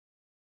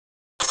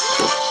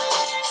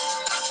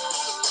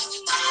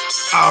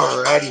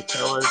Alrighty,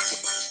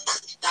 fellas.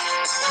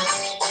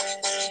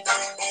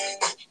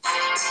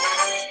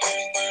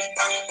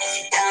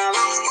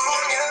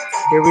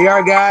 Here we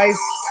are, guys.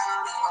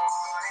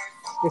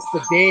 It's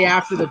the day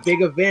after the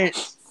big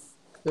event,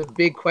 the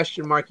big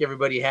question mark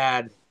everybody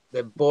had,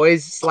 the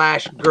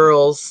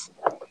boys/girls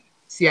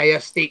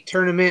CIF state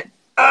tournament.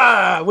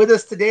 With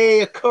us today,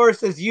 of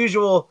course, as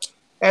usual,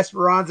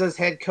 Esperanza's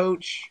head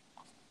coach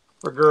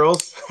for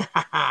girls,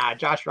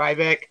 Josh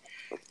Rybeck,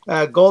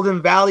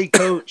 Golden Valley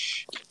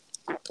coach,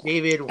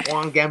 David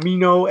Juan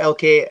Gamino,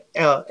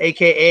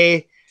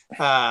 aka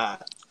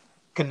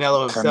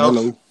Canelo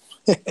himself.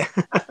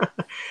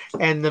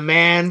 And the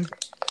man,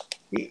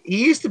 he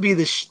used to be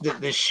the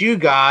shoe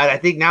god. I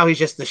think now he's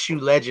just the shoe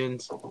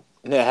legend.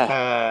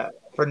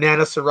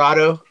 Fernando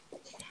Serrato.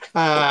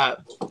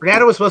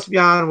 Fernando was supposed to be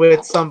on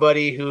with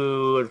somebody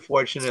who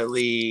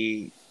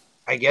unfortunately,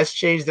 I guess,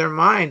 changed their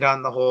mind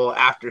on the whole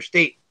after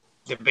state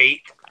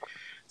debate.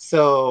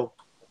 So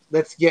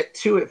let's get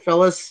to it,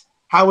 fellas.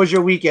 How was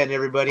your weekend,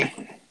 everybody?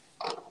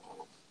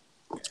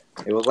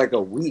 It was like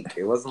a week.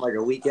 It wasn't like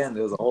a weekend.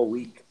 It was a whole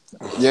week.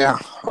 Yeah,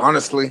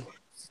 honestly.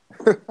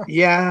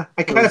 Yeah,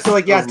 I kind of feel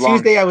like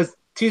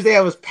Tuesday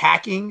I was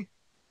packing.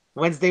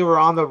 Wednesday we're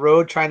on the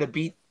road trying to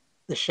beat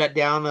the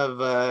shutdown of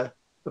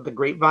the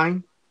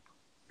Grapevine,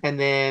 and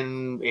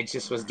then it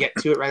just was get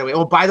to it right away.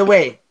 Oh, by the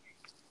way,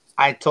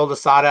 I told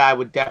Asada I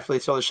would definitely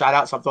throw the shout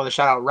out, so I'm throwing the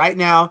shout out right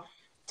now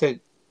to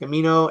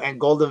Camino and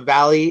Golden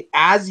Valley.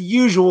 As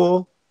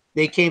usual,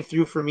 they came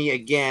through for me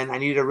again. I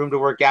needed a room to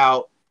work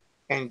out,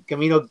 and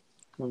Camino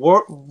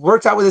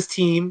works out with his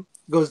team,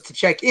 goes to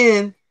check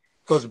in,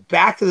 goes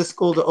back to the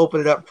school to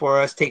open it up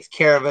for us, takes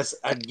care of us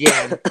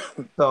again.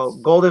 So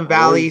Golden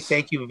Valley,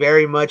 thank you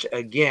very much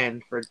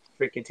again for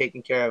freaking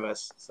taking care of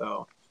us.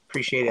 So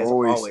appreciate it as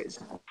always.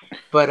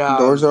 But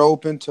doors are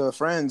open to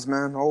friends,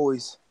 man.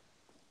 Always.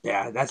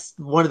 Yeah, that's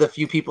one of the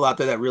few people out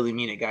there that really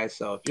mean it, guys.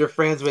 So if you're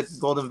friends with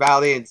Golden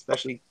Valley and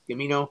especially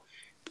Camino,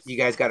 you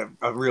guys got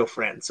a real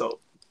friend. So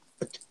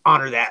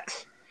honor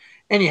that.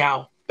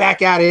 Anyhow,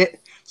 back at it.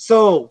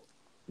 So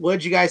what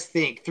did you guys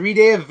think?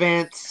 3-day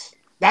event.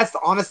 That's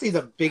honestly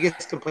the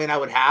biggest complaint I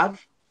would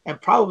have.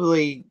 And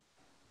probably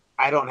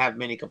I don't have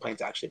many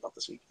complaints actually about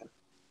this weekend.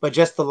 But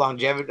just the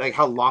longevity, like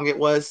how long it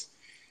was,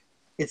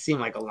 it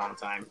seemed like a long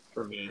time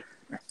for me.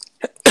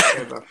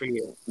 What about for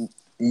you?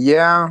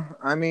 Yeah,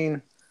 I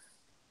mean,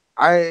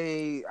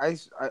 I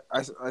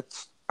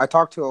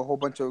talked to a whole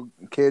bunch of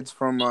kids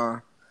from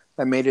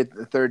that made it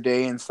the third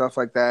day and stuff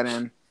like that,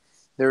 and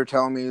they were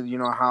telling me, you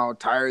know, how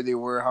tired they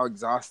were, how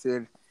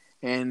exhausted,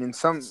 and in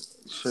some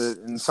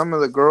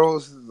of the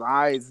girls'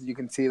 eyes, you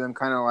can see them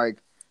kind of like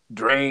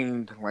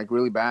drained, like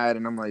really bad,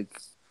 and I'm like,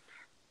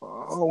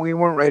 oh, we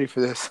weren't ready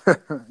for this,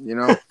 you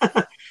know.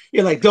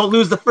 You're like, don't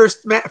lose the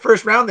first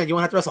round, then you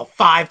won't have to wrestle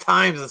 5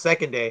 times the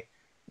second day.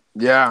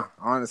 Yeah,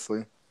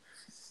 honestly.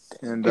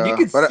 And you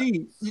could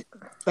see,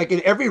 like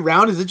in every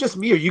round, is it just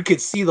me or you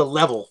could see the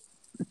level,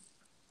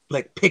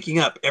 like picking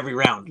up every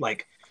round,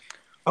 like,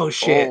 oh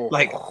shit,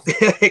 like,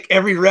 like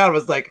every round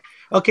was like,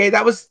 okay,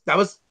 that was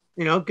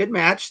you know, good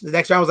match. The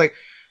next round was like,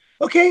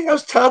 okay, that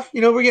was tough,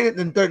 you know, we're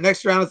getting the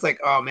next round. It's like,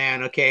 oh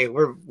man, okay,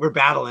 we're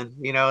battling,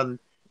 you know, and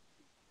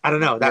I don't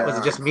know, that was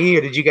it just me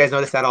or did you guys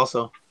notice that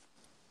also?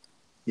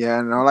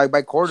 Yeah, no, like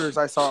by quarters,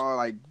 I saw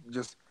like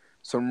just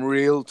some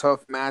real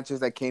tough matches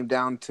that came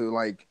down to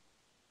like,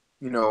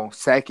 you know,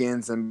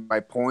 seconds and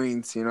by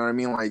points. You know what I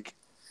mean? Like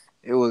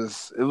it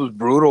was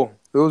brutal.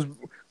 It was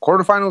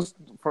quarterfinals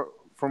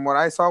from what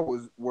I saw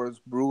was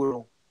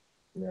brutal.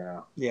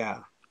 Yeah.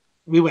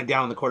 We went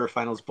down in the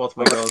quarterfinals, both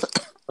my girls.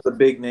 The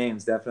big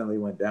names definitely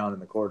went down in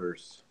the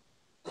quarters.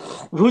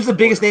 Who's the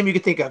biggest name you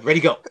could think of? Ready,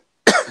 go.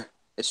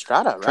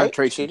 Estrada, right?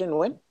 She didn't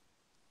win?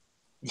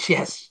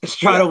 Yes.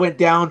 Estrada went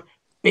down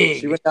big.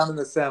 She went down in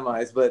the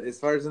semis, but as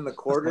far as in the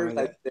quarters,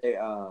 I'd say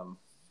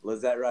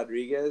Lizette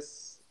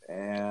Rodriguez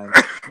and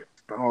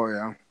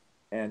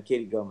and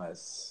Katie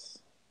Gomez.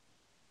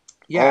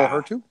 Yeah.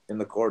 Her too? In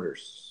the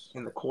quarters.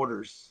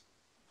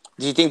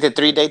 Do you think the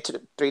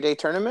three-day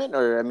tournament,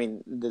 or I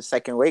mean, the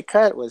second weight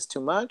cut was too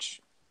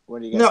much?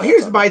 What do you guys? No,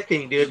 here's my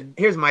thing, dude.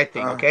 Here's my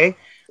thing. Okay,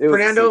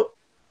 Fernando.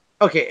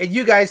 Okay, and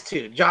you guys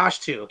too, Josh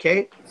too.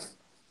 Okay,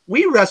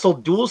 we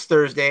wrestled duels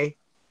Thursday,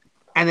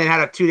 and then had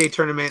a 2-day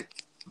tournament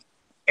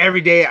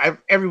every day.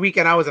 Every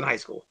weekend I was in high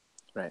school.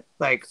 Right.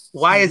 Like,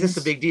 why is this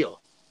a big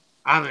deal?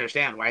 I don't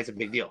understand why it's a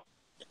big deal.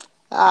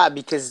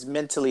 Because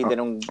mentally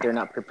they're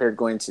not prepared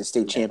going to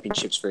state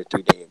championships for a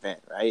 3-day event,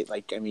 right?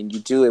 Like, I mean, you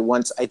do it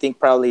once. I think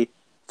probably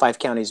 5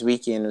 counties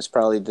weekend was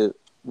probably the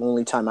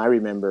only time I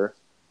remember,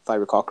 if I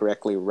recall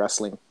correctly,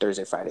 wrestling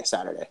Thursday, Friday,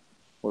 Saturday,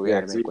 where we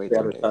had to make weight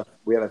 3 days.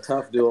 We had a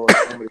tough duel with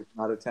somebody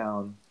from out of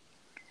town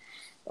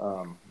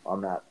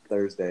on that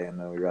Thursday, and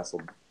then we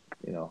wrestled,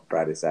 you know,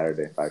 Friday,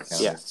 Saturday, 5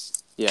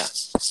 counties. Yeah.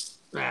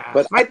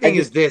 But my thing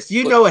is this: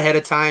 you know ahead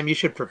of time, you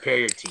should prepare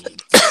your team.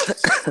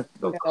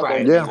 Go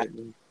cry.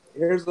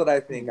 Here's what I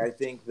think. I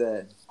think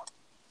that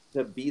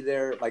to be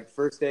there, like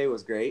first day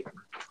was great.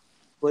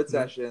 Split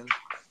session.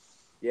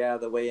 Yeah,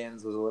 the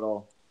weigh-ins was a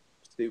little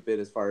stupid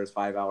as far as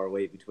 5-hour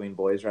wait between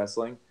boys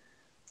wrestling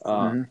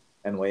and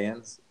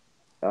weigh-ins.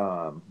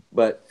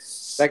 But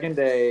second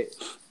day,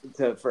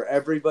 for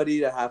everybody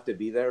to have to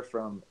be there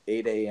from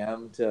 8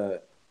 a.m.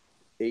 to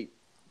 8,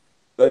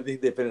 I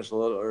think they finished a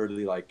little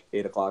early, like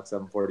 8 o'clock,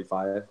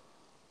 7:45.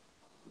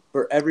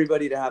 For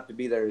everybody to have to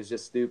be there is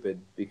just stupid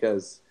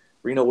because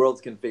Reno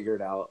Worlds can figure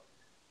it out.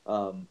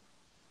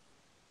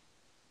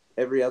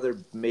 Every other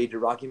major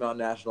Rocky Mountain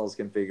Nationals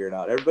can figure it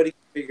out. Everybody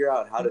can figure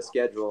out how to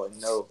schedule and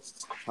know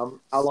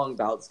how long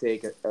bouts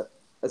take,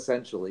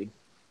 essentially.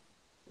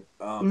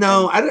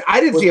 No, I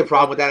didn't see a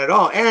problem with that at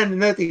all. And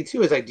another thing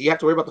too is like, do you have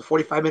to worry about the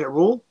 45-minute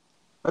rule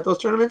at those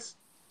tournaments?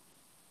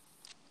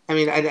 I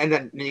mean, and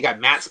then you got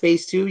mat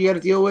space too. You got to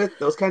deal with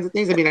those kinds of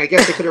things. I mean, I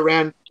guess they could have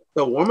ran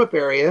the warm-up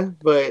area,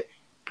 but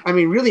I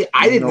mean, really,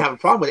 I didn't have a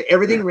problem with it.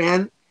 Everything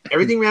ran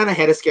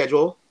ahead of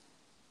schedule.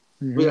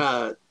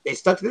 They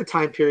stuck to their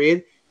time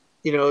period.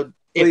 You know,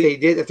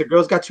 if the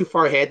girls got too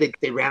far ahead,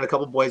 they ran a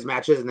couple boys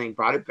matches and they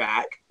brought it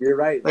back. You're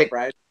right. Like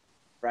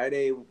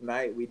Friday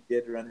night, we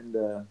did run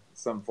into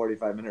some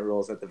 45-minute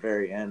rules at the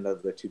very end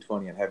of the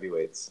 220 and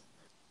heavyweights.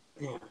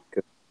 Yeah.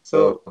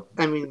 So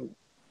I mean,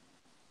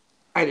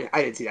 I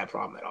didn't see that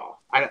problem at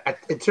all.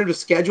 In terms of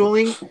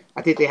scheduling,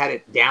 I think they had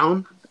it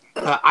down.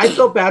 I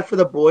felt bad for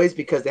the boys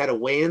because they had to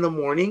weigh in the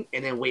morning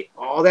and then wait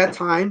all that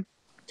time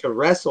to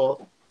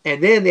wrestle,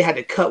 and then they had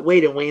to cut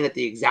weight and weigh in at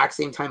the exact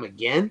same time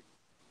again.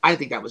 I didn't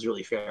think that was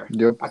really fair.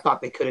 Yep. I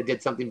thought they could have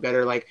did something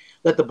better, like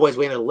let the boys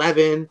weigh in at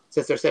 11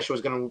 since their session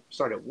was going to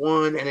start at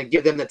 1, and then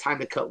give them the time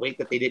to cut weight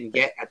that they didn't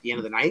get at the end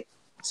of the night.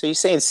 So you're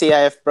saying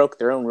CIF broke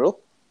their own rule?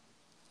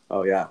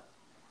 Oh yeah,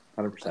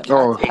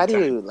 100%. How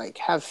do you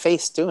have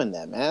face doing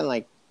that, man?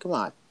 Like, come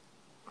on.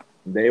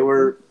 They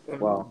were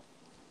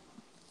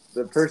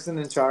the person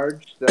in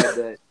charge said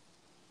that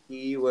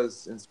he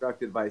was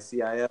instructed by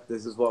CIF.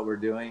 This is what we're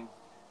doing.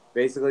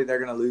 Basically, they're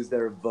going to lose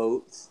their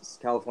votes.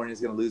 California's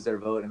going to lose their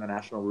vote in the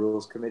National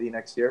Rules Committee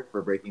next year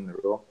for breaking the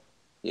rule.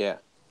 Yeah.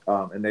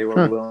 And they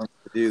were willing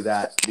to do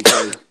that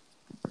because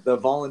the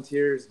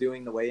volunteers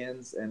doing the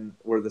weigh-ins and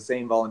were the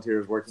same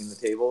volunteers working the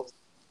tables.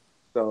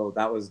 So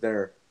that was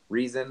their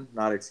reason,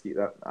 not excuse.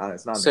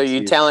 It's not. So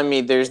you're telling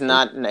me there's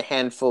not a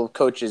handful of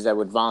coaches that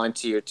would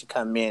volunteer to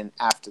come in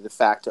after the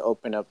fact to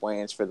open up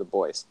weigh-ins for the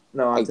boys?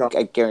 No,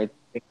 I guarantee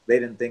they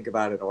didn't think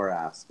about it or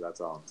ask.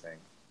 That's all I'm saying.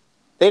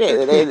 They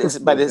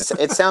didn't. But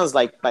it sounds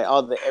like by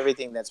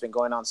everything that's been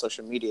going on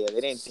social media,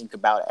 they didn't think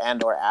about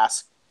and or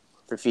ask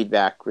for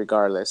feedback,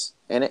 regardless.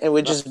 And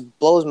it just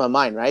blows my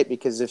mind, right?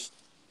 Because if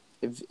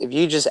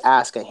you just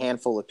ask a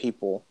handful of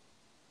people,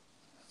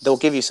 they'll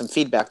give you some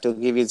feedback. They'll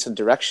give you some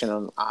direction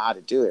on how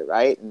to do it,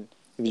 right? And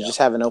if you just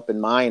have an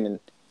open mind and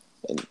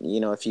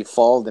if you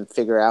fall, then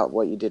figure out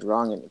what you did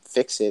wrong and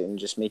fix it and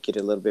just make it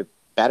a little bit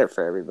better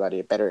for everybody,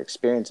 a better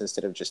experience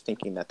instead of just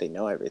thinking that they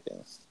know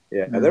everything.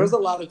 Yeah, there was a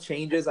lot of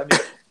changes. I mean,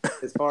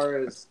 as far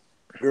as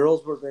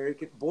girls were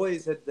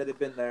boys that had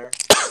been there,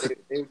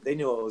 they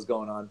knew what was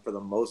going on for the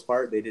most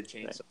part. They did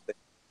change something.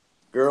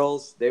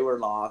 Girls, they were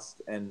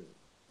lost, and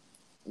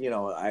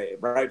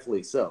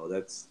rightfully so.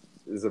 This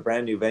is a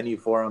brand new venue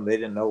for them. They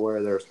didn't know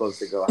where they were supposed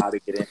to go, how to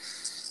get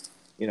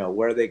in,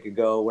 where they could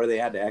go, where they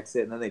had to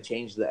exit, and then they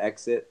changed the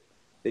exit.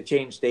 They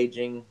changed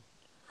staging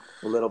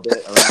a little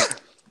bit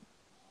around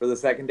for the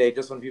second day,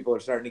 just when people are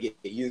starting to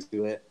get used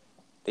to it.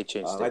 They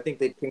changed it. I think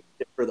they changed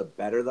it for the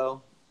better,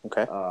 though.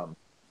 Okay.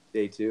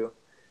 Day 2.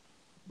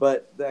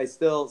 But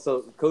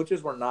so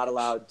coaches were not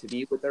allowed to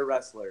be with their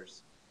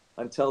wrestlers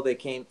until they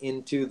came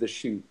into the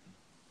chute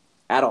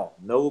at all.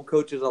 No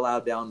coaches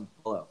allowed down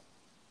below.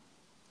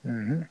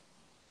 Mm-hmm.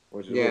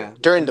 Which is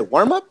weird. During the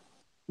warm-up?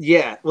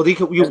 Yeah. Well,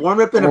 you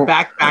warmed up in a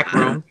back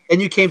room,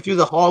 and you came through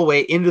the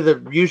hallway into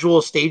the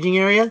usual staging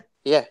area.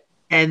 Yeah.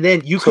 And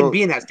then you couldn't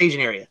be in that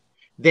staging area.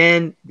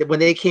 Then when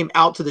they came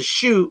out to the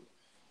chute,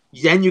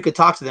 then you could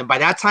talk to them. By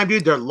that time,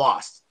 dude, they're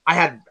lost. I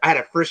had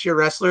a first-year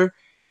wrestler,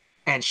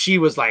 and she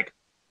was like,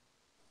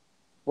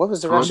 what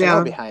was the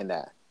rationale behind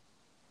that?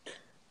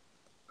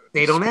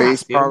 They don't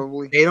ask, dude.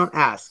 Probably. They don't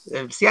ask.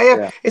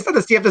 CIF, It's not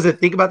that CIF doesn't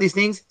think about these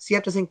things.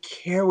 CIF doesn't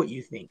care what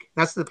you think.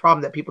 That's the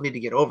problem that people need to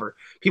get over.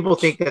 People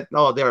think that,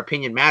 their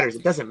opinion matters.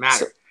 It doesn't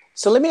matter.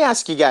 So let me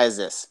ask you guys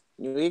this.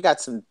 You got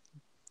some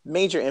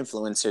major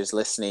influencers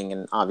listening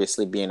and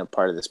obviously being a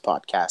part of this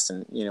podcast.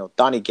 And,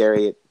 Donnie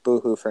Gary,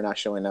 boo-hoo for not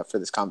showing up for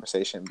this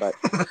conversation. But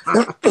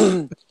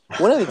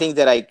one of the things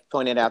that I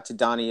pointed out to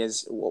Donnie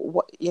is,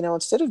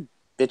 instead of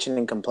bitching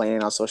and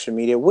complaining on social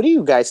media, what do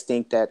you guys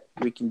think that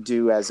we can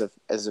do as a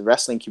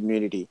wrestling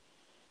community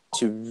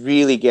to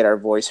really get our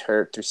voice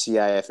heard through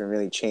CIF and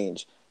really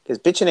change? Because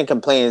bitching and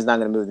complaining is not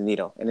going to move the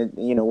needle. And,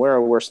 we're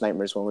our worst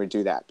nightmares when we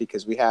do that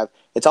because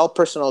it's all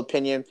personal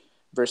opinion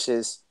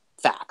versus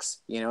facts,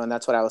 and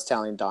that's what I was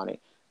telling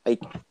Donnie.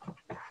 Like,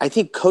 I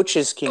think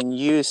coaches can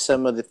use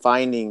some of the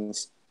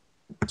findings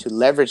to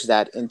leverage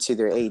that into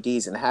their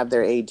ADs and have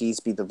their ADs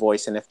be the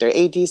voice. And if their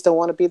ADs don't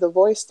want to be the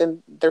voice,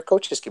 then their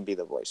coaches can be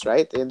the voice,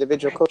 right? The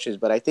individual coaches.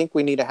 But I think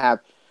we need to have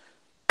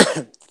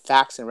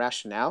facts and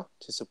rationale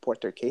to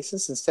support their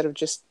cases instead of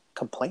just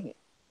complaining.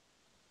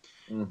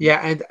 Yeah,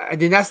 and I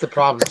think that's the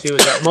problem too,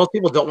 is that most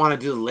people don't want to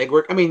do the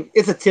legwork. I mean,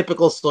 it's a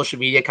typical social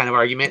media kind of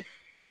argument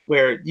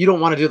where you don't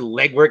want to do the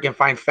legwork and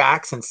find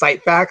facts and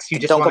cite facts. You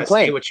just Don't want to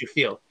say complain. what you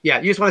feel. Yeah,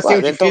 you just want to say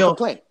Well, what you then don't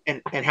feel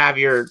complain. and have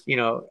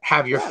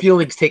your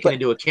feelings taken but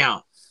into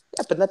account.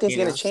 yeah, but nothing's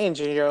gonna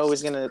change, and you're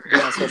always gonna be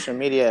on social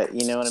media.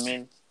 You know what I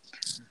mean?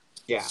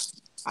 Yeah,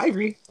 I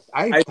agree.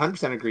 I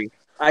 100% agree.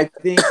 I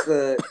think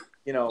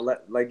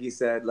like you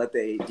said, let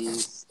the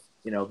ADs,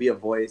 be a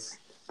voice,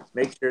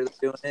 make sure they're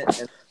doing it.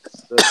 And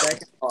the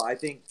second of all, I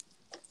think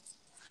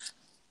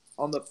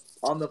on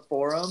the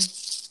forum,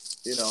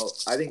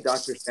 I think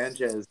Dr.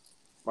 Sanchez,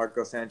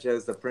 Marco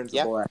Sanchez, the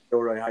principal at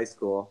Gilroy High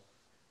School,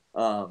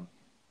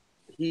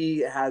 he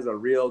has a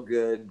real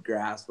good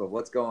grasp of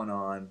what's going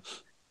on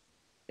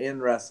in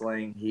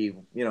wrestling. He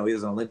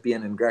was an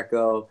Olympian in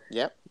Greco.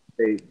 Yep.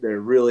 They're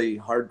really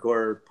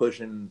hardcore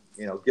pushing.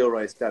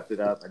 Gilroy stepped it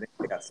up. I think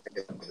they got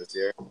second this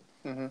year.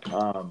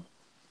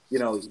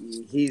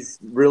 He's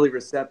really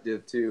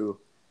receptive to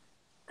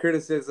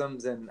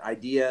criticisms and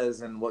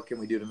ideas and what can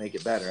we do to make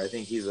it better. I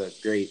think he's a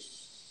great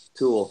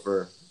tool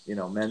for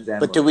men's and.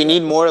 But do we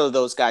need more of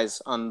those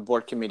guys on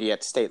board committee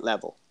at state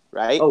level?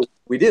 Right? Oh,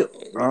 we do.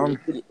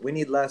 We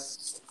need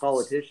less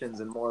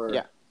politicians and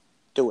more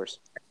doers.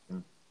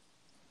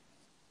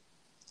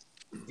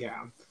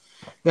 Yeah.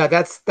 No,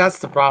 that's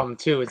the problem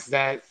too. It's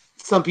that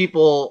some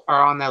people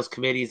are on those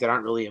committees that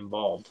aren't really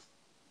involved,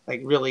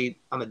 like really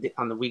on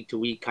the week to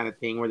week kind of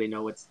thing where they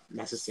know what's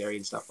necessary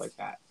and stuff like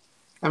that.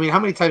 I mean, how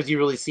many times do you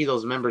really see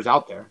those members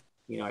out there,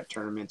 at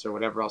tournaments or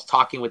whatever else,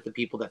 talking with the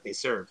people that they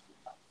serve?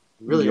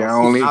 You really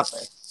don't see them out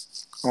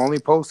there. Only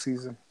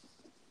postseason.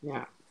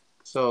 Yeah.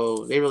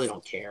 So they really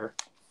don't care.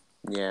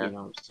 Yeah.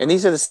 And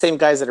these are the same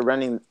guys that are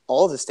running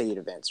all the state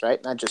events,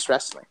 right? Not just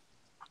wrestling.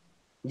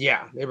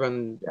 Yeah, they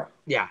run.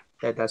 Yeah,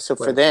 that's so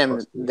for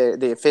them,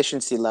 the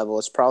efficiency level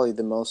is probably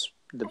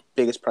the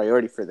biggest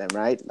priority for them,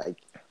 right? Like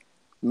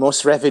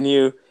most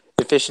revenue,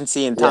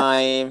 efficiency, and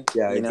time.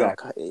 Yeah,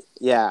 exactly.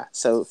 Yeah,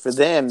 so for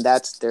them,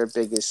 that's their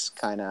biggest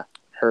kind of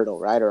hurdle,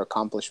 right, or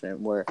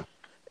accomplishment. Where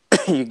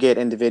you get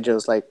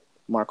individuals like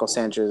Marco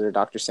Sanchez or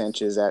Dr.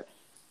 Sanchez that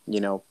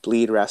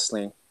bleed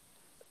wrestling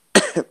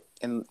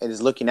and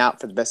is looking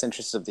out for the best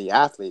interests of the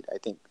athlete. I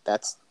think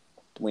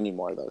we need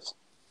more of those.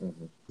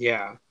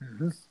 Yeah.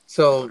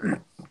 So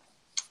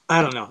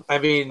I don't know. I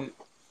mean,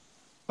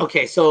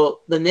 okay. So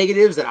the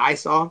negatives that I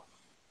saw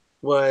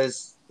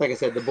was, like I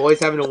said, the boys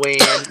having to weigh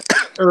in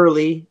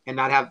early and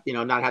not have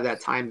that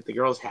time that the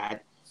girls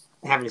had,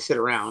 and having to sit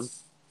around.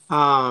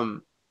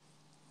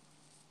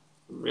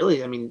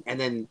 Really, I mean, and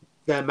then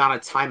the amount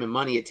of time and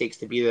money it takes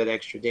to be that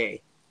extra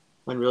day,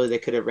 when really they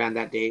could have ran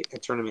that day a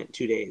tournament in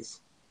 2 days.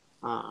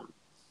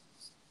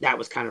 That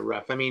was kind of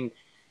rough. I mean,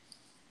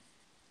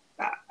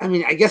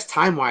 I guess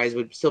time-wise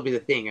would still be the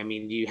thing. I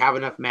mean, do you have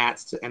enough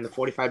mats and the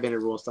 45-minute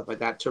rule and stuff like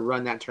that to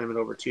run that tournament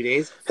over 2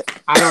 days?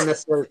 I don't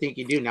necessarily think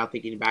you do now,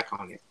 thinking back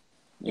on it.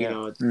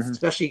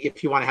 Especially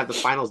if you want to have the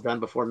finals done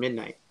before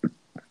midnight.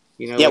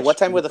 What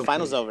time were the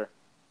finals over?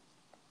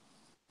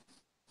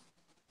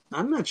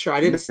 I'm not sure.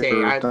 I didn't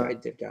stay. I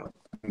dipped out.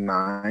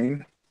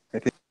 9. I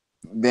think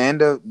the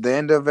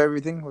end of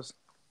everything was.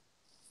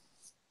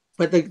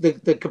 But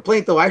the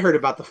complaint though I heard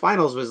about the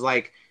finals was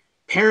like,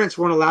 parents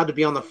weren't allowed to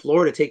be on the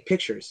floor to take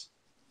pictures.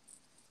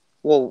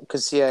 Well,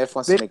 because CIF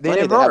wants to make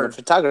money, they have a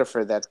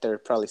photographer that they're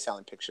probably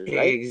selling pictures,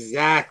 right?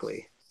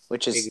 Exactly.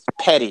 Which is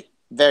petty,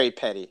 very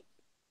petty.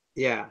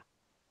 Yeah.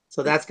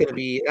 So that's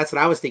what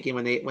I was thinking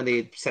when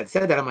they said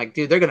that. I'm like,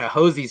 dude, they're gonna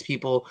hose these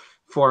people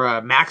for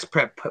max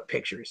prep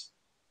pictures.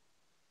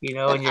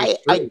 And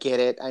I get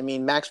it. I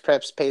mean, Max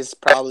Preps pays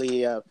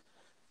probably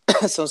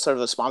some sort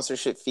of a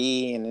sponsorship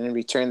fee, and in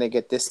return they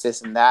get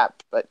this, and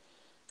that. But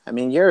I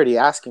mean, you're already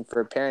asking for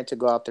a parent to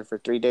go out there for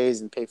 3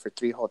 days and pay for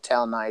 3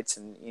 hotel nights,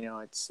 and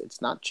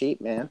it's not cheap,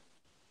 man.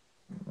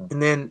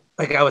 And then,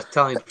 like I was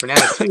telling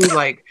Fernando too,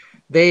 like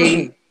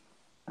they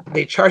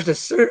charged a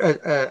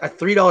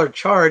 $3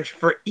 charge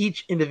for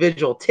each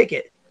individual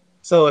ticket.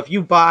 So if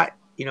you bought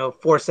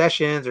 4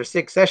 sessions or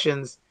 6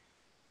 sessions,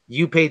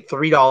 you paid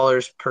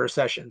 $3 per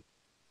session.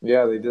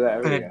 Yeah, they do that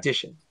every year.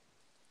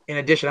 In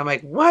addition, I'm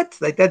like, what?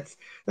 Like that's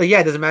like, yeah,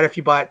 it doesn't matter if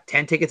you bought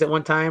 10 tickets at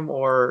one time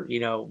or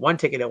 1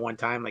 ticket at one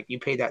time. Like you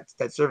pay that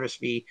service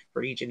fee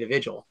for each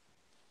individual.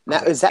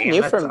 Now, is that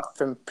new from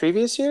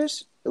previous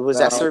years? Was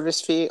that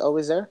service fee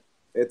always there?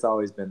 It's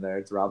always been there.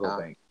 It's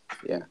Rabobank.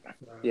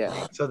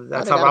 Yeah. So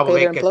that's how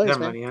Rabobank gets their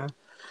money, huh?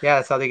 Yeah,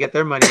 that's how they get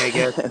their money, I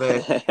guess.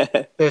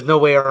 But there's no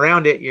way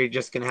around it. You're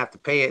just gonna have to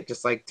pay it,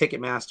 just like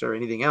Ticketmaster or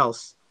anything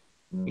else.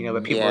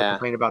 But people are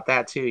complaining about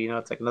that too.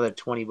 It's like another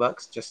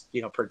 $20 just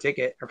per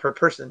ticket or per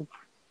person.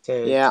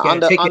 On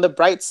the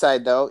bright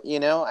side though,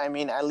 I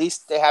mean, at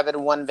least they have it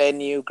in one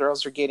venue.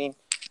 Girls are getting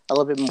a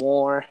little bit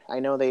more.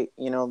 I know they,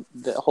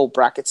 the whole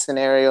bracket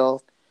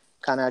scenario,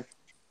 kind of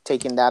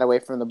taking that away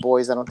from the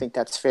boys. I don't think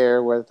that's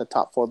fair. Where the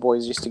top 4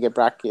 boys used to get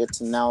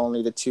brackets and now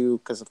only the 2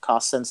 because of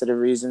cost sensitive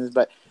reasons.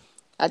 But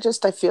I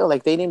feel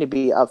like they need to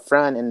be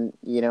upfront and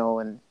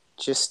and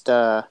just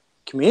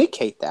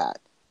communicate that.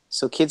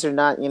 So kids are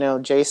not,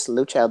 Jace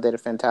Luchow did a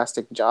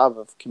fantastic job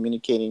of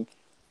communicating,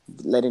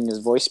 letting his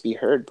voice be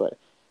heard. But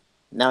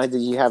now that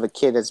you have a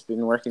kid that's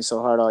been working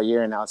so hard all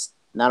year, and now it's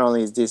not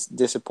only is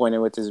disappointed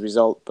with his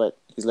result, but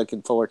he's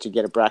looking forward to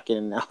get a bracket,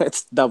 and now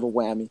it's double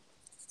whammy.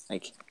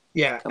 Like,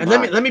 yeah, and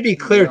let me be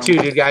clear too,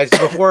 dude, guys.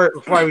 Before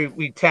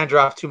we tangent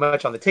off too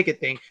much on the ticket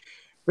thing,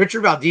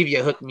 Richard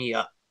Valdivia hooked me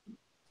up.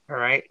 All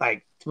right,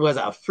 like was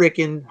a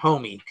freaking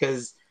homie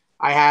because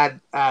I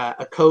had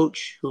a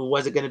coach who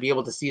wasn't going to be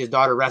able to see his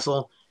daughter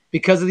wrestle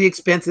because of the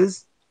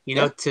expenses,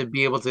 to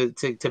be able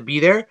to be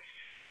there.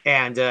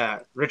 And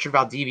Richard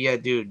Valdivia,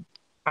 dude,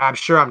 I'm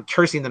sure I'm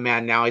cursing the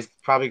man now. He's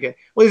probably good.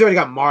 Well, he's already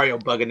got Mario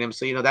bugging him,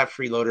 so that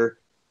freeloader,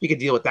 you could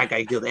deal with that guy.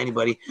 You can deal with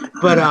anybody.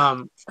 But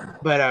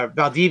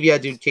Valdivia,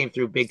 dude, came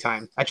through big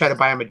time. I tried to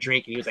buy him a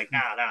drink, and he was like,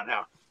 no.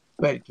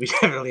 But we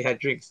definitely had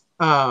drinks.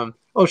 Shout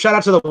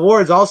out to the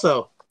Wards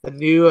also, the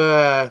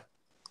new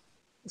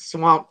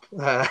Swamp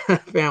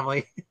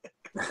family.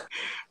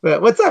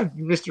 But what's up,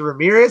 Mr.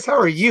 Ramirez? How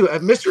are you?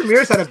 Mr.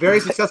 Ramirez had a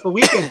very successful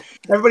weekend.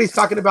 Everybody's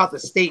talking about the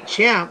state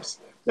champs.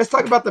 Let's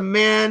talk about the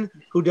man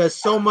who does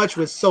so much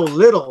with so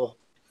little,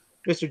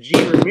 Mr.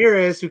 Gene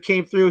Ramirez, who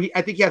came through.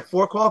 I think he had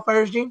 4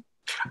 qualifiers, Gene?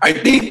 I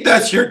think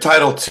that's your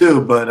title too,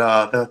 but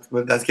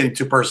that's getting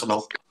too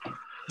personal.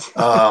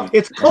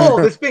 It's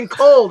cold. It's been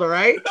cold, all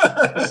right?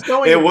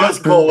 It was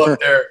cold up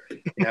there.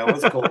 Yeah, it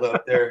was cold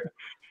up there.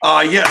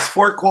 Yes,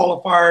 4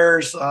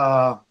 qualifiers.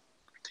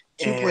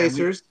 2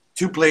 placers.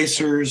 2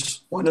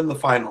 placers, 1 in the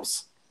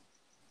finals.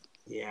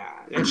 Yeah,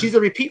 and she's a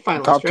repeat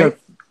finalist, right?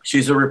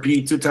 She's a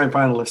repeat 2-time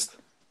finalist.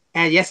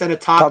 And yes, and a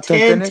top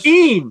 10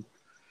 team.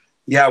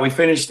 Yeah, we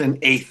finished in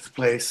 8th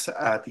place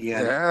at the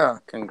end. Yeah,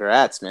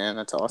 congrats, man.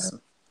 That's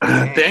awesome.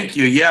 Thank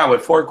you. Yeah,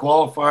 with 4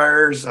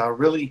 qualifiers,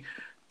 really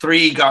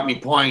 3 got me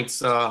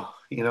points.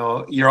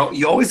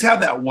 You always have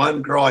that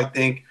one girl, I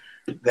think,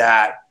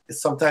 that is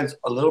sometimes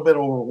a little bit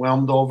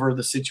overwhelmed over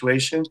the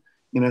situation,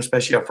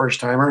 especially a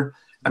first-timer.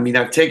 I mean,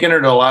 I've taken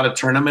her to a lot of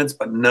tournaments,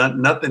 but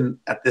nothing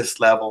at this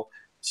level.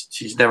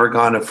 She's never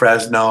gone to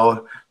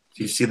Fresno.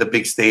 You see the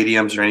big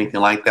stadiums or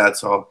anything like that.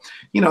 So,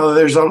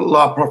 there's a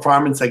lot of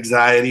performance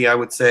anxiety, I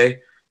would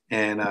say.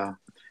 And I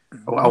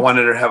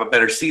wanted her to have a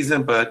better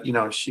season, but,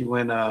 she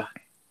went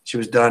she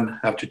was done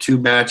after 2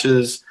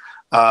 matches.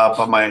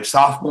 But my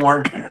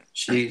sophomore,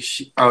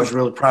 I was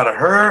really proud of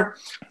her.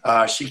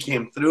 She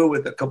came through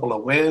with a couple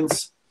of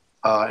wins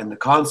in the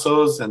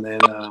consoles, and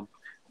then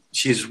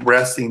she's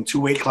resting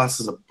 2 weight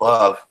classes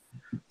above.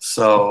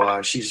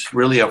 So she's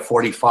really a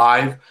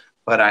 45,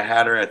 but I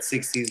had her at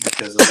 60s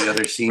because of the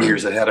other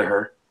seniors ahead of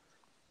her.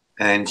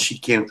 And she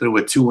came through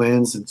with 2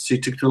 wins, and she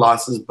took 2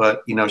 losses,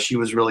 but, she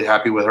was really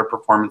happy with her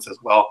performance as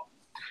well.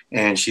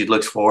 And she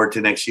looks forward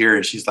to next year,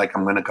 and she's like,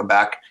 I'm going to come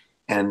back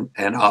and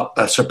I'll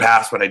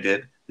surpass what I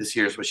did this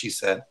year is what she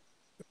said,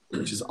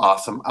 which is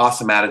awesome.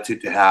 Awesome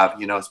attitude to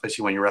have,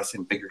 especially when you're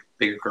wrestling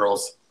bigger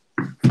girls.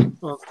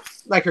 Well,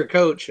 like her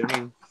coach, I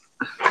mean,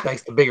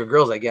 likes the bigger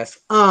girls, I guess.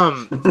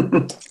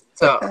 But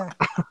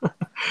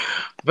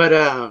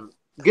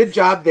good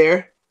job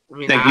there. I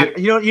mean, Thank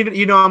you.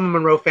 I'm a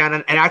Monroe fan,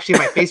 and actually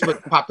my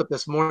Facebook popped up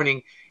this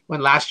morning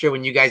last year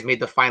when you guys made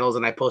the finals,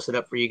 and I posted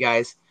up for you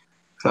guys.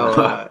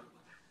 So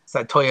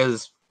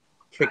Toya's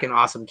freaking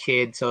awesome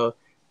kid. So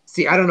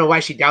see, I don't know why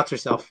she doubts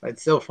herself.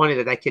 It's so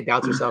funny that kid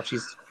doubts herself.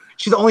 She's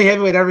the only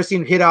heavyweight I've ever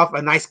seen hit off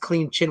a nice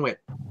clean chin whip.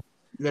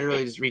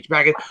 Literally just reach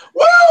back and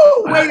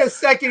whoa! Wait a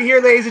second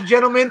here, ladies and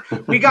gentlemen.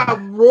 We got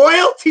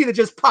royalty that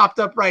just popped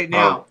up right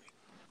now.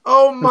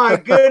 Oh my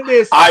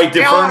goodness! I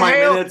defer my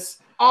minutes.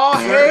 All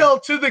hail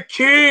to the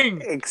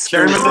king,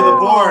 Chairman of the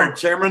board.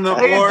 Chairman of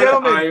the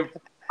board.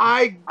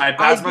 I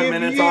pass my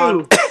minutes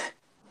on.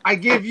 I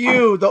give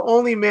you the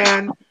only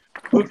man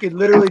who can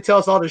literally tell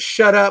us all to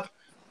shut up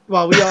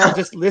while we all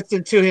just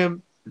listen to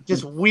him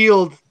just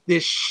wield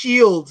this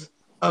shield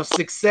of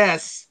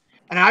success.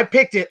 And I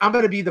picked it. I'm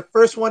going to be the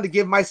first one to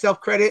give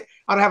myself credit.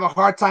 I don't have a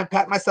hard time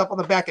patting myself on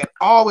the back at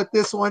all with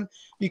this one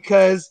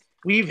because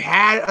we've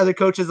had other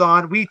coaches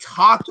on. We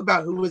talked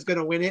about who was going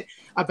to win it,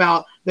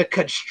 about the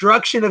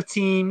construction of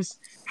teams,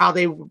 how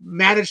they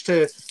managed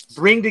to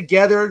bring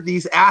together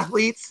these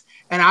athletes.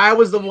 And I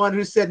was the one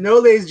who said, no,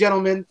 ladies and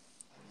gentlemen,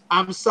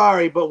 I'm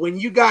sorry, but when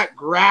you got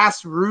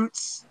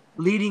grassroots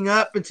leading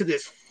up into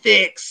this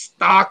thick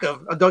stock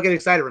of – don't get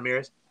excited,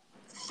 Ramirez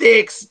 –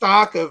 thick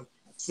stock of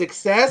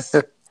success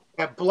 –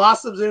 that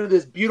blossoms into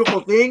this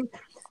beautiful thing.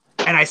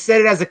 And I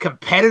said it as a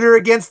competitor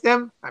against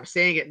them. I'm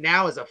saying it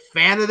now as a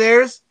fan of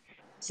theirs.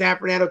 San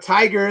Fernando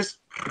Tigers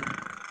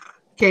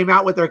came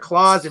out with their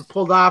claws and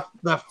pulled off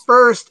the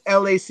first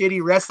LA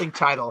City wrestling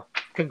title.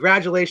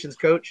 Congratulations,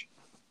 Coach.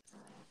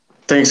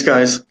 Thanks,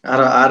 guys.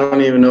 I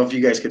don't even know if you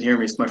guys could hear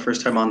me. It's my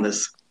first time on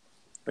this.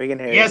 We can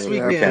hear you. Yes, we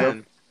can.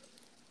 Okay.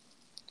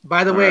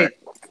 By the way,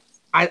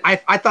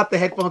 I thought the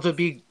headphones would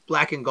be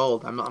black and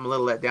gold. I'm a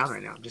little let down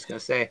right now. I'm just going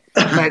to say.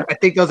 I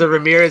think those are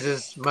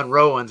Ramirez's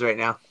Monroe ones right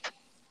now.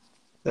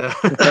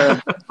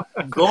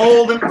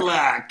 Gold and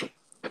black.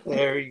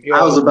 There you go.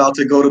 I was about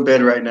to go to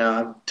bed right now.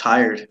 I'm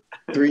tired.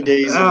 3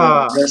 days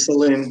of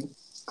wrestling.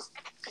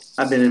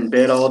 I've been in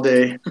bed all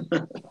day.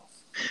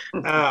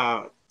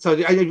 So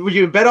were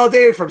you in bed all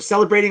day from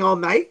celebrating all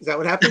night? Is that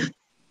what happened?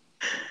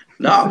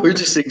 No, we're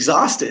just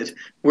exhausted.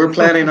 We're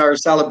planning our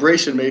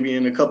celebration maybe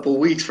in a couple of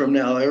weeks from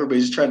now.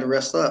 Everybody's trying to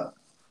rest up.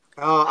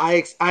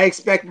 I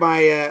expect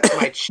my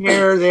my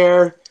chair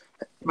there,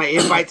 my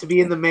invite to be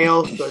in the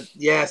mail. So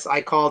yes,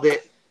 I called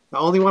it. The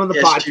only one on the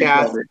Yes, you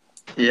podcast. called it.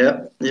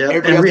 Yep, yep.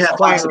 Everybody And else we is had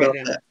quiet talks right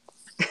about now.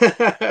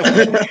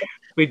 that.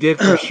 We did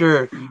for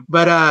sure.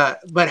 But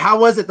how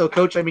was it though,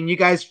 Coach? I mean, you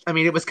guys. I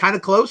mean, it was kind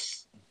of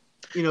close.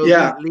 You know,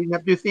 Yeah, leading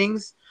up to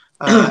things.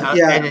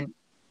 yeah, And then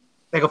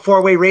like a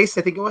 4-way race,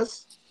 I think it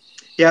was.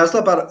 yeah. It was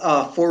about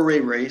a four-way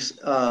race.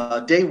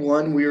 Day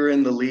one, we were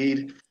in the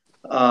lead.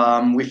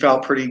 We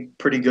felt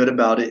pretty good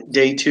about it.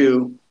 Day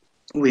two,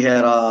 we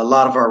had a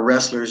lot of our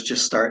wrestlers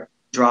just start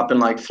dropping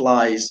like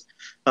flies.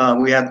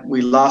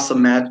 We lost a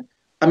match.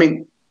 I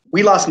mean,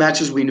 we lost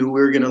matches we knew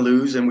we were going to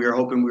lose, and we were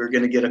hoping we were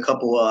going to get a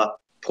couple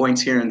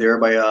points here and there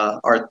by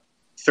our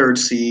third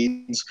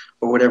seeds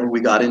or whatever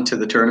we got into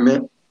the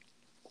tournament.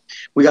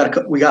 We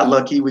got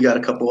lucky. We got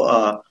a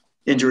couple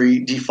injury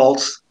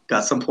defaults.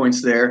 Got some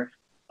points there.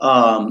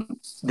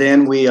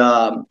 Then we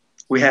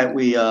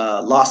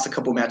lost a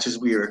couple matches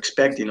we were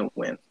expecting to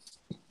win.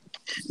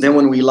 Then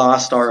when we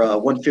lost our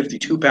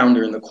 152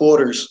 pounder in the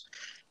quarters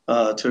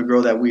to a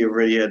girl that we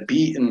already had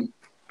beaten,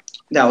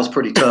 that was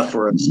pretty tough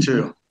for us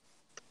too.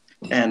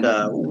 And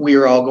we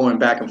were all going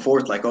back and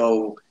forth like,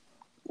 oh,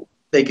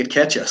 they could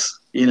catch us.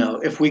 You know,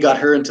 if we got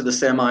her into the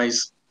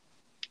semis,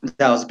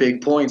 that was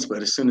big points.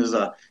 But as soon as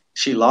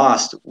she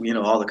lost, you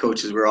know, all the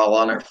coaches were all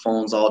on their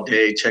phones all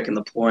day, checking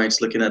the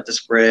points, looking at the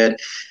spread,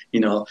 you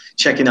know,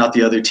 checking out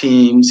the other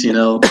teams, you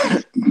know.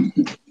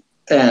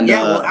 And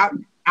yeah, well,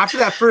 after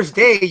that first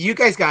day, you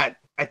guys got,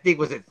 I think,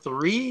 was it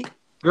 3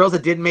 girls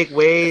that didn't make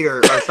weight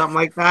or something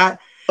like that?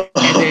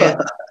 And then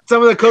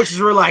some of the coaches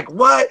were like,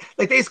 "What?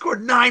 Like they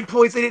scored 9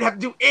 points, they didn't have to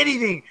do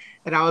anything."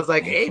 And I was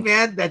like, "Hey,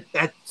 man, that's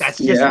just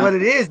yeah, what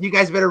it is. You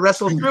guys better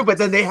wrestle through." But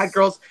then they had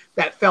girls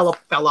that fell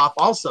off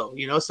also,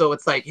 you know. So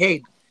it's like,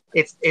 hey,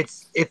 it's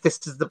this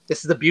is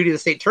the beauty of the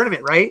state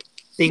tournament, right?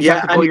 Things have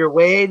yeah, to I go mean, your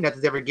way.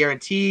 Nothing's ever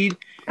guaranteed.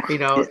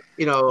 yeah,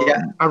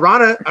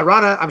 Arana,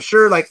 I'm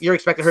sure like you're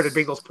expecting her to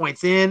bring those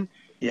points in.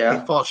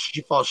 yeah.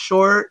 She falls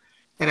short,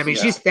 and I mean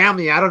Yeah. she's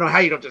family. I don't know how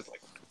you don't just like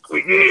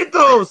we needed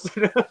those.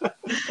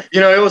 You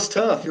know, it was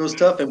tough. It was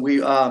tough, and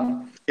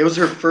it was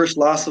her first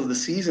loss of the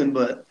season.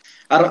 But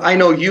I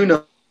know you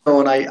know,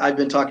 and I've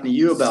been talking to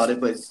you about it.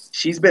 But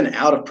she's been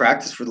out of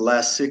practice for the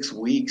last 6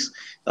 weeks.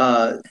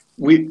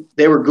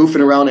 They were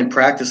goofing around in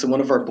practice, and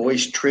one of our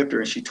boys tripped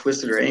her, and she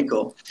twisted her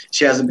ankle.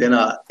 She hasn't been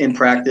in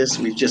practice.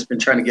 We've just been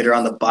trying to get her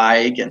on the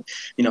bike, and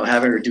you know,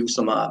 having her do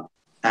some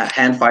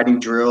hand fighting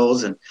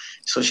drills, and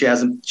so she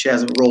hasn't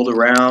rolled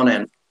around,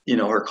 and you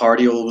know, her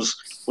cardio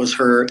was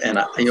hurt, and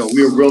you know,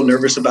 we were real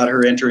nervous about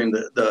her entering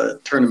the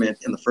tournament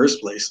in the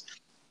first place.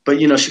 But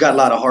you know, she got a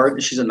lot of heart,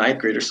 and she's a ninth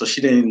grader, so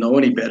she didn't even know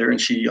any better,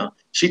 and she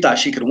thought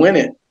she could win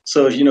it.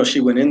 So you know, she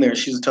went in there.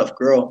 She's a tough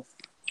girl,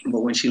 but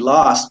when she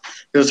lost,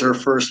 it was her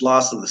first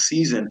loss of the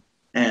season,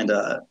 and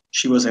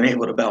she wasn't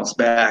able to bounce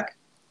back.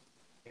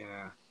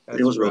 Yeah,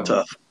 It was real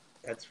tough.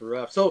 That's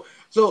rough. So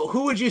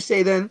who would you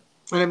say then?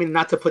 And I mean,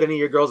 not to put any of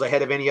your girls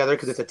ahead of any other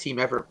because it's a team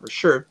effort for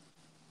sure.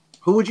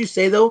 Who would you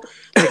say though,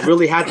 like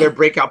really had their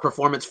breakout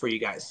performance for you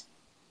guys?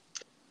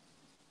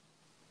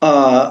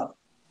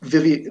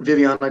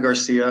 Viviana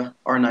Garcia,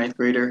 our ninth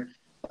grader.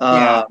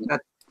 Yeah,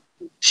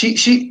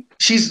 She's you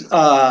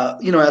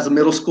know, as a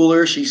middle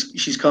schooler,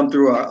 she's come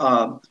through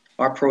our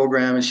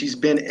program, and she's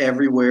been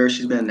everywhere.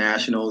 She's been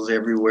nationals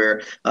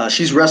everywhere.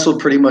 She's wrestled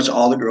pretty much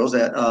all the girls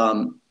that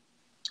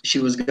she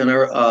was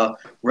gonna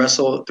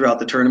wrestle throughout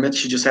the tournament.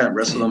 She just hadn't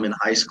wrestled them in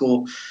high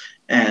school,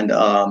 and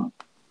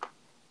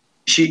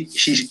she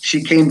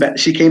came back.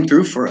 She came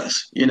through for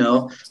us. You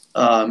know,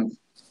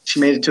 she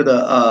made it to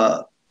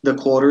the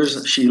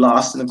quarters. She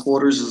lost in the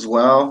quarters as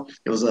well.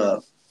 It was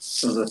a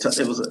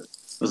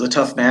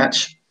tough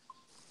match.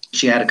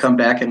 She had to come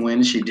back and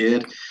win. She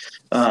did.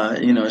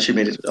 You know, she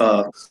made it.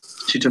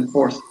 She took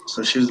fourth,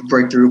 so she was a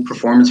breakthrough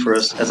performance for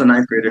us as a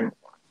ninth grader.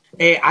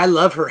 hey, I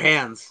love her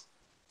hands.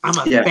 I'm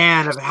a Yeah,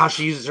 fan of how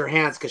she uses her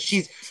hands because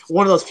she's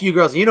one of those few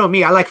girls. You know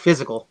me, I like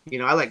physical. You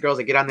know, I like girls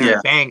that get on there yeah,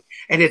 and bang.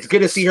 And it's good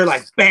to see her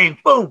like bang,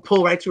 boom,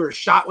 pull right to her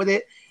shot with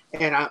it.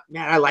 And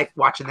man, I like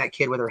watching that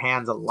kid with her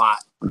hands a lot.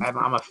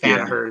 I'm a fan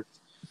yeah, of hers.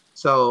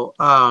 So,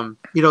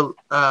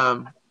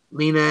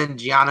 Lena and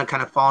Gianna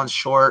kind of falling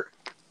short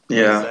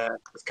yeah,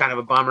 is kind of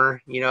a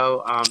bummer, you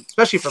know,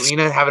 especially for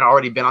Lena having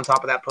already been on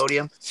top of that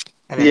podium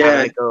and then having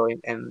yeah, to go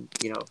and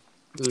you know,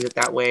 lose it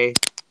that way.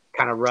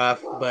 Kind of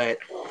rough, but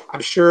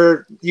I'm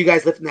sure you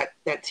guys lifting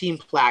that team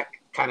plaque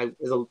kind of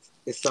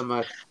is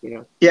some you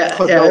know, yeah, yeah.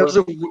 condolence.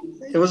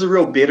 It was a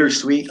real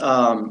bittersweet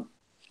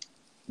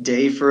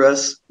day for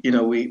us. You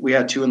know, we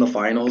had two in the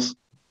finals,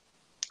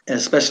 and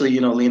especially you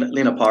know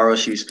Lena Paro.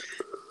 She's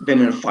been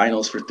in the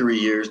finals for 3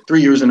 years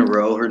in a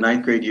row. Her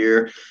ninth grade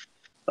year,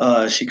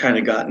 she kind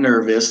of got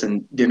nervous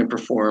and didn't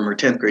perform. Her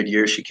 10th grade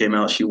year, she came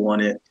out, she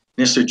won it.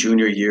 And it's her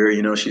junior year.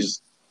 You know,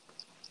 she's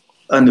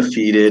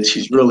undefeated.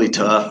 She's really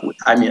tough.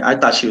 I mean, I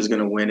thought she was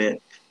going to win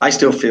it. I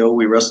still feel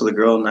we wrestle the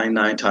girl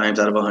 99 times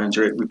out of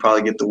 100. We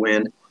probably get the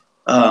win.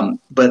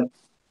 But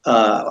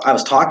I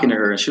was talking to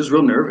her, and she was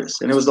real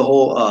nervous. And it was the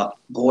whole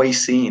boy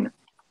scene,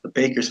 the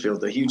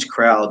Bakersfield, the huge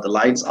crowd, the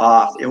lights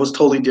off. It was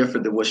totally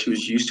different than what she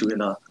was used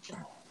to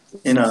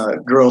in a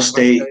girl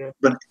state.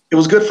 But it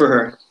was good for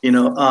her.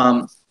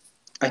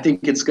 I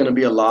think it's going to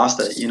be a loss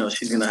that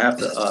she's going to have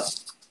to.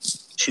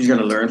 She's going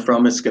to learn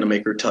from. It's going to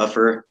make her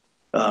tougher.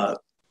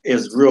 It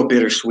was real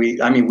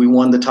bittersweet. I mean, we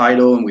won the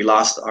title and we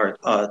lost our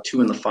two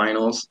in the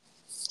finals,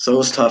 so it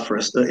was tough for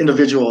us. The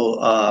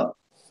individual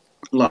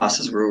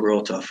losses were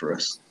real tough for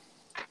us.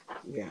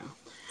 Yeah.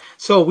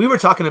 So we were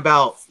talking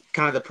about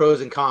kind of the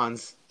pros and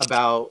cons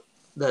about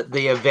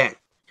the event.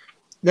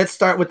 Let's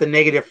start with the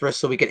negative first,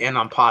 so we can end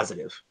on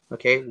positive.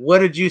 Okay, what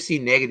did you see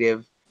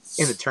negative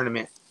in the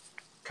tournament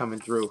coming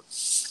through?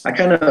 I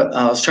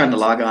was trying to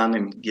log on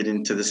and get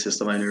into the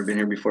system. I've never been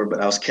here before,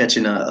 but I was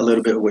catching a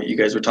little bit of what you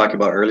guys were talking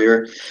about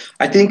earlier.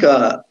 I think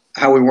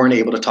how we weren't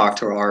able to talk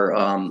to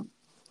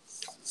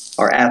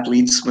our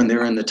athletes when they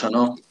were in the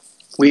tunnel.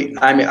 We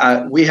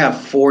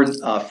have four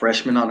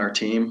freshmen on our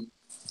team,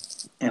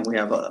 and we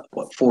have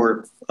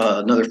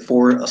another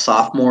four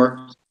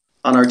sophomore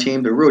on our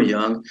team. They're real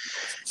young,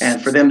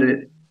 and for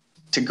them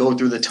to go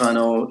through the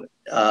tunnel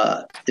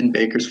in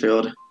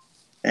Bakersfield.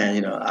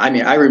 And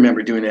I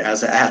remember doing it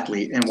as an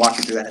athlete and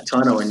walking through that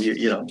tunnel, and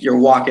you're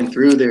walking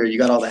through there. You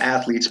got all the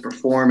athletes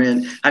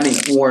performing.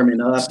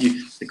 Warming up.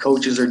 The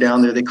coaches are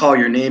down there. They call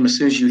your name as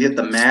soon as you hit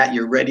the mat.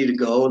 You're ready to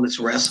go. Let's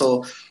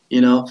wrestle.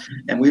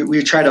 And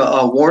we try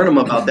to warn them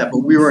about that, but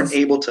we weren't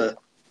able to.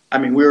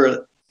 We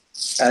were,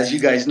 as you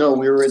guys know,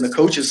 we were in the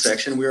coaches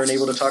section. We weren't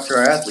able to talk to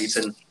our athletes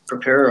and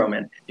prepare them,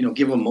 and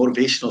give them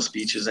motivational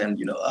speeches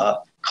and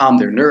calm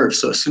their nerves.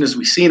 So as soon as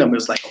we seen them, it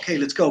was like, okay,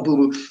 let's go,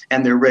 boo boo,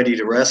 and they're ready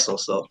to wrestle.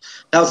 So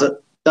that was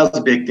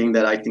a big thing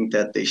that I think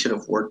that they should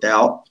have worked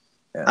out.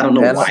 Yeah. I don't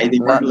know why they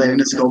weren't letting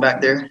us go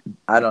back there.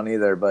 I don't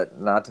either, but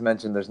not to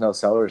mention there's no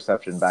cell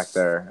reception back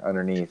there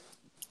underneath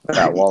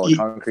that wall of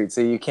concrete,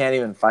 so you can't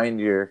even find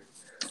your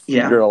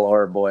girl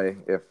or boy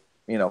if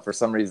for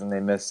some reason they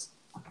miss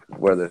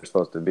where they're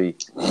supposed to be.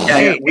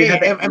 We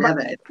had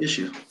that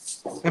issue.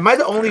 Am I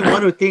the only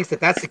one who thinks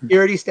that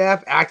security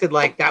staff acted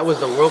like that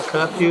was the World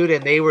Cup, dude,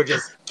 and they were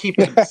just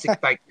keeping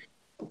like?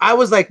 I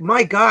was like,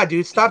 my God,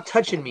 dude, stop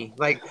touching me!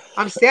 Like,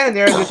 I'm standing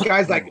there, and this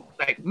guy's like,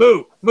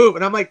 move,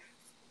 and I'm like,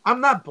 I'm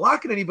not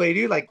blocking anybody,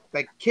 dude. Like,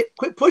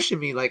 quit pushing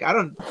me. Like,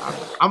 I'm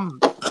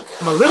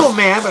a little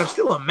man, but I'm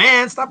still a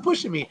man. Stop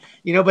pushing me,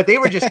 But they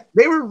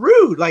were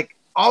rude, like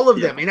all of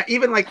them, and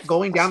even like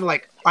going down to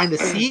like find a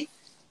seat.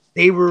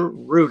 They were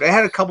rude. I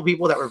had a couple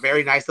people that were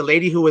very nice. The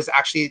lady who was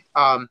actually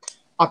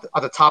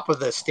at the top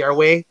of the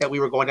stairway that we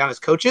were going down as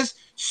coaches,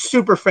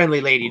 super friendly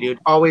lady, dude.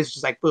 Always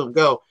just like, boom,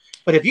 go.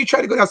 But if you try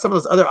to go down some of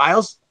those other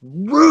aisles,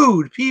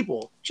 rude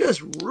people,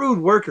 just rude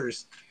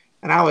workers.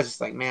 And I was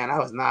just like, man, I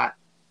was not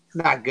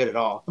good at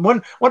all.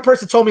 One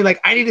person told me,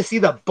 like, I need to see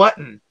the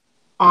button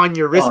on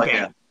your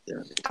wristband. Yeah.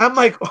 I'm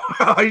like,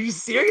 are you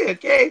serious?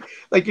 Okay.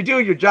 Like, you're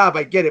doing your job.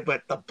 I get it.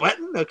 But the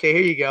button? Okay,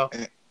 here you go.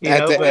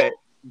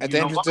 At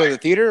the entrance of the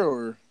theater,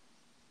 or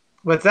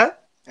what's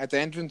that? At the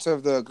entrance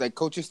of the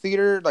coaches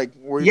theater, like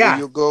where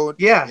you'll go.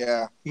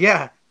 Yeah.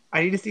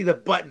 I need to see the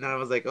button. And I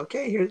was like,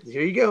 okay, here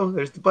you go.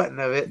 There's the button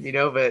of it,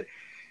 But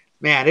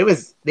man,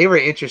 they were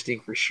interesting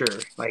for sure.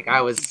 Like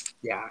that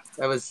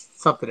was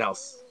something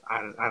else. I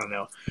don't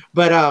know.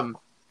 But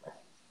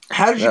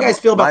how did you guys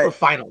feel about the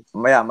finals?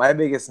 Yeah, my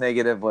biggest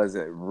negative was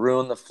it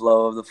ruined the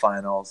flow of the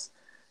finals,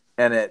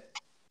 and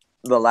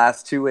the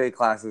last two-way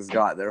classes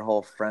got their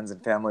whole friends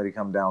and family to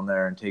come down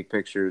there and take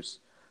pictures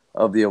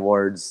of the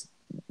awards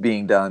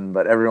being done,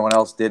 but everyone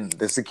else didn't.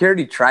 The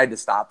security tried to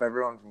stop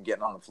everyone from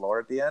getting on the floor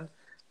at the end,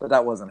 but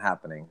that wasn't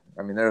happening.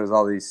 I mean, there was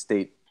all these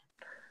state.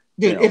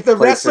 Dude, if the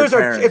wrestlers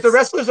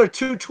are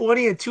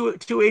 220 and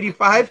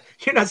 285,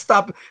 you're not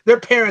stopping. Their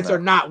parents are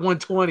not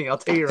 120. I'll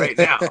tell you right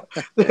now.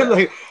 They're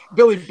like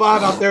Billy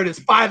Bob out there in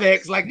his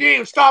 5X, like, you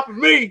ain't stopping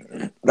me.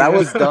 That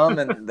was dumb.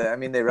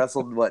 And they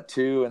wrestled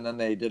two, and then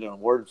they did an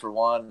award for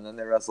one, and then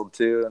they wrestled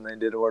two, and they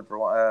did an award for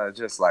one.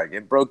 Just like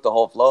it broke the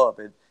whole flow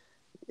up.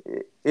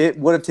 It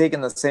would have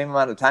taken the same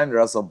amount of time to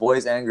wrestle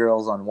boys and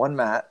girls on one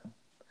mat,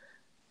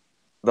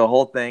 the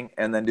whole thing,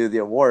 and then do the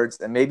awards,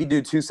 and maybe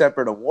do two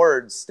separate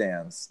awards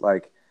stands,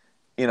 like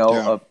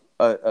a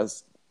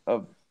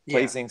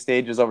placing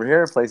stages over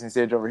here, placing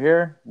stage over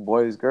here,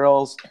 boys,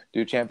 girls,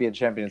 do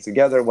champions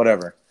together,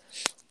 whatever.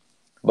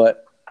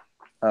 But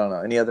I don't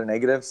know, any other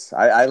negatives?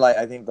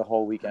 I think the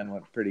whole weekend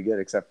went pretty good,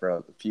 except for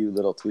a few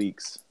little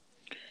tweaks.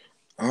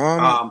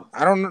 I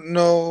don't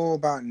know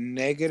about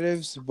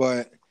negatives,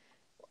 but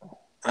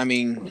I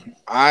mean,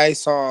 I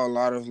saw a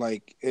lot of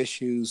like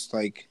issues,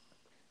 like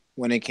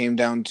when it came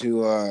down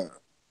to I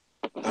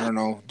don't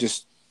know,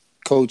 just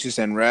coaches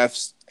and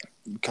refs,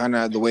 kind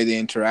of the way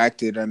they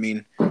interacted. I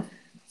mean,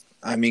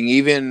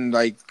 even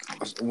like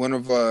one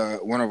of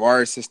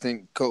our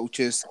assistant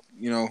coaches,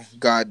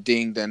 got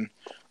dinged and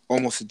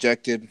almost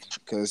ejected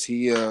because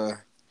he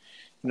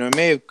it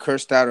may have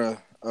cursed out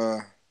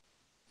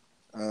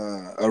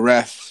a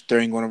ref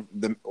during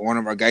one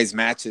of our guys'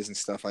 matches and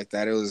stuff like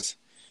that. It was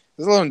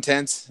a little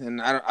intense,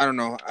 and I don't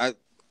know.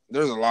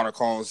 There was a lot of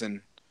calls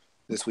in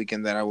this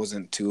weekend that I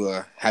wasn't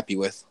too happy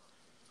with.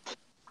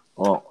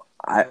 Well,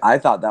 I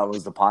thought that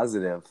was the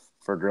positive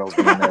for girls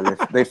being there.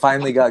 They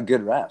finally got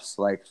good refs.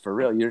 Like, for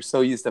real, you're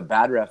so used to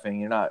bad reffing,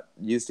 you're not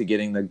used to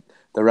getting the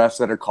refs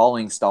that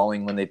are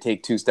stalling when they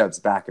take 2 steps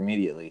back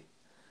immediately.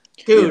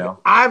 Dude, you know?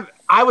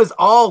 I was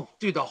all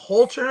the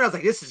whole tournament. I was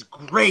like, this is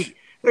great.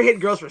 They're hitting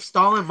girls for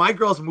stalling. My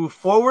girls move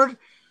forward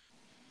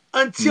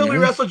until we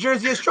wrestle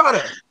Jersey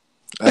Estrada.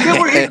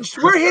 Then we're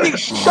hitting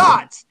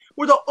shots.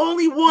 We're the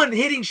only one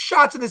hitting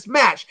shots in this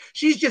match.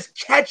 She's just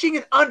catching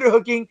and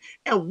underhooking,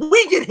 and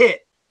we get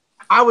hit.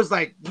 I was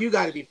like, you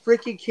got to be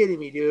freaking kidding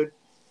me, dude.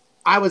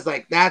 I was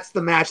like, that's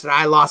the match that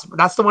I lost.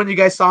 That's the one you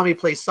guys saw me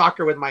play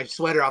soccer with my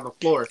sweater on the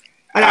floor.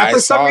 And for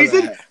some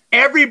reason,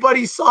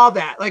 everybody saw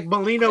that. Like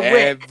Melina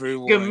Wick,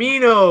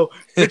 Gamino,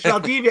 Rich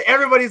Valdivia.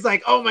 Everybody's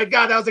like, oh my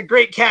God, that was a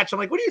great catch. I'm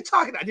like, what are you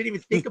talking about? I didn't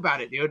even think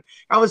about it, dude.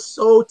 I was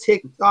so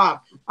ticked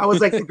off. I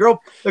was like, the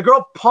girl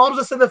palms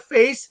us in the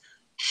face,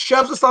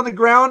 shoves us on the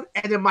ground,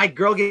 and then my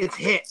girl gets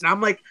hit. And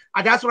I'm like,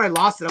 that's when I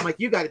lost it. I'm like,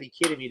 you got to be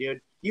kidding me,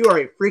 dude. You are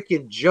a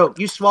freaking joke.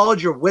 You swallowed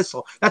your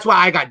whistle. That's why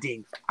I got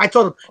dinged. I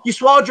told him, you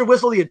swallowed your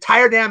whistle the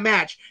entire damn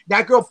match.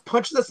 That girl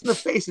punches us in the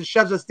face and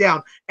shoves us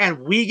down, and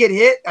we get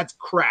hit? That's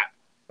crap.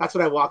 That's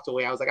when I walked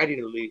away. I was like, I need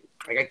to leave.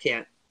 Like, I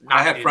can't.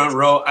 I had front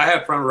row. I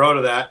had front row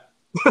to that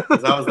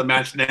because that was the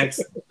match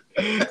next.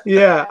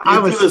 Yeah.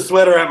 I threw the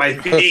sweater at my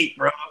feet,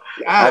 bro.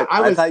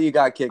 I thought you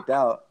got kicked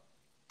out.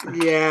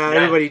 Yeah,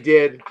 everybody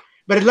did.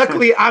 But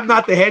luckily, I'm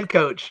not the head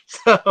coach.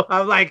 So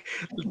I'm like,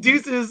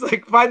 Deuces,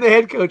 like, find the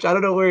head coach. I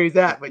don't know where he's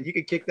at, but you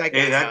can kick that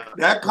guy out.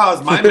 That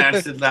caused my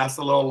match to last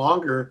a little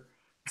longer,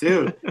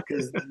 too,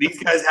 because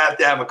these guys have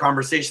to have a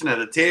conversation at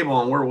the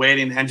table, and we're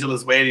waiting.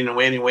 Angela's waiting and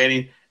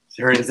waiting.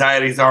 Her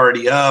anxiety's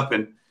already up,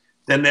 and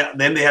then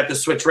they have to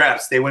switch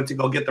refs. They went to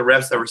go get the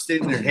refs that were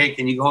sitting there. Hey,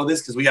 can you hold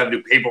this? Because we got to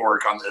do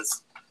paperwork on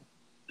this.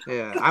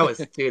 Yeah,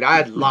 I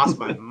had lost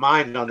my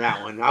mind on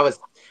that one. I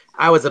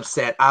was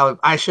upset.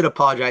 I should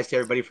apologize to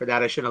everybody for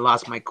that. I should have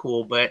lost my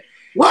cool. But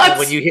what?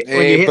 When you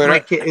hit my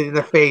kid in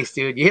the face,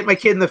 dude, you hit my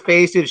kid in the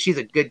face, dude. She's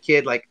a good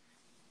kid. Like,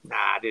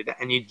 nah, dude,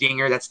 and you ding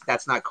her.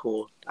 That's not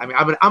cool. I mean,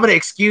 I'm gonna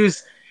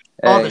excuse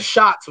all the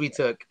shots we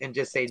took and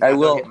just say,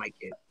 no, don't hit my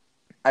kid.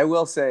 I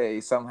will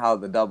say somehow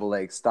the double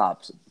leg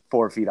stops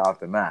 4 feet off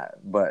the mat,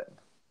 but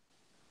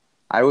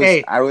I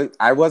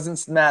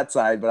wasn't Matt's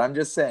side, but I'm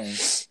just saying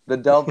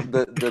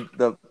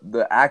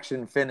the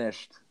action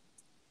finished.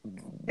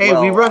 Hey,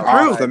 we run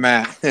through the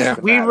mat. Yeah.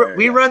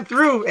 We run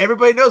through.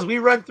 Everybody knows we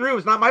run through.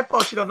 It's not my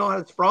fault she don't know how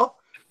to sprawl.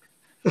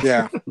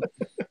 Yeah.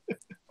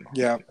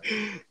 Yeah.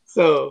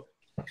 So,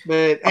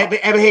 but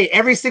hey,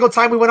 every single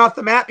time we went off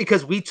the mat,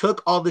 because we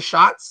took all the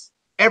shots,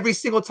 every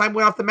single time we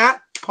went off the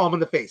mat, palm in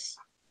the face.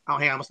 Oh,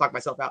 hey, I almost knocked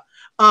myself out.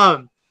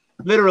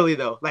 Literally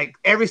though, like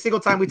every single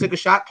time we took a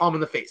shot, palm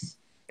in the face.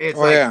 It's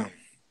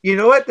you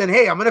know what? Then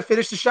hey, I'm gonna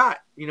finish the shot.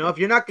 You know, if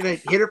you're not gonna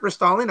hit her for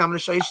stalling, I'm gonna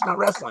show you she's not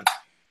wrestling.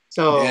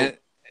 So, and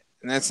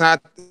it's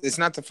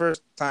not the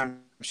first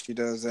time she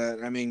does that.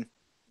 I mean,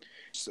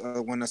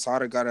 when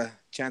Asada got a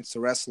chance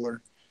to wrestle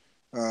her,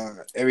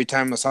 every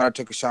time Asada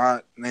took a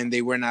shot and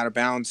they went out of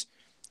bounds,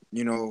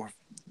 you know,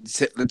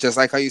 just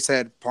like how you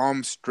said,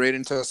 palm straight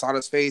into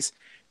Asada's face.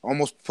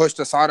 Almost pushed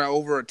Asada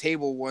over a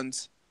table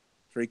once,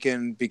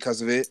 freaking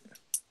because of it.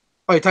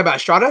 Oh, you're talking about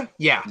Estrada?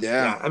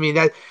 Yeah. I mean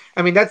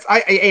that's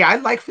I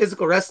like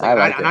physical wrestling,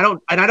 and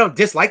I don't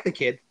dislike the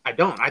kid. I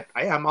don't.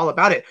 I'm all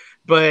about it,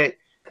 but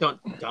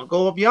don't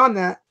go beyond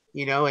that,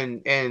 you know,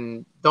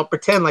 and don't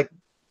pretend like,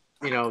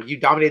 you know, you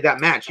dominated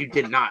that match. You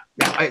did not.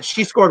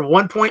 She scored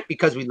 1 point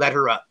because we let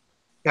her up.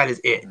 That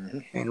is it,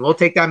 and we'll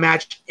take that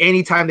match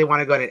anytime they want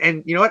to go to it.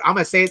 And you know what? I'm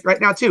gonna say it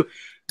right now too.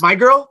 My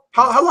girl,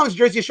 how long has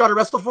Jersey Estrada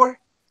wrestled for?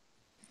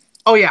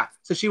 Oh, yeah.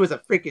 So she was a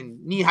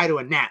freaking knee-high to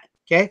a gnat,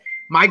 okay?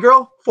 My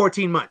girl,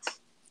 14 months,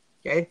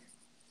 okay?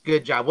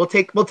 Good job. We'll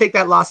take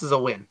that loss as a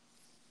win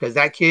because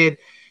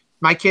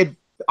my kid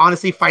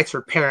honestly fights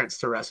her parents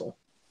to wrestle.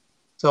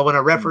 So when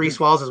a referee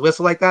swallows his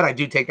whistle like that, I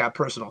do take that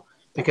personal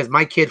because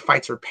my kid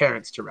fights her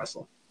parents to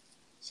wrestle.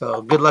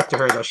 So good luck to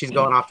her, though. She's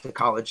going off to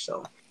college,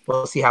 so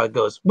we'll see how it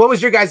goes. What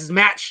was your guys'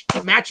 match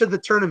of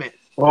the tournament?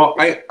 Well,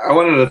 I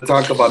wanted to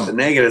talk about the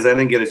negatives. I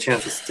didn't get a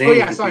chance to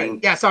say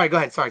anything. Sorry. Go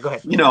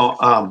ahead. You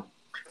know,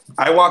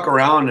 I walk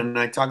around and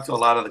I talk to a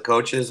lot of the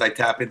coaches. I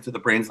tap into the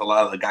brains of a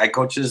lot of the guy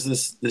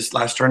coaches this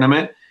last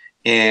tournament.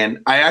 And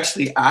I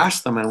actually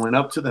asked them and went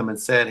up to them and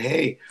said,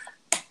 hey,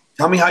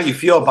 tell me how you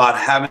feel about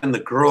having the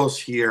girls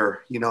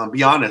here, you know, and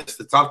be honest.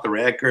 It's off the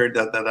record.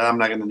 I'm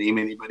not going to name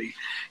anybody.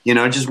 You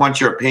know, I just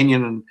want your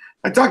opinion. And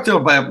I talked to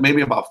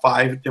about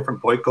 5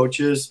 different boy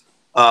coaches,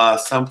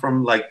 some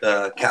from like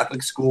the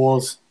Catholic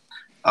schools,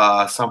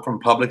 some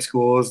from public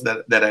schools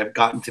that I've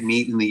gotten to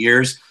meet in the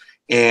years.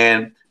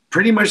 And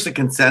pretty much the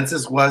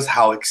consensus was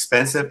how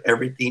expensive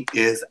everything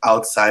is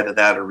outside of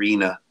that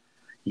arena.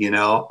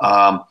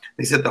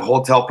 They said the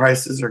hotel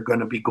prices are going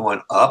to be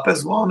going up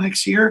as well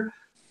next year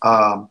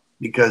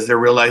because they're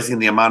realizing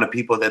the amount of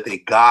people that they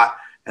got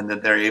and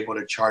that they're able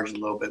to charge a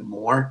little bit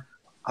more.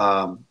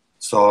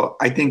 So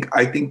I think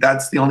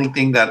that's the only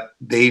thing that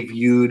they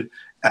viewed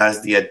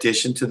as the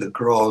addition to the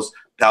girls.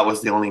 That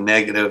was the only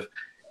negative,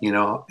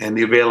 and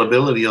the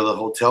availability of the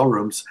hotel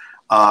rooms.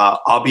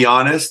 I'll be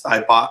honest,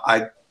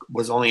 I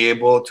was only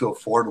able to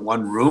afford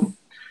one room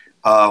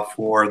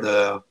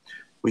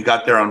we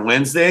got there on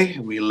Wednesday.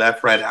 We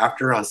left right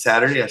after on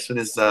Saturday as soon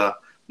as the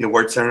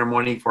award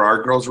ceremony for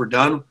our girls were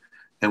done,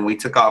 and we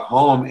took off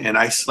home. And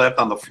I slept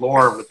on the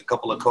floor with a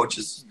couple of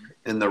coaches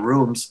in the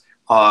rooms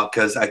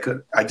because I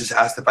just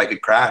asked if I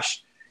could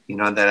crash,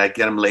 that I'd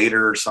get them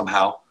later or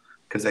somehow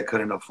because I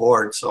couldn't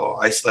afford. So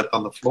I slept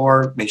on the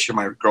floor, make sure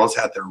my girls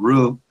had their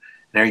room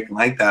and everything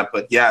like that.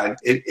 But yeah,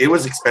 it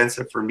was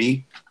expensive for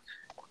me.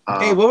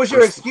 Hey, what was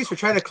your excuse for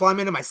trying to climb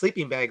into my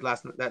sleeping bag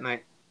that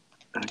night?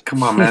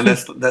 Come on, man.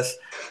 That's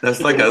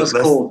like it was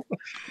cold.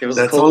 It was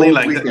that's cold only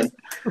like weekend.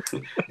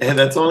 And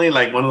that's only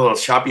like one of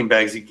those shopping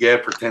bags you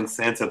get for 10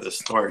 cents at the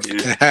store,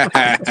 dude.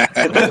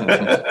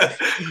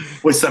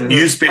 With some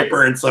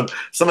newspaper and some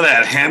of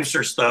that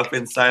hamster stuff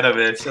inside of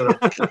it.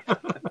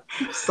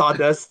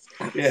 Sawdust.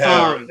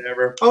 Yeah,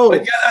 whatever.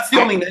 But yeah, that's the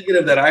only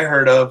negative that I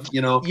heard of.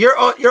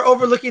 You're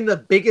overlooking the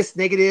biggest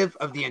negative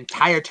of the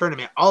entire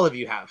tournament. All of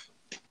you have.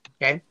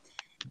 Okay,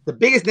 the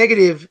biggest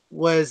negative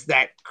was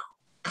that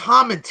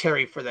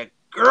commentary for the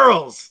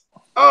girls.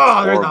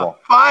 Oh, they're the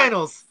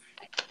finals.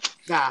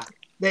 Nah,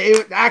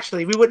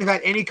 actually, we wouldn't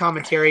have had any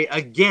commentary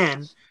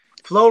again.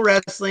 Flow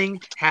Wrestling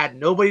had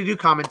nobody do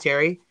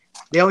commentary.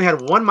 They only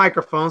had one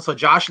microphone, so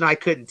Josh and I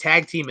couldn't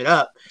tag team it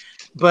up.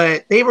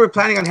 But they were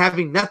planning on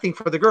having nothing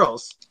for the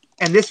girls,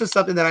 and this was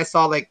something that I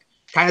saw like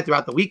kind of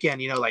throughout the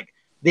weekend. Like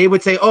they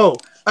would say, "Oh,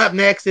 up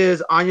next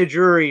is Anya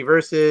Drury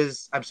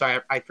versus." I'm sorry,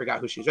 I forgot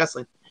who she's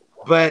wrestling,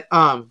 but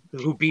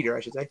who beat her,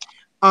 I should say.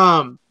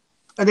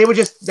 And they would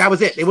that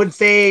was it. They wouldn't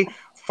say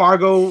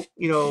Fargo,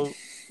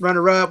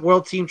 runner-up,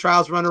 World Team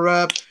Trials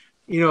runner-up,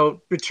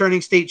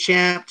 returning state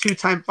champ,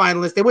 2-time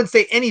finalist. They wouldn't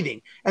say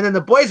anything. And then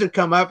the boys would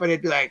come up and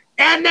it'd be like,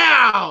 and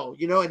now,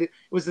 and it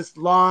was this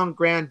long,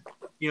 grand,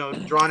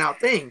 drawn-out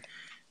thing.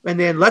 And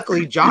then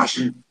luckily Josh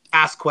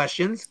asked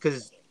questions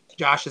because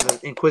Josh is an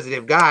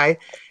inquisitive guy.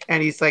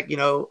 And he's like,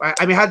 how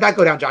did that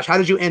go down, Josh? How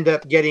did you end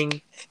up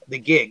getting the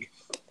gig?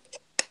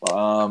 We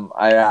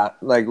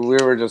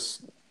were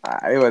just...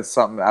 it was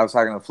something I was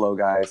talking to Flow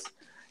guys,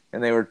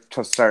 and they were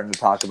just starting to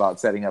talk about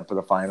setting up for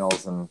the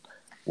finals and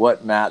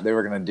what mat they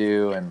were going to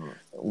do and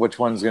which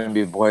one's going to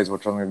be boys,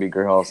 which one's going to be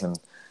girls. And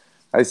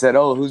I said,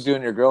 "Oh, who's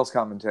doing your girls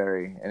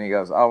commentary?" And he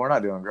goes, "Oh, we're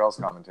not doing girls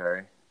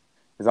commentary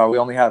because we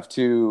only have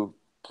 2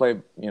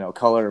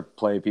 color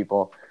play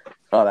people.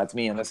 Oh, that's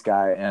me and this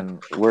guy,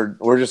 and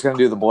we're just going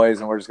to do the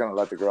boys, and we're just going to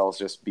let the girls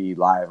just be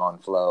live on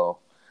Flow,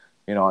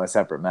 on a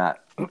separate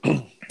mat."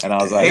 And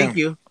I was like,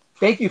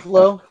 thank you,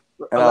 Flo.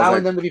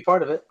 Allowing them to be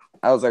part of it.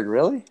 I was like,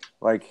 really?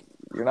 Like,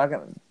 you're not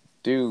going to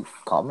do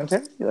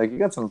commentary? Like, you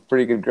got some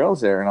pretty good girls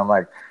there. And I'm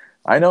like,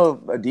 I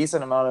know a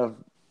decent amount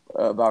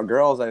about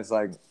girls. I was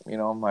like,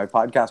 my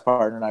podcast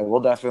partner and I will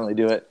definitely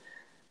do it.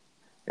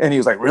 And he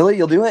was like, really?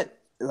 You'll do it?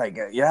 Like,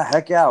 yeah,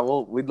 heck yeah.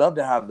 Well, we'd love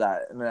to have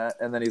that.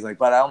 And then he's like,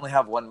 but I only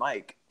have one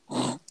mic.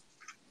 And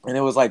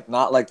it was like,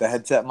 not like the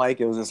headset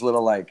mic. It was this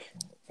little like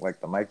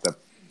the mic that,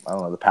 I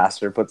don't know, the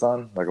pastor puts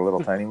on, like a little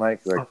tiny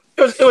mic. Like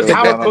it was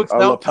Howard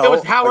Cosell. It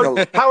was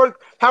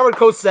Howard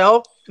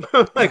Cosell,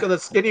 like on the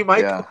skinny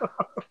mic. Yeah.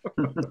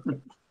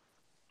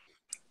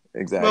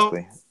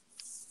 Exactly. Well,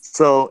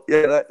 so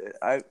yeah,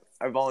 I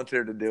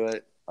volunteered to do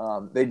it.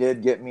 They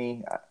did get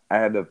me. I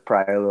had to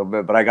pry a little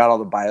bit, but I got all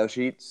the bio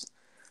sheets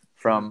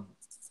from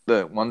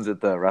the ones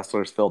that the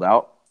wrestlers filled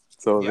out,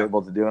 so I was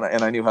able to do it,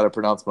 and I knew how to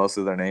pronounce most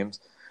of their names.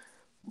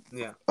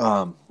 Yeah.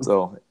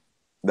 So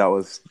that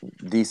was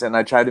decent.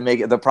 I tried to make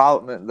it. The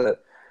problem that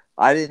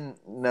I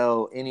didn't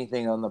know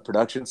anything on the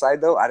production side,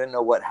 though. I didn't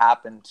know what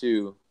happened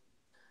to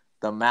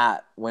the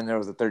mat when there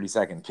was a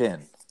 30-second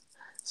pin.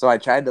 So I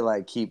tried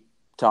to keep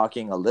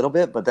talking a little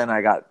bit, but then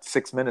I got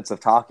 6 minutes of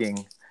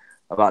talking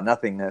about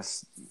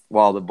nothingness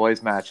while the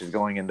boys match is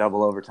going in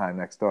double overtime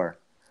next door.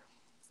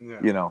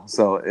 Yeah.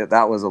 So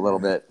that was a little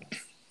bit.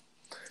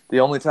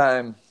 The only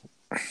time,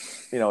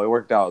 it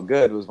worked out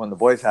good was when the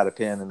boys had a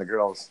pin and the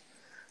girls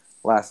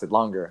lasted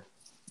longer.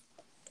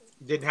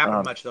 Didn't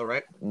happen much though,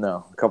 right?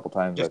 No, a couple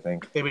times. Just, I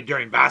think maybe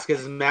during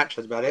Vasquez's match.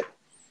 That's about it.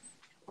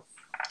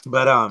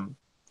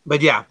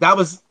 But yeah, that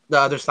was the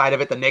other side of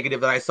it. The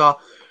negative that I saw,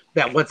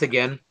 that once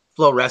again,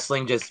 Flow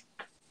Wrestling just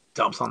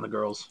dumps on the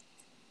girls.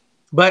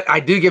 But I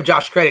do give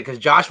Josh credit because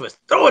Josh was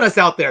throwing us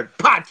out there.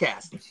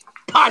 Podcast.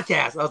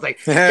 I was like,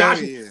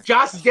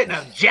 Josh is getting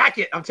a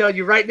jacket. I'm telling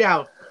you right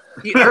now,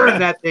 he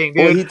earned that thing,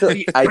 dude.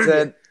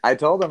 Well, I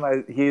told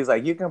him, he's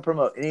like, you can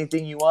promote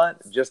anything you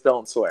want, just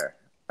don't swear.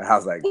 I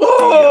was like,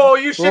 "Oh,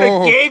 you should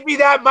have gave me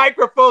that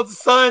microphone,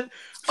 son.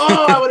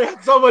 Oh, I would have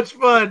had so much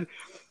fun."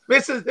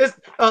 This.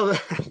 Oh,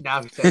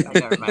 now he said,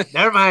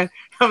 "Never mind."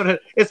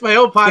 It's my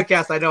own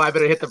podcast. I know I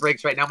better hit the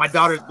brakes right now. My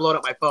daughter's blowing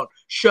up my phone.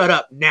 Shut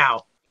up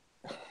now.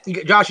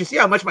 Josh, you see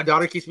how much my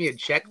daughter keeps me in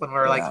check when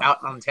we're like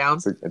out on town?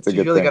 It's a She's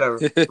good really thing. got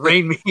to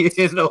rein me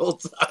in the whole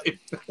time.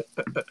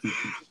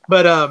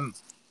 But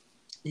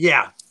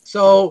yeah.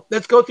 So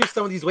let's go through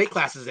some of these weight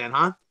classes then,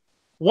 huh?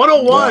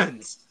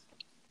 101s. Yeah.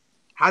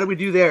 How do we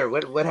do there?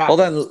 What happened? Hold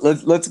on.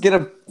 Let's get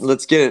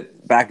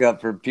it back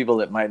up for people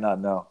that might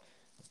not know.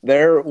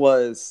 There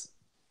was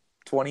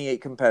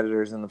 28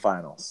 competitors in the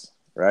finals,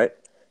 right?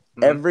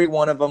 Mm-hmm. Every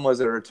one of them was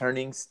a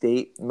returning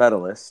state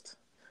medalist,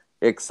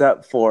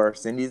 except for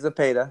Cindy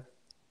Zepeda,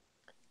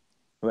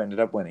 who ended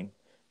up winning,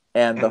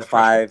 and the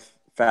 5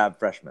 fab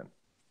freshmen.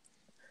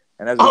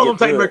 And as we all of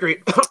them tight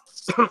Mercury.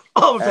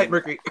 All of them tight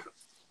Mercury.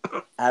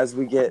 As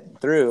we get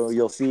through,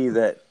 you'll see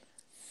that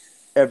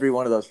every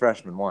one of those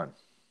freshmen won,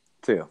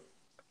 too.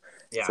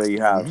 Yeah. So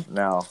you have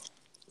now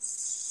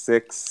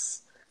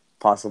 6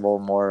 possible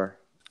more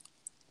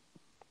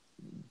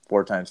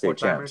 4-time state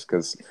champs,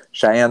 because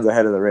Cheyenne's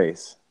ahead of the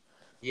race,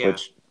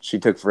 which she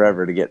took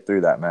forever to get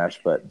through that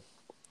match, but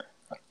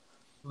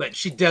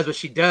she does what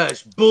she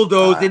does.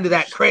 Bulldoze into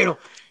that cradle.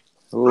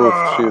 Ooh,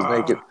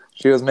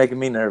 she was making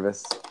me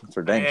nervous.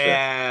 For dang sure.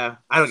 Yeah,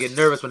 I don't get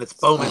nervous when it's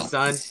Bowman,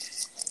 son.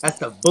 That's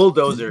the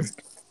bulldozer.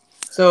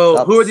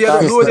 So who are the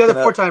other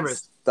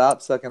 4-timers?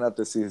 Stop sucking up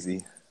to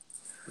Susie.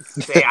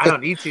 Hey, I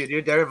don't need to,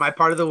 dude. They're in my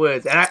part of the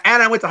woods, and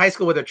I went to high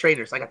school with their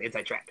trainers. So I got the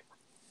inside track.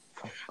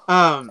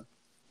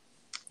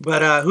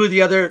 But who are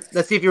the other?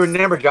 Let's see if you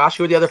remember, Josh.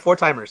 Who are the other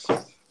 4-timers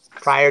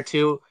prior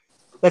to?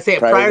 Let's say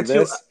prior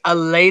to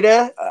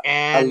Aleda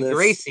and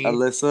Gracie.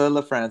 Alyssa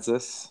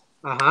LaFrancis.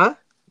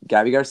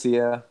 Gabby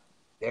Garcia.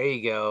 There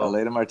you go.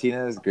 Aleda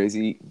Martinez,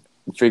 Gracie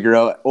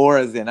Figueroa, or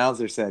as the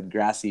announcer said,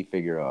 Grassy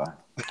Figueroa.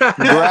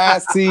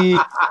 Grassy.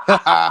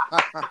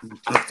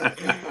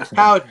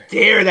 How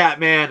dare that,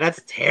 man? That's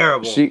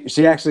terrible.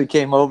 She actually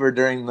came over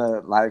during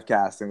the live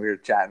cast, and we were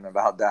chatting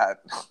about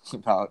that,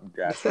 about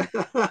Grassy.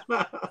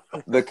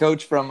 The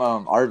coach from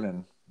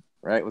Arvin,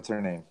 right? What's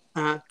her name?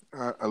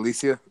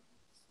 Alicia.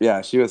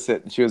 Yeah, she was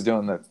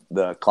doing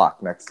the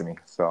clock next to me,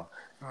 so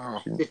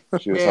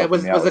she was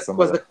helping me out with some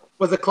of the...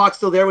 Was the clock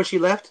still there when she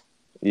left?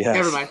 Yes.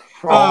 Never mind.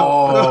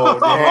 Oh,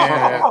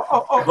 damn.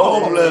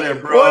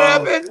 Cold-blooded, bro. What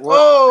happened?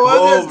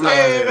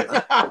 Cold-blooded.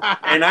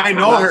 And I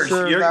know her.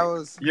 Sure you're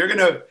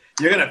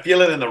gonna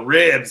feel it in the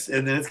ribs,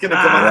 and then it's gonna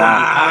come up from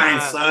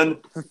behind, son.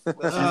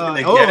 She's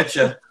gonna get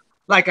you.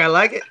 Like I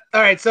like it.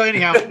 All right. So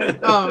anyhow,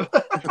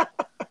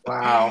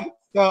 wow.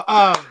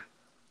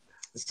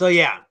 So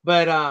yeah,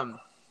 but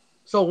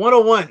so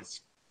 101s.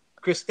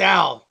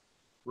 Cristal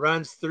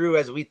runs through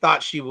as we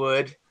thought she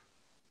would.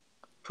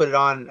 Put it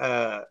on.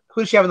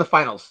 Who did she have in the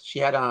finals? She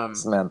had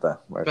Samantha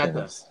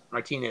Martinez.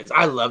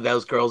 I love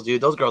those girls, dude.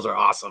 Those girls are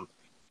awesome.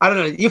 I don't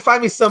know. You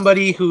find me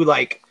somebody who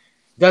like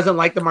doesn't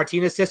like the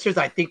Martinez sisters.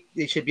 I think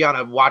they should be on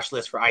a watch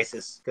list for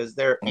ISIS because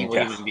they're evil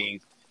human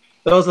beings.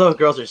 Those little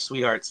girls are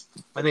sweethearts,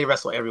 and they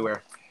wrestle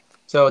everywhere.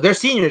 So they're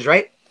seniors,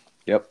 right?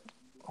 Yep.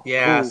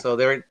 Yeah. Ooh. So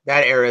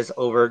that era is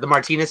over. The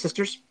Martinez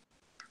sisters,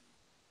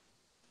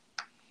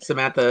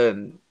 Samantha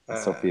and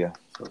Sophia.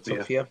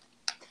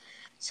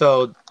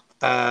 So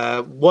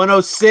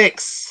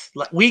 106.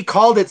 We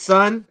called it,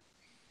 son.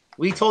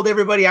 We told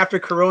everybody after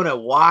Corona,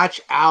 watch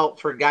out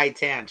for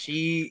Gaitan.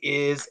 She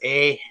is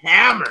a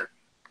hammer,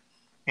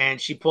 and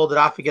she pulled it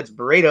off against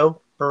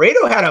Barreto.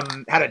 Barreto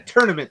had a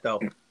tournament though.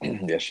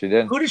 Yes, she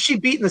did. Who did she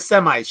beat in the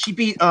semis? She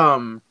beat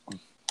who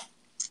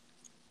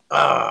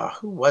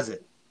was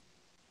it?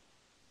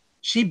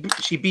 She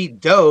beat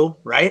Doe,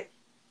 right?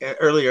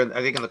 Earlier,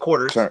 I think in the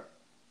quarters.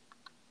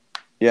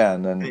 Yeah,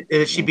 and then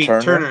she beat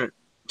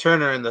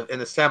Turner in the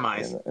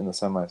semis. In the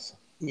semis.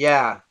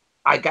 Yeah.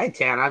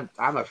 Gaitan,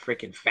 I'm a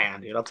freaking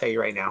fan, dude. I'll tell you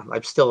right now.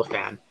 I'm still a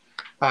fan.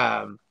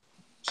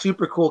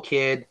 Super cool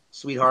kid,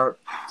 sweetheart.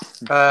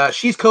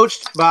 She's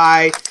coached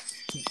by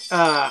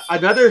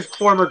another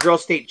former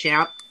girls state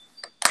champ.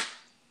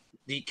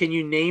 Can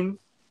you name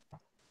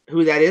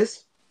who that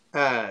is?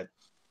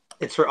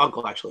 It's her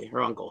uncle, actually.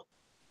 Her uncle.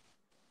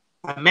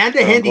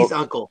 Amanda Hendy's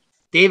uncle,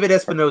 David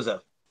Espinoza.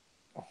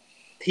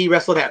 He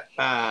wrestled at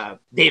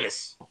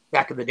Davis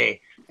back in the day.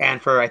 And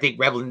for, I think,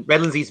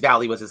 Redlands East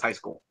Valley was his high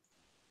school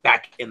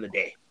back in the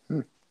day.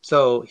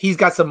 So he's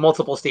got some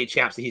multiple state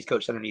champs that he's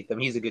coached underneath him.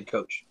 He's a good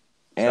coach.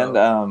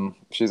 And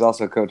she's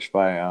also coached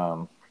by,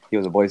 he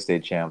was a boys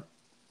state champ.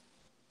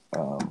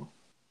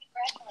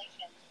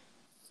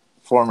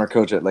 Former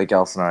coach at Lake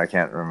Elsinore. I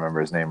can't remember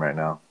his name right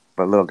now.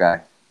 But little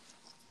guy.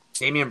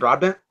 Damian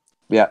Broadbent?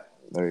 Yeah,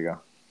 there you go.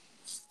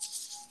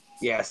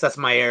 Yes, that's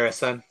my era,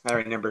 son. I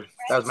remember.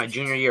 That was my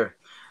junior year.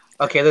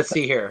 Okay, let's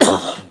see here.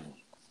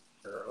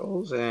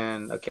 Girls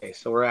and okay,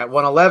 so we're at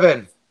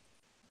 111.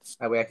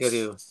 We have to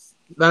do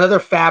another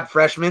fab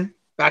freshman,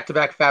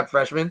 back-to-back fab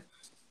freshman.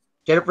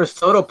 Jennifer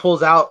Soto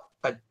pulls out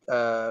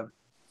a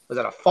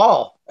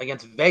fall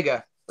against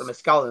Vega from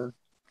Mescallen.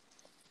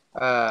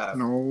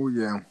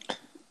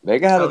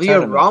 Vega had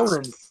Aaliyah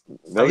Rollins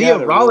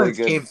really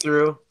came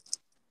through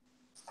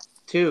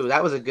too.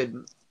 That was a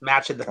good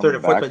match in the third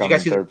and fourth. Did you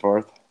guys see third,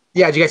 fourth?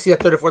 Yeah, did you guys see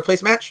that third or fourth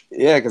place match?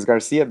 Yeah, because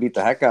Garcia beat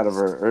the heck out of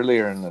her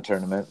earlier in the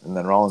tournament, and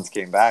then Rollins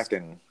came back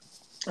and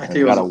I think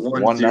it was got a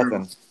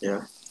 1-0.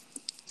 Yeah.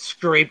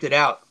 Scraped it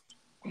out.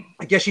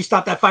 I guess she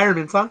stopped that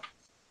fireman's, huh?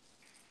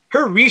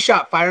 Her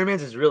reshot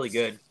fireman's is really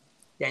good.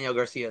 Danielle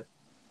Garcia.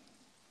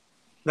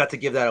 Not to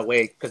give that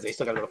away because they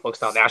still got to go to Folk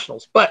Style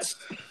Nationals. But,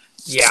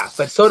 yeah.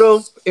 But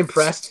Soto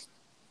impressed.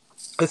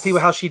 Let's see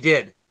how she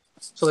did.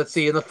 So let's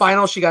see. In the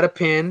final, she got a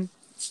pin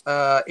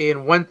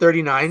in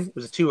 139. It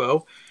was a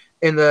 2-0.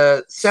 In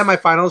the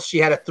semifinals, she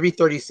had a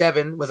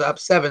 337, was up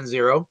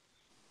 7-0.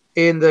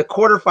 In the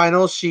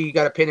quarterfinals, she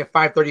got a pin at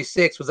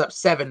 536, was up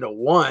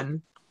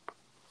 7-1.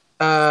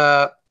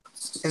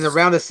 In the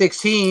round of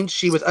 16,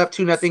 she was up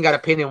 2-0, got a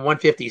pin in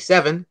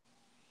 157.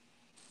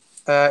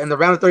 In the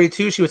round of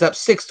 32, she was up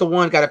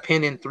 6-1, got a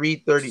pin in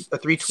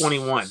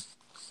 321.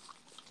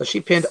 So she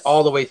pinned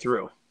all the way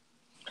through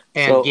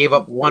and gave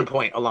up 1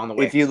 point along the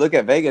way. If you look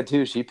at Vega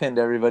too, she pinned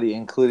everybody,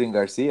 including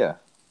Garcia.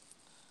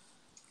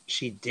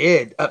 She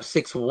did up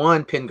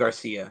 6-1, pin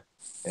Garcia.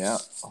 Yeah,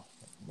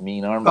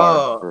 mean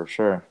armbar for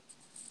sure.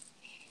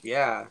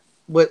 Yeah,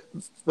 what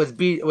was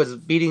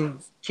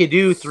beating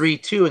Kidu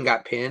 3-2 and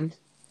got pinned.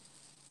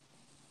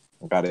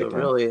 Got it. So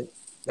really,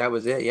 that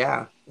was it.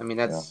 Yeah, I mean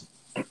that's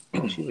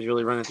she was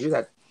really running through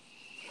that.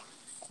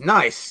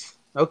 Nice.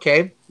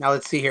 Okay, now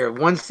let's see here.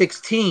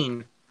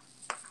 116.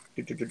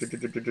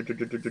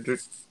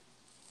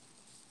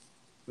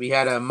 We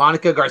had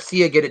Monica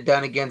Garcia get it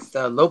done against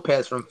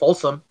Lopez from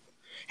Folsom.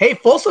 Hey,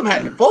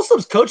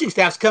 Folsom's coaching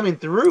staff's coming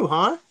through,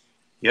 huh?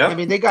 Yeah. I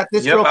mean, they got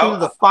this girl through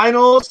the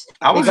finals.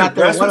 I was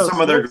impressed with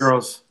some of their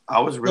girls. I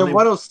was really. Their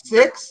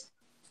 106.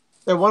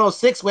 Their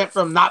 106 went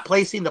from not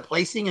placing to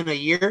placing in a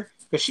year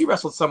because she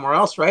wrestled somewhere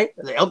else, right?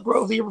 The Elk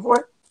Grove the year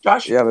before,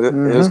 Josh. Yeah, but it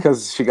was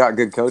because she got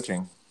good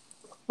coaching.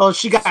 Oh,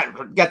 she got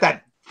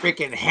that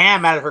freaking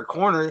ham out of her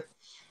corner.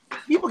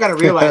 People got to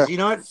realize, you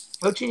know what?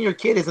 Coaching your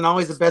kid isn't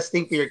always the best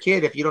thing for your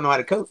kid if you don't know how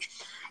to coach.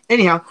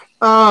 Anyhow,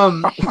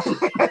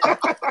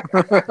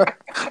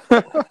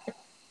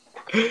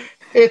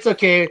 it's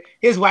okay.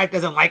 His wife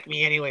doesn't like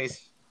me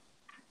anyways.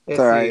 It's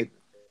all right.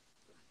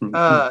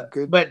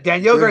 But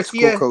Danielle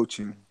Garcia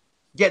coaching.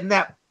 getting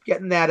that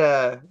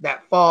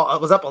fall.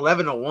 It was up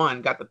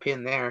 11-1, got the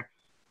pin there.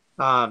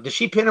 Did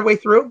she pin her way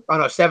through? Oh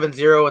no,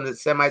 7-0 in the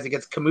semis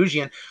against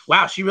Kamusian.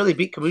 Wow, she really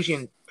beat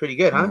Kamusian pretty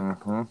good, huh?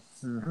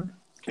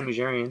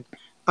 Kamusian.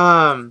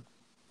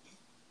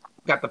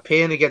 Got the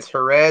pin against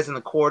Jerez in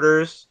the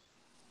quarters.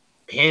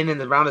 Pin in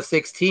the round of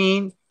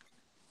 16.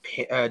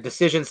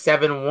 Decision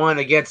 7-1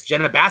 against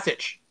Jenna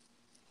Basic,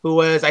 who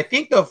was, I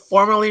think, the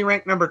formerly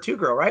ranked number 2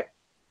 girl, right?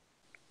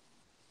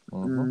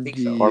 I think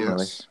so.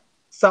 Yes.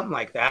 Something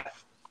like that.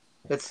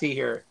 Let's see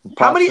here.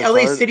 How many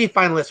LA City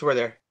finalists were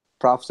there?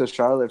 Props to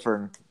Charlotte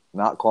for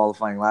not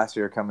qualifying last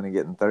year, coming and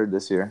getting third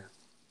this year.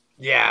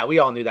 Yeah, we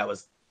all knew that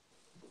was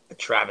a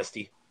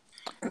travesty.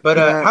 But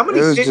how many?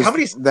 There was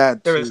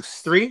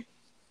three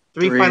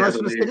finalists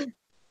from the city.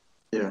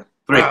 Yeah,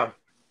 3. Wow.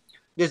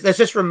 Let's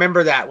just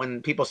remember that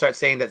when people start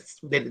saying that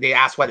they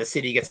ask why the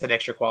city gets an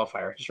extra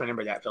qualifier. Just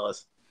remember that,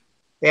 fellas.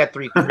 They had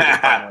 3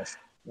 finalists.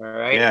 All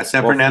right. Yeah,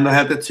 San Fernando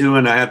had the 2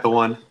 and I had the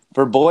 1.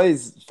 For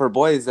boys,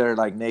 they're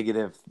like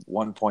negative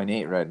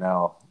 1.8 right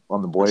now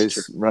on the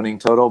boys running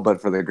total,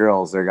 but for the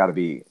girls, they're got to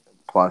be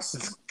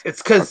plus.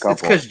 It's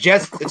because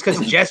Jess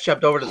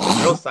jumped over to the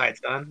girls' side,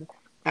 son.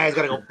 Now he's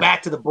got to go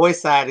back to the boys'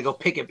 side to go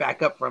pick it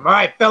back up for him. All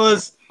right,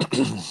 fellas,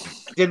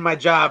 did my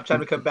job.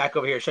 Time to come back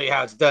over here and show you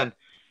how it's done.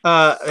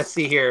 Let's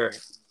see here.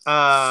 Hang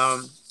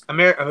on.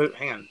 Where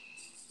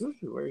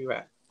are you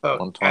at? Oh,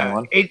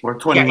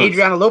 121.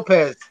 Adriana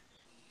Lopez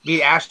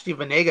beat Ashley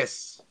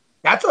Venegas.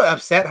 That's an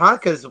upset, huh?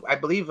 Because I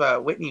believe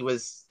Whitney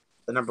was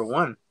the number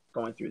 1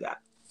 going through that.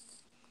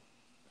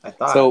 I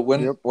thought. So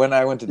when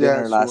I went to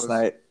dinner last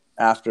night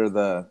after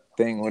the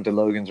thing, went to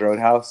Logan's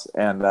Roadhouse,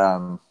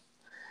 and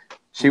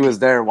she was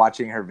there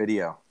watching her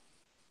video.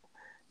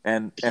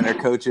 And her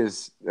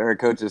coaches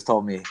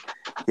told me,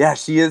 yeah,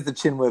 she is the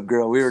chin whip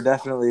girl. We were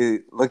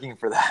definitely looking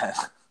for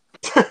that.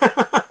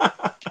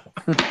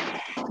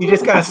 You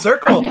just got to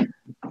circle.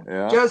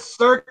 Yeah. Just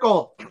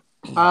circle.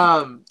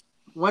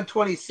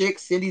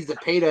 126, Cindy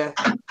Zepeda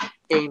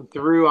came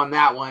through on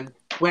that one.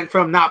 Went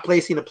from not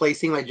placing to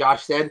placing, like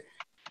Josh said.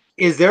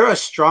 Is there a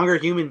stronger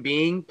human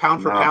being,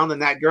 pound for pound, than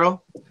that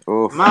girl?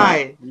 Oof.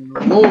 My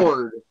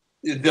Lord.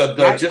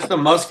 Just the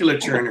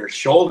musculature in her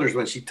shoulders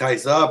when she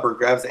ties up or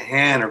grabs a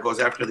hand or goes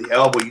after the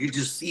elbow, you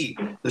just see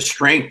the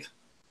strength.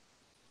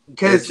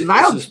 Because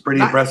Niall is pretty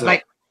impressive.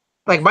 Like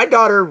my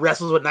daughter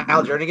wrestles with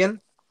Niall Jernigan,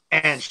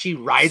 and she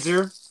rides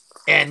her,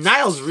 and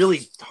Niall's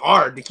really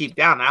hard to keep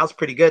down. Niall's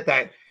pretty good at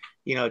that,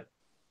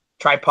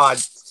 tripod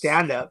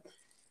stand up,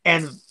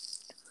 and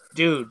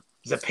dude,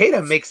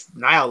 Zepeda makes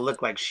Niall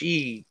look like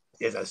she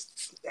is a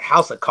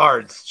house of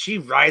cards. She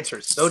rides her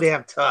so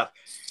damn tough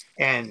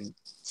and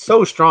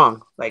so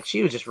strong. Like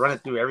she was just running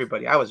through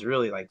everybody. I was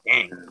really like,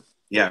 dang.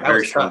 Yeah,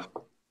 very strong.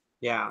 Tough.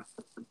 Yeah.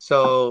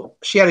 So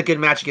she had a good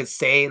match against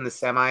Say in the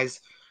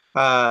semis.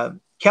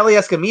 Kelly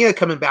Escamilla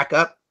coming back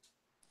up,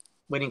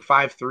 winning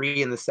 5-3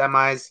 in the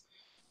semis.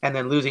 and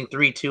then losing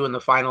 3-2 in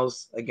the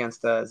finals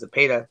against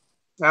Zepeda.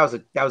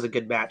 That was a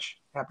good match.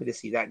 Happy to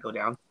see that go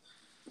down.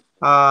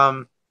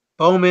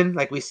 Bowman,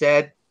 like we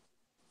said,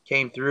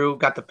 came through,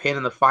 got the pin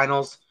in the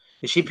finals.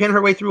 Did she pin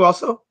her way through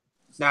also?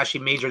 Nah, she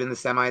majored in the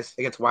semis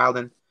against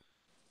Wilden.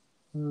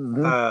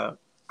 Mm-hmm.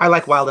 I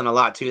like Wilden a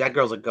lot too. That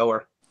girl's a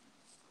goer.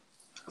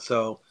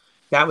 So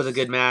that was a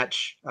good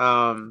match.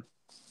 Let's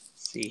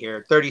see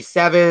here.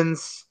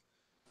 37s.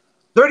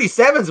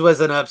 37s was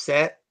an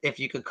upset, if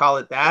you could call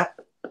it that.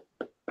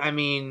 I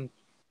mean,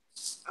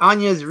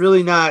 Anya's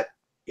really not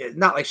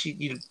like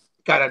you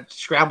gotta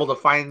scramble to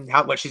find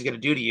out what she's gonna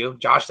do to you.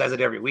 Josh says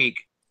it every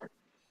week.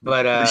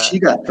 But she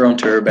got thrown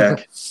to her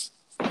back.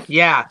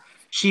 Yeah.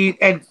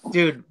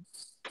 Dude,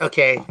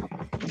 okay.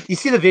 You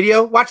see the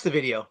video? Watch the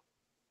video.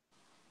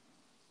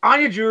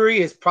 Anya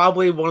Drury is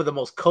probably one of the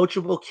most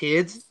coachable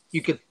kids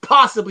you could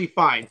possibly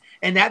find.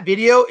 And that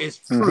video is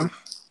proof.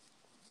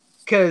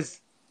 Because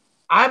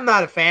I'm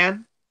not a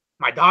fan.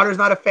 My daughter's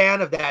not a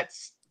fan of that.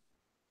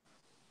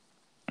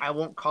 I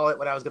won't call it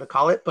what I was going to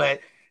call it,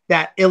 but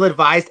that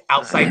ill-advised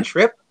outside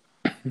trip.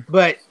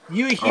 But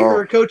you hear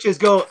her coaches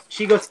go,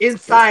 she goes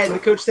inside, and the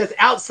coach says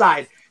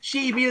outside.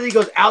 She immediately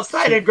goes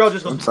outside, and girl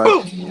just goes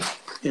boom.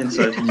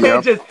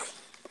 Inside.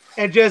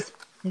 and just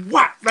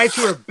whack right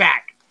to her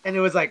back. And it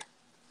was like,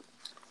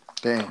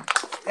 dang.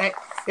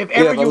 If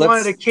ever you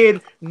wanted a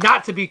kid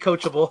not to be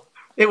coachable,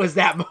 it was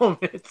that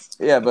moment.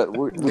 Yeah, but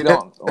we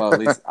don't. Well, at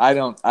least I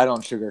don't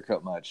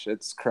sugarcoat much.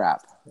 It's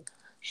crap.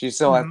 She's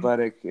so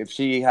athletic. If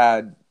she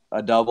had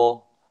a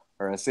double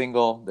or a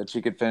single that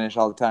she could finish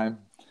all the time,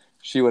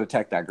 she would have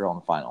teched that girl in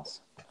the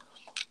finals.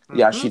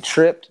 Yeah, she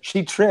tripped.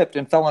 She tripped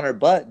and fell on her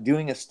butt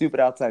doing a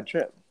stupid outside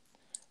trip.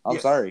 I'm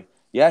sorry.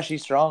 Yeah,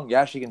 she's strong.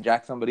 Yeah, she can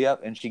jack somebody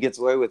up, and she gets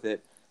away with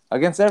it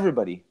against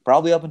everybody,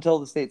 probably up until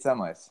the state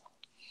semis.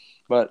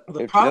 But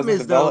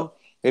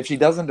if she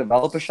doesn't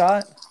develop a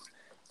shot,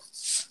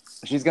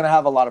 she's going to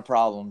have a lot of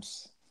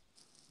problems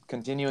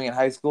continuing in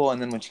high school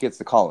and then when she gets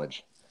to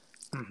college.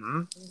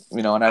 You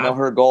know, and I know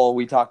her goal,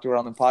 we talked to her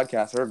on the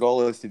podcast, her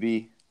goal is to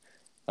be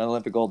an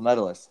Olympic gold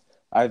medalist.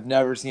 I've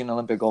never seen an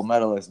Olympic gold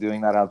medalist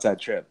doing that outside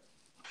trip.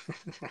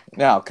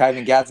 Now,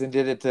 Kyvan Gatson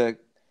did it to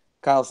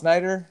Kyle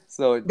Snyder,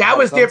 so that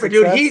was different,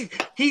 success.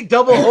 Dude. He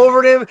double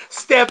overed him,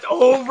 stepped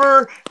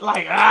over,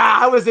 like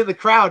I was in the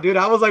crowd, dude.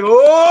 I was like,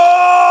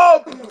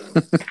 oh!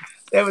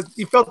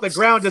 You felt the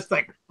ground just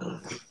like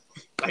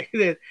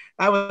that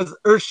was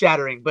earth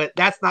shattering. But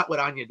that's not what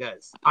Anya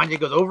does. Anya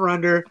goes over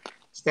under,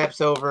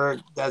 steps over,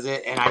 does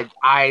it, and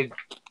I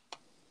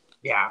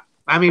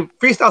mean,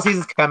 freestyle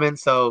season's coming,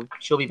 so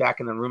she'll be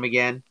back in the room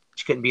again.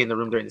 She couldn't be in the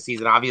room during the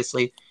season,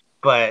 obviously,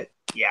 but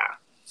yeah,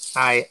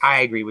 I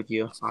agree with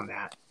you on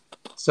that.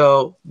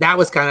 So that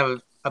was kind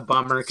of a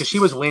bummer because she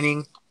was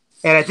winning,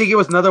 and I think it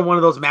was another one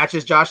of those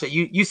matches, Josh, that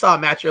you saw a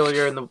match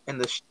earlier in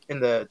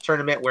the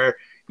tournament where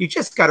you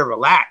just got to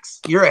relax.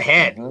 You're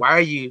ahead. Why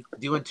are you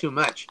doing too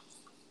much?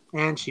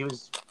 And she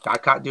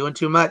got caught doing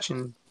too much,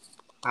 and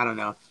I don't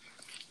know.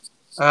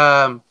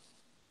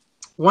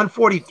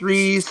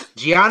 143s.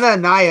 Gianna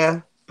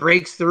Anaya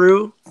breaks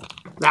through.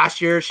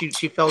 Last year she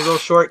fell a little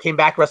short, came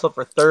back, wrestled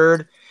for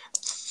third.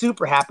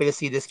 Super happy to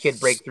see this kid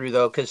break through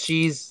though, because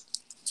she's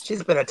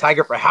been a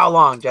Tiger for how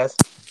long, Jess?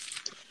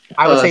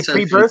 I would say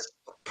pre-birth,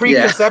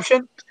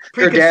 preconception.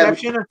 Her dad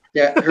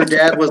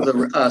was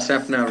the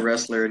San Fernando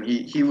wrestler, and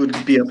he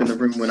would be up in the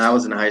room when I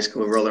was in high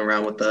school, rolling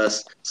around with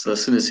us. So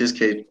as soon as his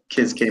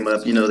kids came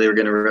up, they were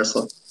going to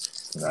wrestle.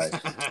 Nice.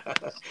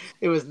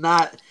 It was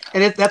not,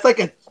 and that's like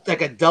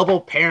a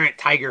double parent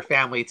Tiger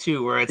family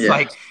too, where it's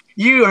like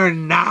you are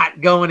not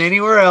going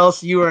anywhere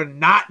else, you are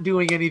not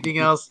doing anything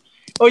else.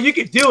 Oh, you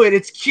could do it,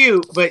 it's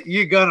cute, but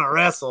you're gonna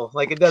wrestle.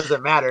 Like it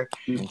doesn't matter.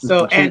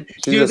 So and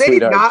do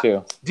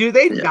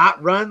they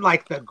not run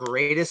like the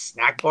greatest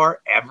snack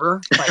bar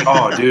ever? Like,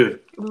 oh, dude.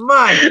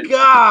 My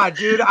God,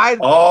 dude! I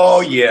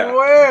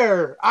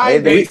swear.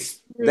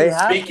 They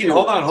have Speaking,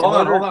 hold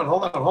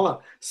on.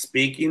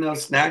 Speaking of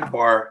snack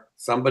bar,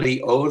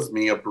 somebody owes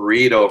me a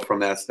burrito from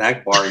that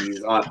snack bar. He's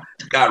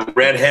got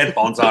red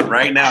headphones on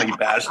right now.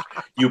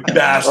 You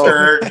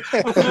bastard!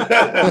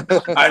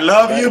 I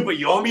love you, but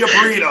you owe me a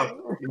burrito.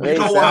 Hey,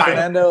 San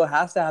Fernando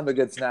has to have a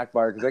good snack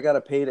bar because they got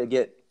to pay to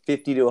get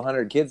 50 to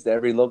 100 kids to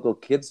every local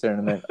kids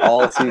tournament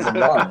all season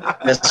long.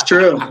 That's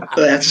true.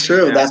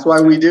 Yeah. That's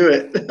why we do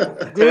it.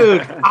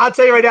 Dude, I'll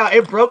tell you right now,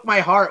 it broke my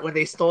heart when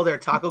they stole their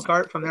taco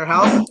cart from their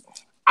house.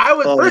 I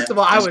was first of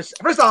all,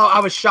 I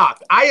was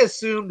shocked. I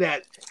assumed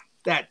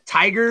that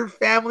Tiger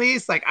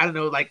families, like I don't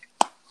know, like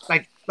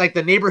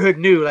the neighborhood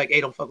knew, like, hey,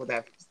 don't fuck with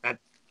that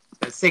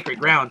sacred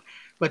ground.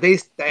 But they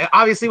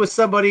obviously was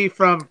somebody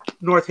from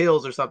North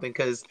Hills or something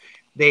because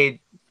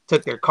they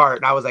took their cart,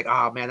 and I was like,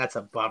 oh man, that's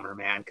a bummer,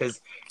 man, because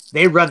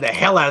they run the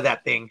hell out of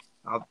that thing.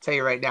 I'll tell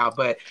you right now.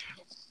 But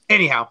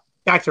anyhow,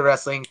 back to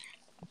wrestling.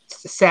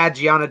 Sad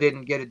Gianna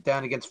didn't get it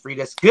done against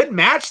Freitas. Good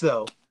match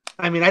though.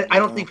 I mean, I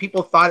don't think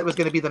people thought it was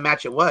going to be the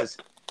match it was.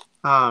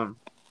 But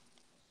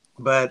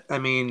I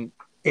mean,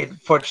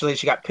 fortunately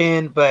she got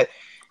pinned. But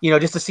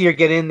just to see her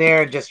get in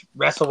there and just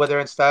wrestle with her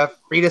and stuff.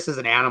 Freitas is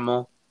an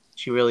animal.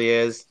 She really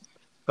is.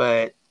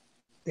 But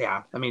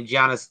yeah, I mean,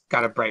 Gianna's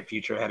got a bright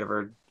future ahead of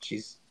her.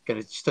 She's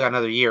still got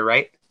another year,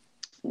 right?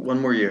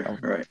 One more year,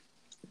 right?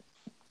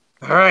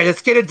 All right,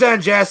 let's get it done,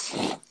 Jess.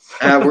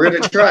 We're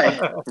gonna try.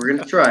 We're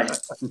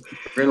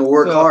gonna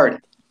work hard.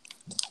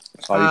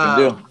 That's all you can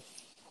do.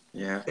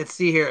 Yeah. Let's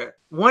see here.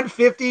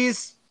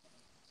 150s.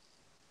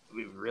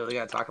 We really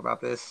got to talk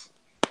about this.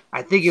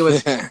 I think it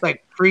was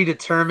like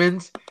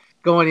predetermined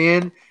going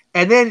in.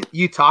 And then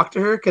you talk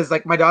to her because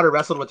like my daughter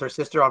wrestled with her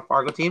sister on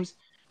Fargo teams.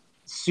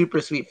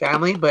 Super sweet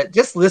family. But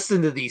just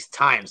listen to these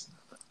times.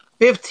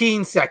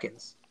 15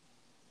 seconds.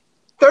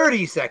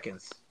 30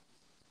 seconds.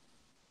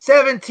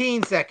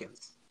 17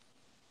 seconds.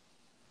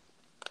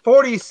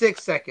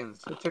 46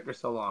 seconds. It took her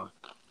so long.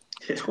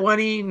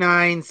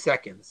 29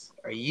 seconds.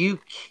 Are you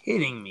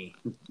kidding me?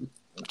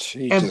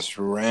 She just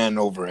ran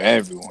over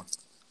everyone.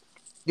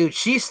 Dude,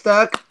 she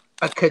stuck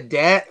a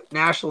cadet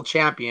national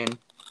champion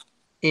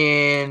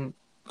in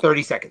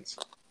 30 seconds.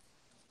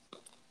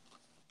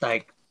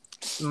 Like,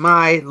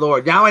 my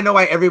Lord. Now I know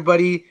why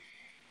everybody,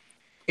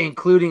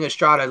 including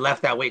Estrada,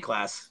 left that weight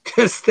class.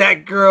 Because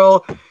that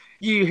girl,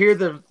 you hear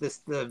the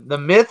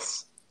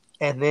myths,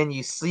 and then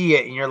you see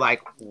it, and you're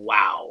like,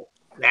 wow,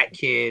 that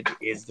kid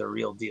is the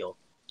real deal.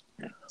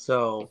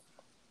 So,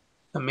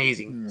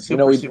 amazing.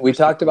 Super, we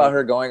talked about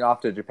her going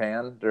off to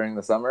Japan during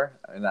the summer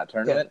in that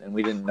tournament, and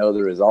we didn't know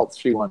the results.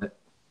 She won it.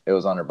 It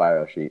was on her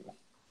bio sheet.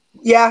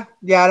 Yeah.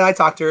 And I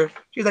talked to her.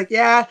 She was like,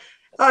 yeah,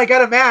 I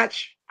got a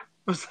match. I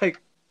was like,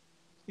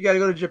 you got to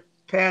go to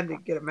Japan to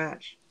get a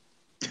match.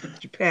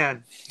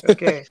 Japan.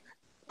 Okay.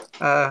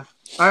 All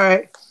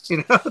right.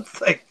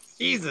 It's like,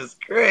 Jesus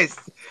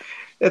Christ.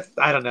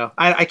 I don't know.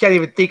 I can't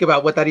even think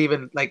about what that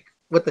even, like,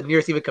 what the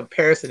nearest even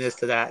comparison is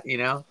to that,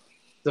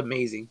 It's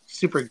amazing.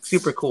 Super,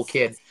 super cool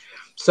kid.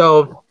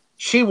 So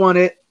she won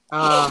it.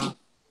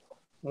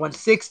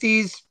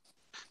 160s.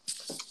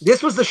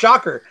 This was the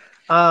shocker.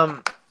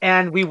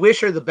 And we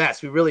wish her the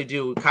best. We really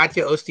do.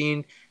 Katja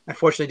Osteen,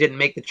 unfortunately, didn't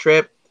make the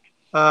trip.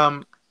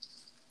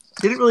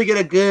 Didn't really get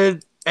a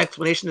good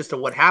explanation as to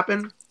what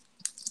happened.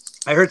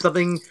 I heard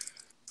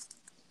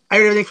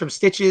everything from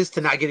stitches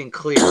to not getting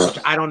cleared, which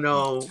I don't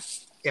know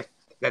if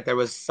that there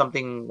was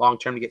something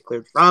long-term to get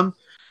cleared from.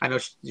 I know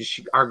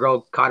our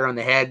girl caught her on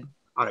the head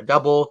on a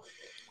double,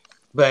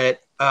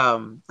 but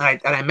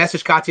I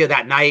messaged Katya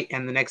that night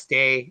and the next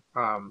day,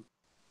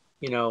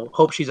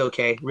 hope she's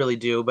okay, really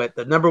do. But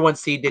the number 1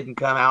 seed didn't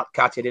come out.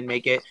 Katya didn't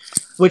make it,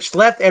 which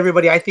left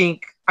everybody, I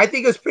think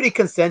it was pretty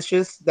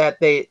consensus that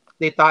they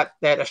thought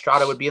that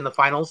Estrada would be in the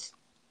finals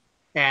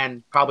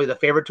and probably the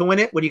favorite to win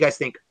it. What do you guys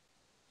think?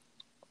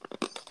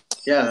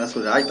 Yeah, that's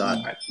what I thought.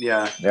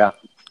 Yeah. Yep.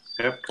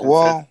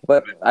 Well,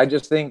 but I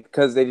just think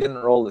because they didn't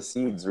roll the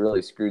seeds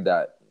really screwed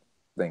that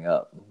thing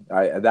up.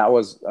 That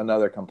was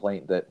another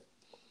complaint that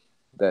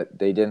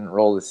they didn't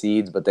roll the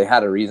seeds, but they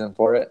had a reason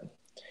for it.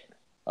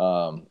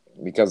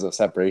 Because of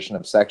separation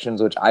of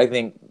sections, which I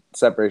think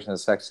separation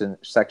of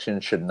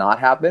sections should not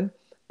happen.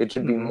 It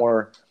should be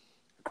more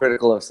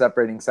critical of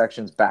separating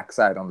sections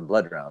backside on the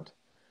blood round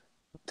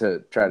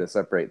to try to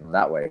separate them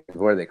that way,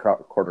 where they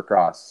quarter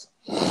cross.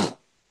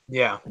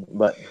 Yeah,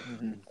 but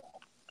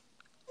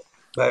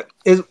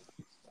is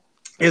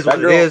what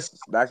girl, it is.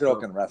 That girl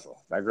can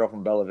wrestle. That girl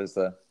from Bella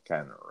Vista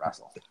can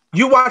wrestle.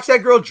 You watch that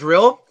girl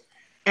drill,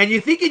 and you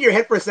think in your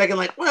head for a second,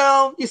 like,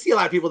 well, you see a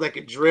lot of people that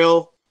can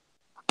drill.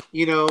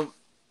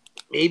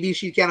 Maybe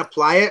she can't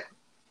apply it.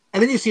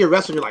 And then you see her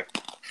wrestle, and you're like,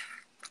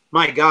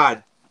 my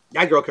God,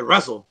 that girl can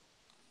wrestle.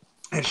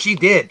 And she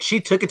did.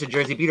 She took it to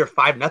Jersey, beat her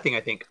 5-0,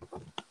 I think.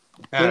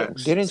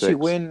 Didn't she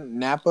win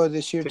Napa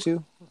this year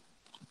too?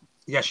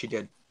 Yes, she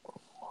did.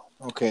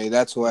 Okay,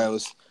 that's who I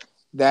was.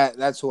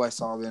 That's who I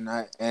saw then.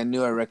 I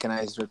knew I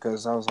recognized her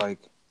because I was like,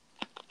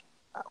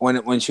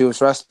 when she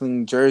was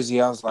wrestling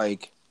Jersey, I was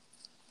like,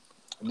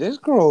 this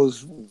girl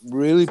is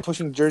really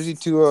pushing Jersey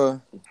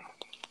to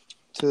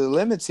the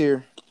limits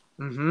here.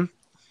 Mm-hmm.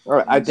 All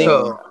right, I think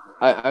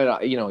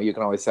I you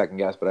can always second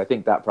guess, but I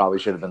think that probably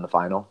should have been the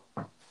final.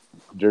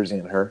 Jersey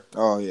and her.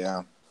 Oh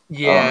yeah.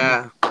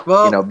 Yeah.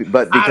 Well,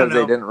 but because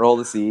they didn't roll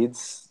the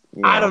seeds.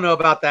 I don't know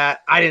about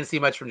that. I didn't see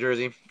much from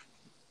Jersey,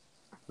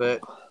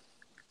 but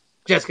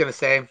just gonna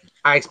say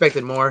I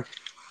expected more.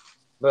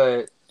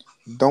 But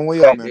don't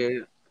we all,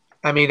 man?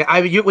 I mean,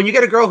 when you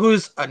get a girl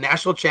who's a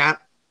national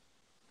champ,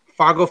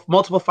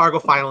 multiple Fargo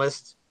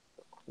finalists,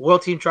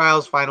 World Team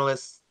Trials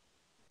finalists,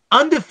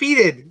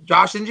 undefeated.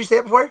 Josh, didn't you say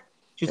it before?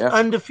 She's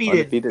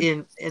undefeated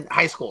in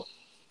high school.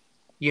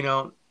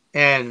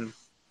 And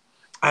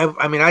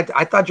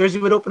I thought Jersey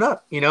would open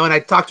up, and I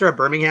talked to her at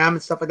Birmingham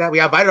and stuff like that. We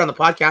invited her on the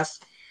podcast.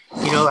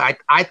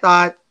 I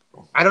thought,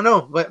 I don't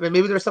know, but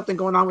maybe there's something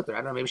going on with her. I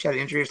don't know. Maybe she had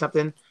an injury or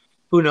something.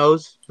 Who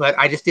knows? But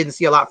I just didn't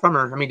see a lot from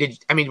her.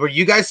 Were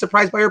you guys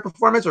surprised by her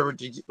performance, or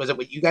was it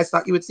what you guys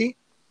thought you would see?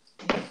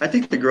 I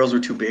think the girls were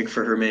too big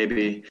for her.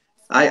 Maybe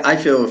I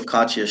feel if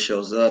Katya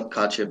shows up,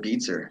 Katya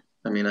beats her.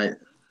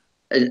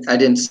 I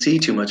didn't see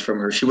too much from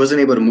her. She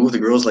wasn't able to move the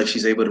girls like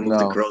she's able to move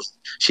the No. girls.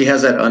 She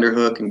has that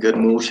underhook and good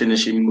motion, and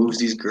she moves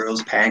these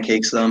girls,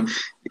 pancakes them,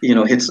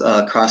 hits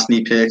cross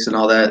knee picks and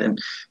all that. And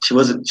she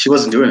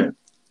wasn't doing it.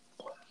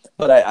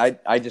 But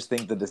I just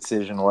think the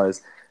decision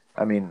was,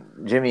 I mean,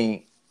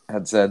 Jimmy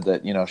had said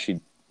that, she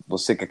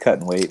was sick of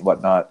cutting weight and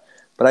whatnot.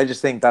 But I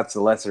just think that's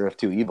the lesser of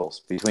two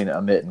evils between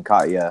Amit and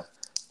Katya,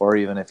 or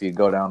even if you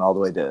go down all the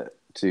way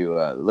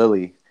to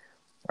Lily.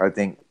 I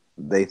think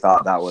they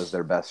thought that was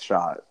their best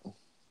shot.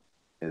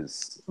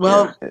 Is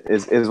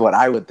what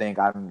I would think.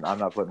 I'm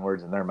not putting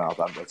words in their mouth.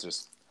 That's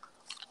just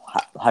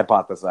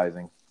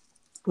hypothesizing.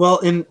 Well,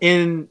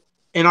 in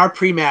our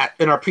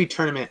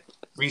pre-tournament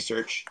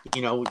research,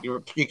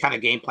 you kind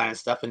of game plan and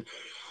stuff, and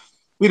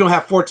we don't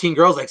have 13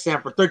 girls like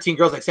San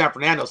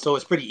Fernando, so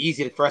it's pretty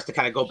easy for us to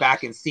kind of go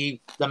back and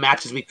see the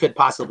matches we could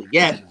possibly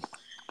get.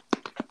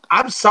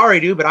 I'm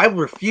sorry, dude, but I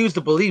refuse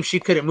to believe she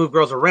couldn't move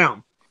girls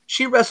around.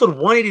 She wrestled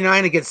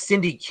 189 against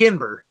Cindy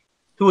Kimber,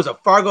 who was a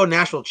Fargo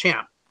national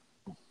champ.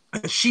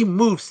 She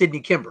moved Cindy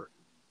Kimber.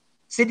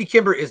 Cindy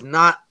Kimber is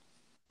not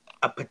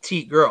a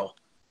petite girl.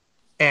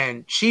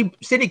 And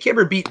Cindy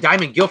Kimber beat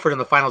Diamond Guilford in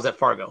the finals at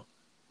Fargo.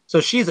 So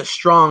she's a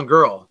strong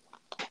girl.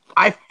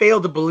 I fail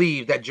to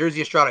believe that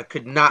Jersey Estrada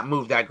could not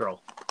move that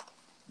girl.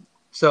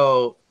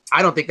 So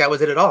I don't think that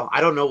was it at all.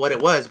 I don't know what it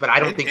was, but I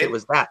don't think it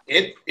was that.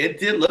 It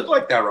did look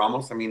like that,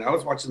 Ramos. I mean, I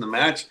was watching the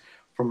match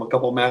from a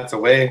couple mats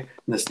away in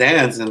the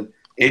stands, and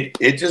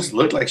it just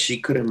looked like she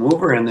couldn't move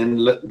her. And then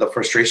the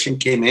frustration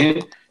came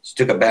in. She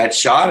took a bad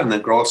shot, and the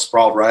girl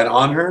sprawled right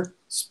on her,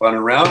 spun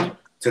around,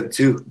 took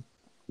two.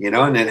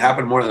 And it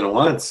happened more than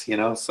once,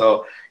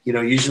 So,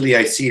 usually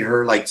I see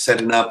her like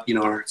setting up,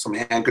 some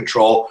hand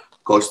control,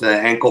 goes to the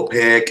ankle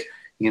pick,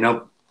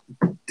 didn't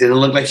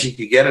look like she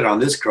could get it on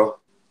this girl.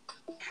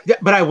 Yeah,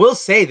 but I will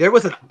say there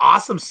was an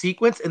awesome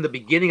sequence in the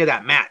beginning of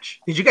that match.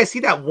 Did you guys see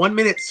that 1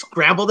 minute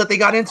scramble that they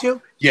got into?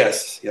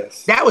 Yes.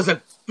 That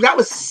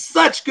was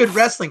such good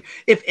wrestling.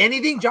 If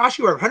anything, Josh,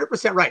 you are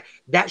 100% right.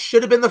 That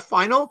should have been the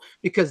final,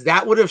 because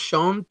that would have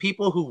shown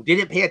people who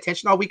didn't pay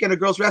attention all weekend to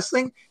girls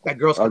wrestling that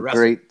girls could wrestle.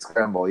 Great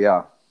scramble,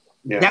 yeah.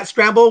 That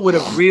scramble would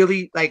have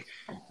really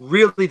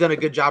done a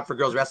good job for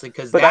girls wrestling,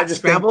 because I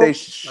just think they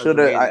should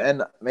have,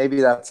 and maybe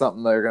that's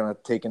something they're going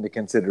to take into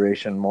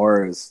consideration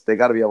more, is they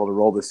got to be able to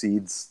roll the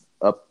seeds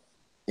up,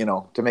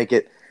 to make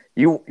it.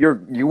 You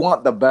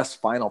want the best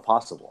final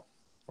possible,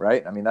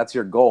 right? I mean, that's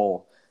your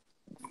goal.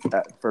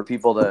 For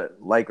people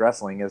that like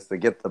wrestling, is to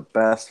get the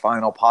best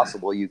final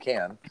possible you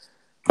can,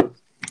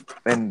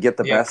 and get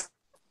the best.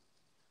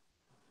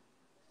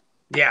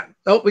 Yeah.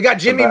 Oh, we got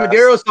Jimmy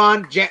Medeiros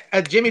on.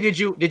 Jimmy, did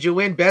you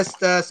win best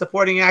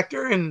supporting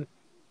actor in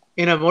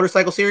a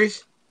motorcycle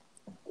series?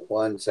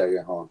 1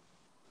 second, hold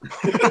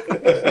on.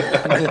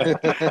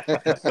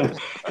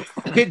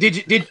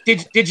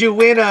 Did you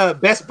win a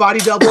best body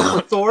double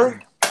for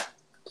Thor?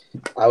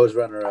 I was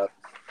runner up.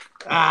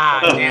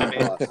 Damn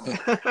it.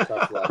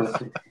 Tough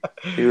loss.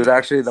 He was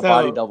actually the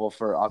body double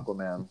for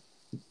Aquaman.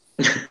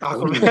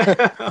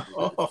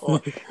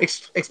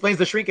 Explains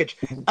the shrinkage.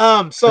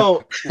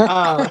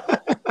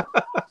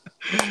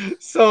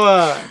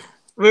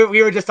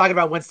 We were just talking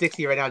about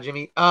 160 right now,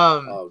 Jimmy.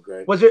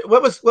 Great.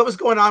 What was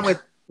going on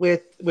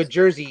with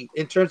Jersey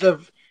in terms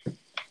of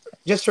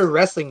just her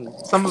wrestling?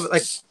 Some of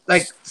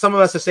some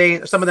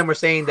of them were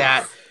saying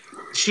that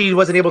she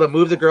wasn't able to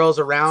move the girls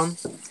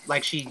around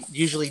like she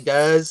usually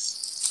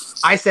does.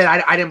 I said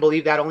I didn't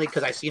believe that, only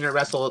because I seen her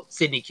wrestle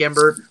Sydney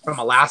Kimber from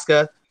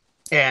Alaska,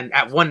 and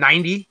at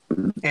 190,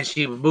 and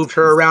she moved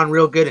her around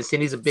real good. And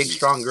Cindy's a big,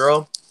 strong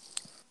girl.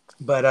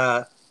 But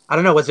I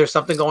don't know. Was there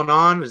something going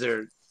on? Was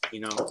there,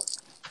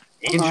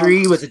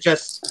 injury? Was it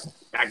just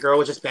that girl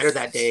was just better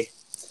that day?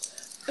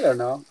 I don't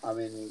know. I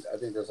mean, I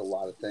think there's a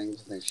lot of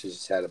things. I think she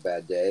just had a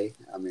bad day.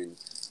 I mean,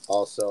 I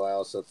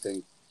also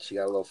think she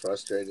got a little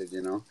frustrated,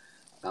 and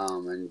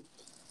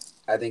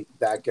I think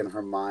back in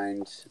her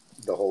mind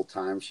the whole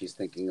time she's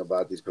thinking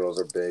about these girls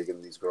are big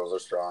and these girls are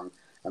strong.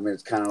 I mean,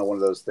 it's kind of one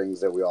of those things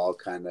that we all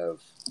kind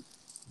of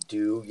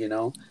do,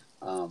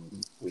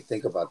 we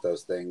think about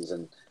those things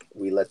and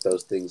we let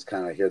those things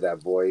kind of hear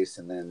that voice.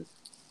 And then,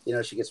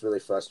 she gets really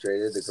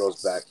frustrated. The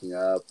girl's backing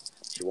up.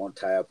 She won't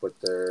tie up with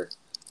her.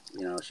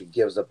 She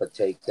gives up a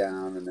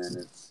takedown, and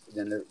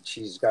then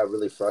she's got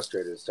really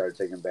frustrated, started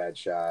taking bad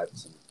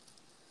shots.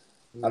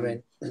 And, I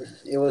mean,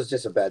 it was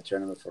just a bad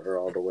tournament for her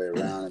all the way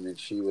around. I mean,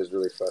 she was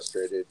really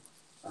frustrated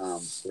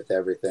with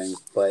everything.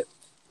 But,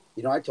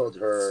 I told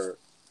her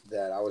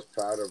that I was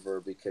proud of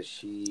her because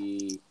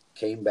she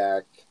came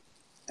back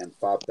and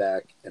fought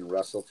back and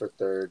wrestled for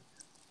third.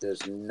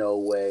 There's no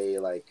way,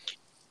 I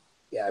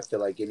feel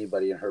like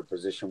anybody in her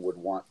position would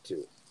want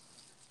to.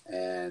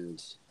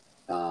 And,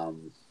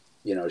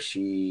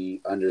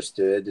 she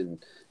understood and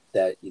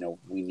that,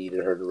 we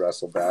needed her to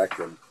wrestle back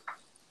and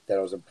that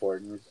it was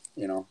important,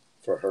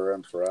 for her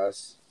and for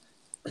us.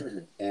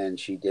 And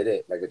she did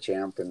it like a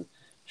champ, and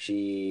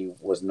she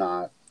was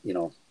not,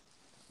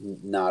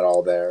 not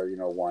all there,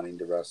 wanting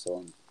to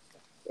wrestle.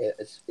 And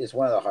it's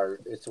one of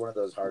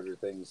those harder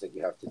things that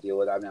you have to deal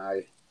with. I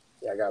mean,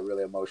 I got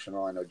really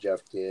emotional. I know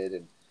Jeff did,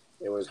 and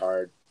it was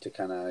hard to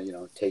kind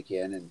of take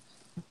in.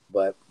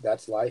 But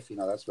that's life.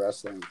 That's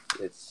wrestling.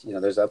 It's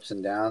there's ups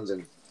and downs,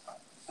 and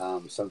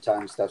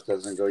sometimes stuff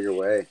doesn't go your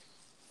way.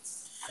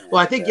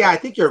 Well, I think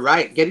you're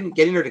right.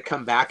 Getting her to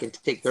come back and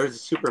take theirs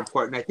is super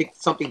important. I think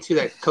something too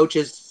that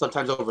coaches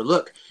sometimes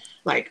overlook.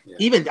 Like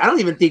even I don't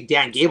even think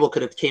Dan Gable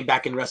could have came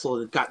back and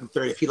wrestled and gotten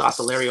third if he lost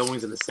to Larry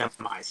Owens in the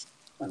semis.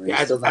 I mean,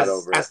 he's still not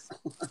over it.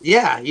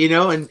 Yeah,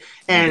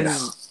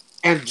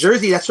 and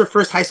Jersey, that's her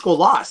first high school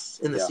loss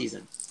in the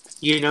season.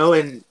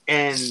 And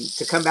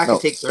to come back and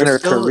take third in her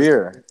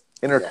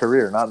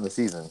career, not in the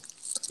season.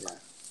 Yeah,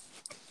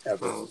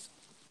 ever.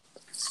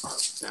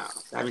 No,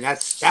 I mean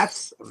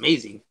that's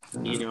amazing.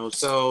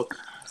 So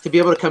to be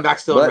able to come back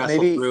still and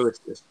wrestle through, it's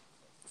just.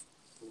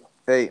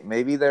 Hey,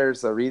 maybe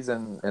there's a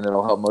reason, and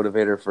it'll help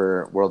motivate her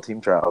for World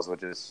Team Trials,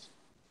 which is,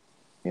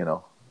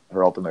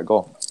 her ultimate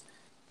goal.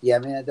 Yeah,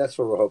 man, that's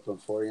what we're hoping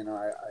for.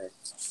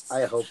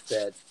 I hope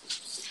that,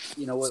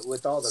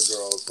 with all the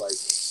girls, like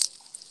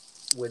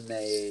when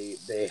they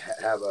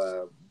have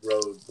a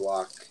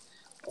roadblock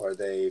or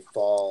they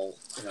fall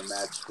in a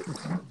match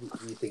that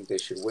we think they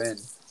should win,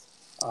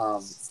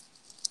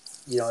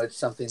 it's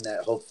something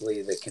that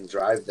hopefully that can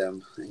drive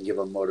them and give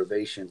them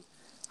motivation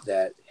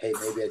that, hey,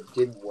 maybe I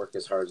didn't work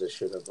as hard as I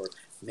should have, or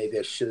maybe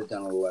I should have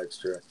done a little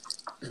extra.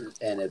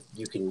 And if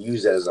you can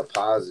use that as a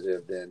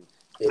positive, then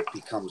it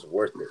becomes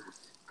worth it.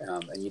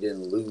 And you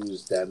didn't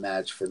lose that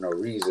match for no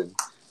reason.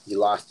 You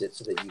lost it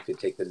so that you could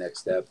take the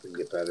next step and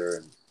get better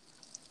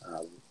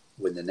and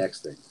win the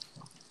next thing.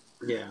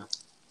 Yeah.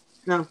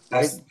 No,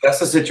 that's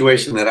the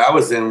situation that I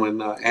was in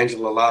when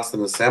Angela lost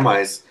in the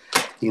semis.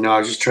 I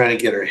was just trying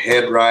to get her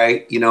head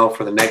right,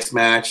 for the next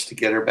match to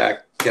get her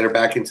back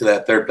into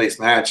that third place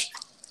match.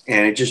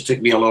 And it just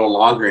took me a little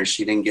longer, and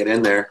she didn't get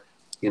in there.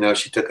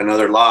 She took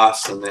another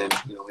loss, and then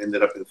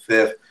ended up in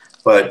fifth.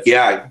 But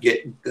yeah,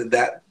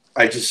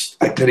 I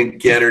couldn't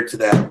get her to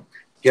that,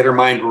 get her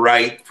mind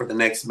right for the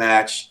next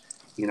match.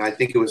 I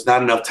think it was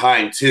not enough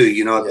time too.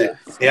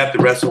 They have to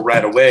wrestle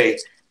right away,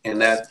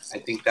 and I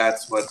think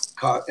that's what.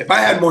 If I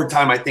had more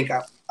time, I think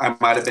I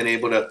might have been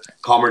able to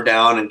calm her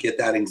down and get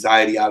that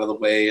anxiety out of the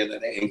way and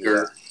that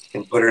anger.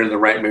 And put her in the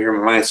right frame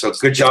of mind. So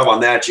good job on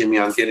that, Jimmy,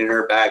 on getting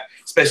her back,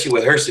 especially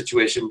with her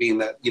situation being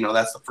that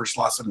that's the first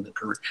loss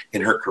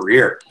in her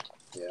career.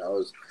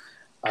 Yeah,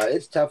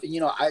 it's tough.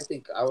 I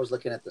think I was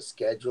looking at the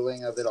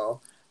scheduling of it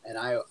all, and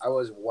I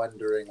was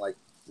wondering, like,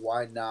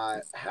 why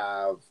not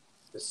have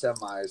the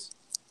semis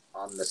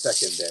on the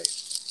second day?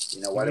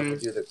 Why don't we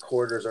do the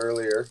quarters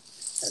earlier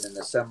and then the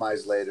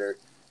semis later,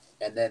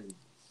 and then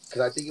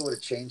because I think it would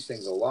have changed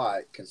things a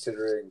lot,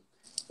 considering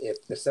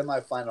if the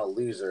semifinal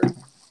loser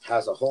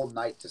has a whole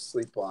night to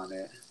sleep on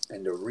it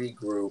and to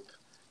regroup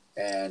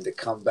and to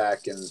come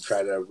back and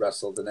try to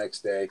wrestle the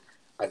next day,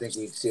 I think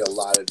we'd see a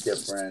lot of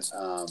different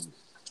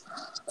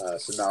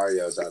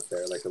scenarios out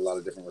there, like a lot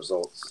of different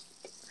results.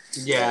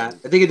 Yeah,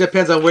 I think it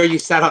depends on where you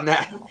sat on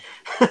that.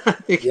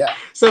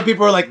 Some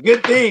people are like,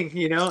 good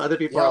thing, Other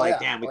people are like,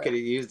 damn, we could have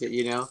used it,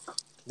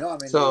 No, I mean,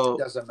 it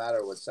doesn't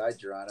matter what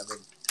side you're on.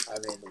 I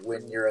mean,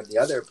 when you're in the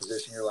other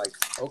position, you're like,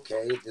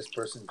 okay, this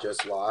person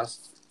just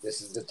lost.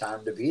 This is the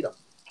time to beat them.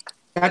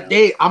 That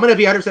day, I'm going to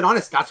be 100%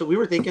 honest. That's what we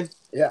were thinking.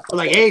 Yeah. We're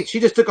like, hey, she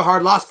just took a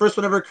hard loss, first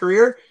one of her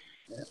career.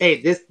 Yeah.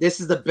 Hey, this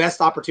is the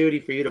best opportunity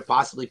for you to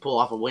possibly pull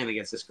off a win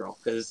against this girl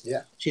because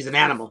she's an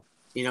animal.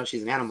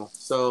 She's an animal.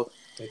 So,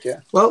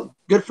 well,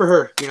 good for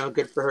her.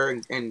 Good for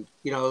her, and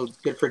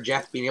good for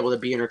Jeff being able to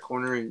be in her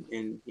corner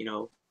and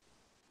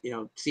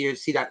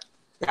see that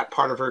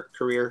part of her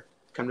career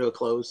come to a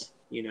close.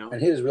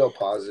 And he was real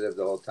positive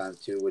the whole time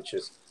too, which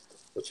is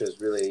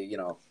really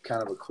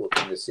kind of a cool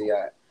thing to see.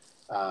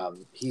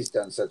 He's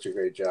done such a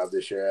great job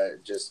this year,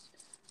 just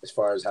as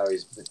far as how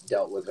he's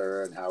dealt with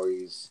her and how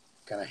he's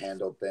kind of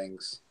handled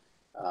things.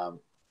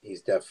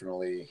 He's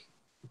definitely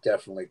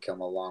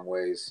come a long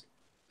ways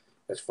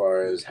as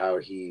far as how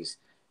he's,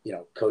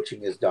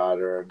 coaching his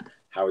daughter and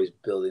how he's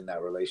building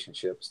that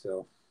relationship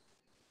still.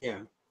 Yeah.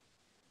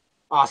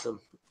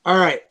 Awesome. All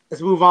right,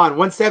 let's move on.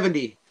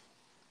 170.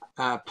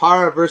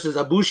 Para versus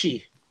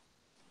Ibushi.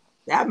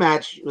 That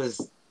match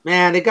was,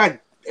 man, I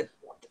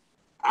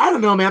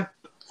don't know, man.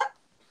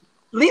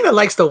 Lena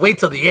likes to wait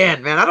till the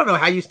end, man. I don't know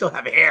how you still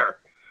have hair.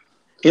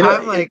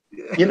 I'm like,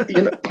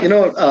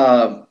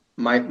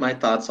 my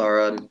thoughts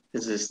are on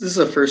is this is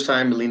the first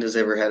time Lena's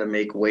ever had to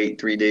make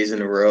weight 3 days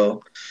in a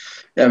row.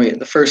 I mean,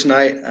 the first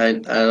night, I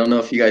don't know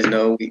if you guys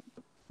know,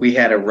 we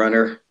had a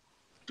runner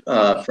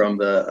from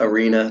the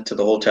arena to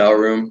the hotel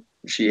room.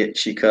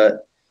 She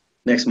cut.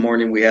 Next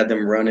morning, we had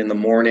them run in the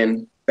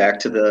morning back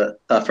to the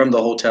from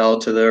the hotel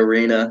to the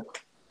arena.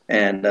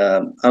 And I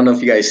don't know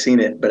if you guys seen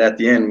it, but at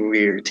the end,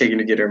 we were taking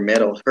her to get her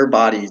medal. Her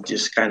body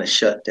just kind of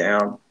shut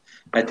down.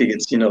 I think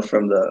it's,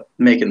 from the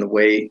making the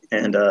weight.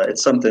 And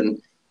it's something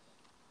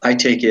I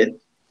take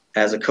it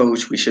as a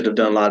coach. We should have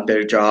done a lot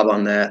better job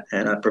on that.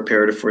 And I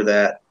prepared her for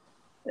that.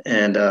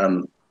 And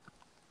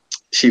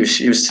she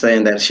was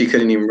saying that she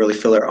couldn't even really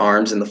feel her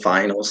arms in the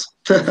finals.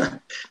 So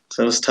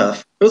it was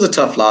tough. It was a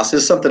tough loss.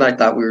 It's something I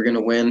thought we were going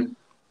to win.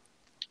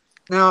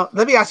 Now,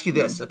 let me ask you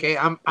this, okay?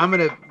 I'm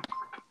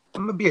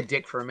gonna be a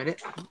dick for a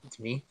minute. It's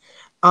me.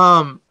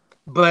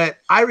 But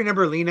I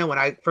remember Lena when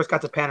I first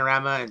got to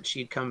Panorama and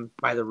she'd come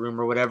by the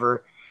room or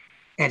whatever,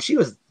 and she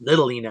was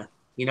little Lena,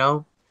 you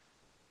know.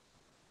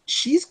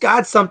 She's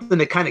got something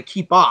to kind of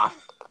keep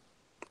off,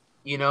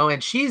 you know,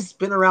 and she's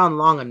been around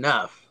long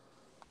enough.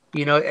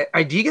 You know,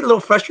 do you get a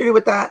little frustrated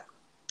with that?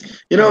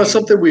 You know, it's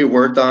something we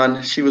worked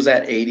on. She was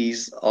at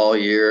 80s all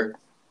year,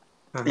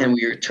 and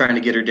we were trying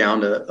to get her down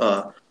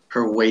to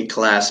her weight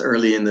class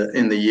early in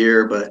the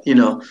year. But you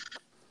know,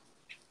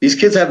 these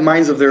kids have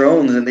minds of their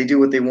own, and they do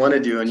what they want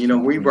to do. And you know,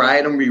 we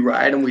ride them.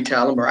 We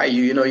tell them, right,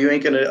 you know, you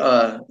ain't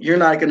gonna, you're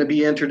not gonna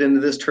be entered into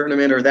this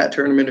tournament or that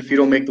tournament if you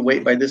don't make the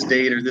weight by this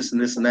date or this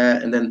and this and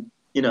that. And then,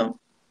 you know,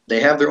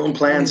 they have their own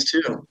plans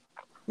too.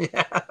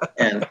 Yeah.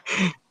 And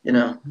you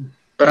know.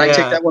 But I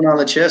take that one on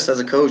the chest as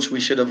a coach. We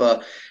should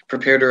have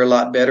prepared her a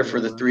lot better for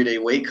the 3-day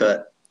weight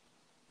cut.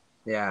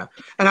 Yeah,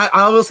 and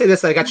I will say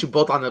this: I got you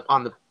both on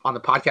the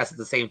podcast at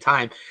the same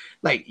time.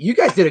 Like, you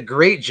guys did a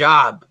great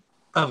job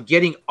of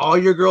getting all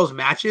your girls'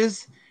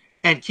 matches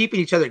and keeping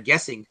each other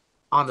guessing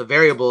on the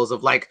variables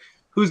of like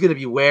who's going to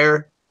be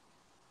where.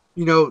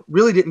 You know,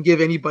 really didn't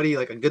give anybody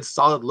like a good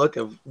solid look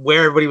of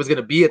where everybody was going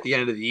to be at the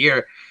end of the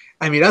year.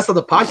 I mean, us on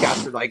the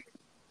podcast are like,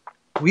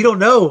 we don't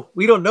know.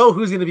 We don't know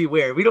who's going to be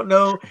where. We don't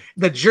know.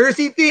 The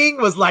jersey thing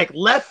was like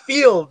left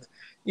field,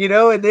 you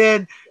know, and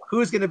then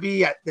who's going to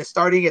be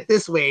starting at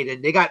this weight.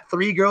 And they got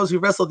 3 girls who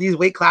wrestled these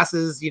weight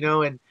classes, you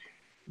know, and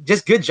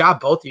just good job,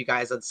 both of you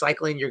guys, on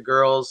cycling your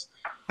girls.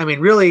 I mean,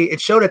 really,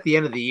 it showed at the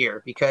end of the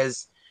year,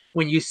 because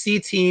when you see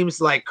teams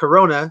like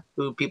Corona,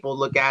 who people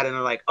look at and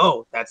are like,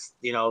 oh, that's,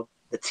 you know,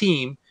 the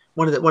team,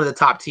 one of the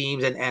top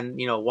teams, and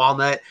you know,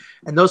 Walnut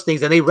and those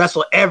things, and they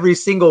wrestle every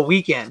single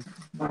weekend.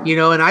 You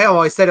know, and I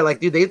always said it like,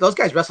 dude, those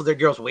guys wrestle their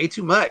girls way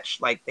too much.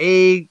 Like,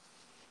 they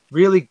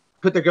really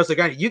put their girls to the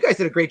ground. You guys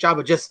did a great job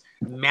of just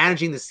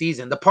managing the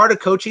season. The part of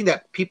coaching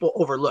that people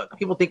overlook.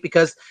 People think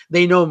because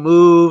they know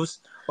moves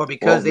or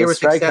because they were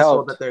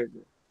successful that they're,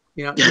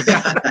 you know,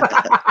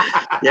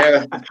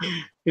 yeah.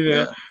 You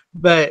know,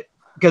 but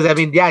because I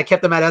mean, I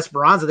kept them at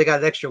Esperanza. They got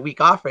an extra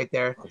week off right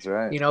there. That's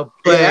right. You know,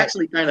 but it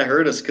actually kind of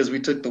hurt us because we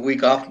took the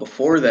week off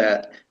before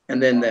that.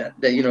 And then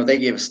that you know, they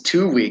gave us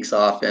 2 weeks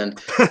off, and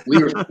we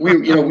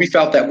you know, we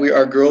felt that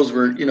our girls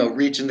were, you know,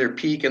 reaching their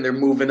peak and they're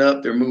moving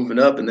up,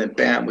 and then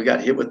bam, we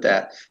got hit with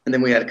that, and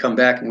then we had to come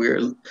back, and we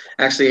were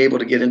actually able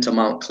to get into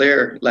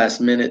Montclair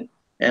last minute,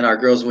 and our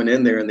girls went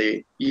in there, and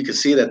you could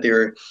see that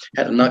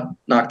had to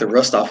knock the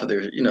rust off of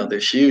their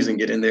shoes and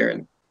get in there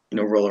and, you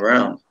know, roll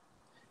around.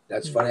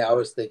 That's funny. I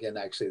was thinking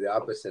actually the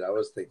opposite. I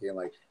was thinking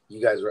like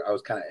you guys were. I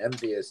was kind of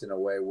envious in a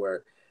way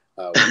where.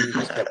 We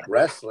just kept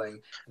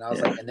wrestling, and I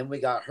was like, and then we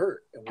got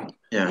hurt, and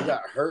we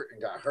got hurt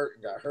and got hurt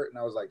and got hurt, and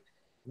I was like,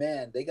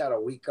 man, they got a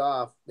week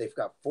off. They've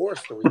got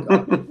forced a week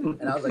off,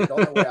 and I was like, the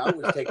only way I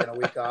was taking a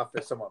week off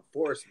is someone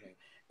forced me,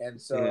 and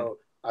so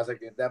I was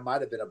like, that might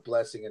have been a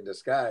blessing in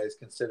disguise,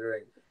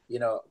 considering, you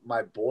know,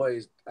 my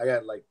boys. I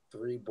got like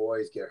 3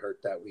 boys get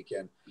hurt that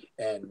weekend,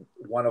 and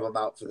one of them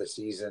out for the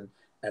season,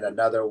 and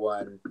another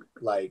one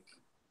like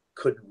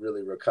couldn't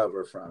really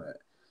recover from it.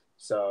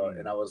 So,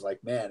 and I was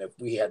like, man, if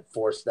we had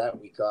forced that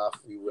week off,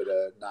 we would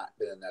have not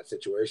been in that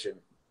situation.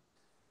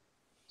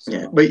 So.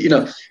 Yeah, but, you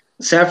know,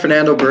 San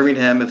Fernando,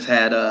 Birmingham have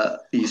had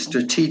these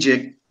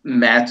strategic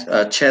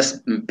chess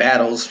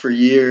battles for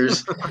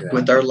years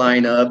with our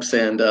lineups.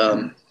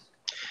 And,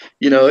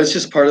 you know, it's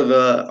just part of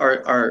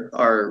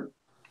our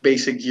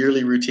basic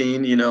yearly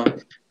routine. You know,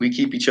 we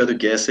keep each other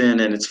guessing,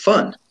 and it's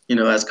fun. You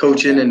know, as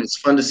coaching, and it's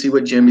fun to see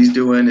what Jimmy's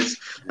doing.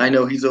 I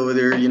know he's over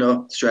there, you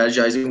know,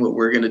 strategizing what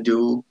we're going to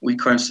do. We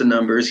crunch the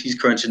numbers. He's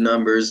crunching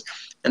numbers.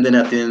 And then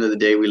at the end of the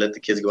day, we let the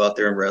kids go out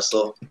there and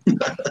wrestle.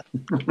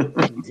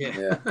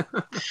 Yeah.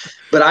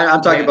 But I'm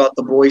talking about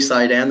the boy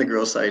side and the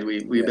girl side.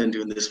 We've been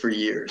doing this for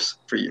years.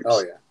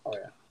 Oh,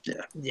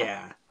 yeah.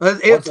 Yeah.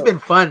 It's been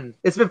fun.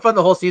 It's been fun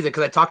the whole season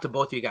because I talked to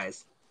both of you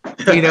guys.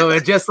 You know,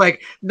 and just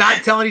like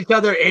not telling each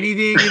other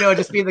anything, you know,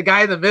 just being the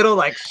guy in the middle,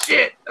 like,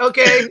 shit,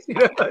 okay, you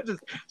know,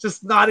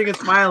 just nodding and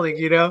smiling,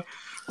 you know.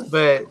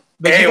 But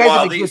hey,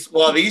 while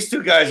these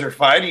 2 guys are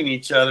fighting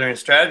each other and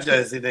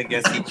strategizing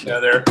against each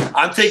other,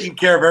 I'm taking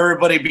care of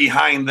everybody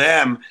behind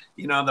them,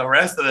 you know, the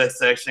rest of that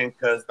section,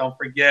 because don't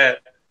forget,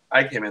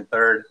 I came in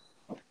 3rd.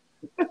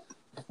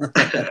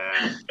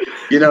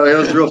 You know, it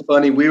was real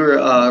funny. We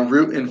were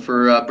rooting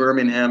for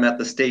Birmingham at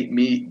the state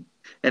meet.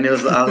 And I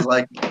was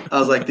like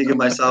thinking to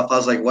myself, I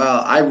was like, wow,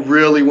 I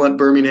really want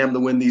Birmingham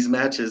to win these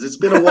matches. It's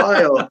been a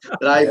while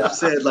that I've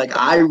said, like,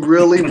 I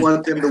really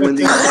want them to win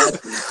these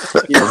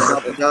matches. You know,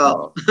 help it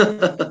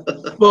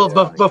out. Well,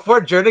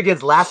 before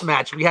Jernigan's last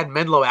match, we had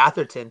Menlo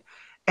Atherton.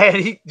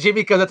 And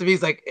Jimmy comes up to me,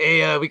 he's like,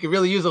 hey, we could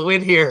really use a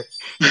win here.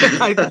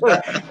 My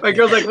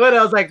girl's like, what?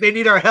 I was like, they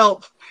need our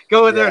help.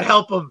 Go in there and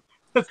help them.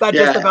 It's not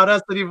just about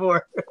us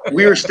anymore.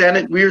 We were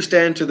standing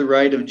to the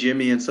right of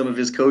Jimmy and some of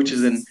his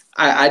coaches, and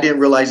I didn't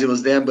realize it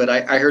was them, but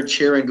I heard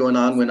cheering going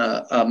on when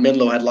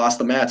Menlo had lost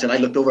the match, and I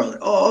looked over. I was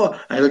like, oh!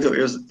 I looked over.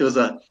 It was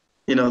a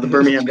the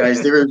Birmingham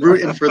guys. They were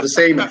rooting for the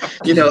same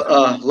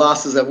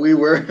losses that we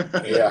were.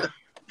 Yeah.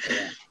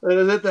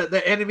 Is it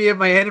the enemy of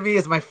my enemy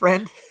is my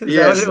friend? Is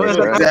yes, that what it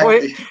was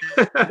exactly.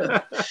 at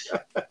that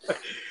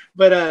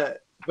point?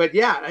 But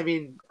yeah, I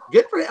mean,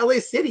 good for LA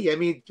City. I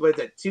mean, what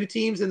is it? 2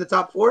 teams in the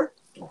top 4?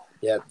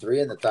 Yeah,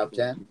 3 in the top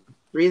 10.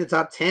 3 in the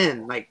top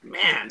 10. Like,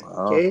 man,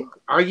 okay.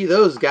 Argue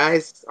those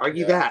guys.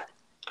 Argue that.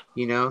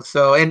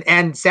 So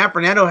and San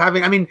Fernando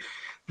having, I mean,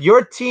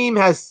 your team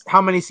has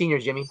how many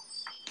seniors, Jimmy?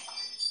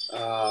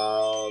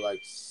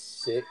 Like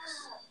 6.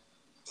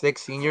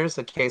 6 seniors.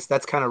 Okay, so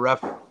that's kind of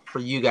rough for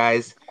you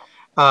guys.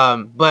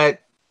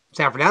 But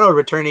San Fernando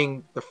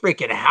returning the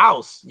freaking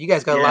house. You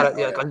guys got a lot of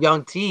a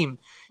young team.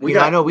 We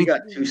got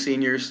 2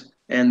 seniors,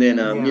 and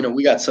then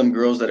we got some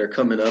girls that are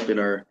coming up in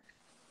our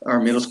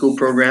middle school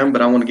program,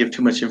 but I don't want to give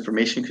too much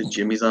information because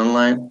Jimmy's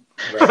online.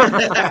 Right.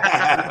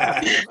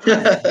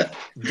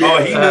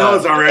 Oh, he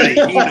knows already.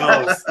 He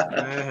knows.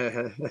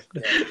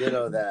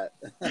 Ditto that.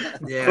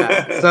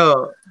 Yeah.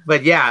 So,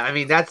 but yeah, I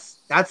mean that's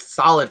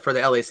solid for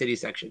the LA City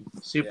section.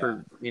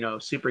 Super,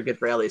 super good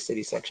for LA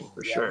City section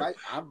for sure.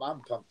 I'm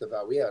pumped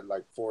about. We had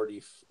like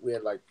 40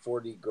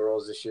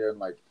 girls this year, and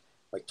like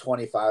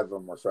 25 of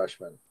them were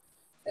freshmen,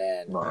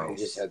 and we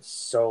just had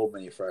so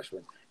many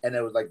freshmen, and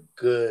it was like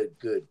good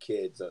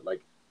kids that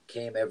like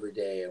came every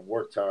day and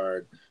worked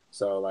hard.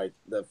 So like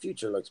the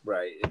future looks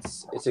bright.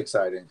 It's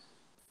exciting.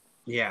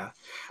 Yeah.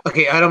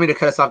 Okay, I don't mean to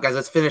cut us off, guys.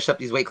 Let's finish up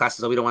these weight classes,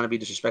 though. We don't want to be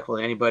disrespectful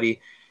to anybody,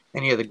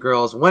 any of the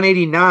girls.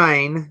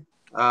 189.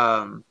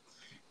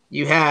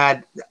 You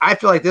had. I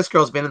feel like this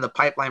girl's been in the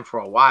pipeline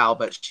for a while,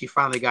 but she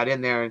finally got in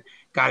there and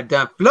got it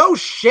done.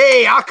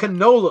 Floche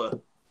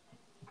Akinola.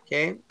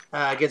 Okay,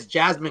 against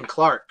Jasmine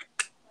Clark.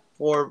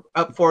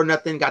 Up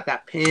 4-0. Got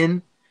that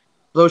pin.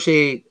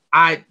 Floche.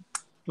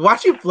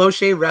 Watching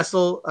Floche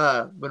wrestle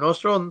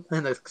Bonostro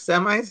in the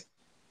semis,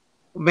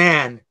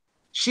 man,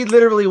 she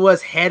literally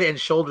was head and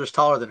shoulders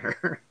taller than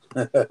her.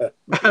 I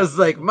was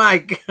like, my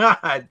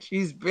God,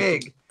 she's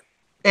big.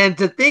 And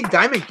to think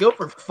Diamond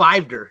Guilford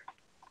 5'd her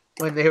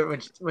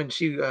when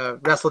she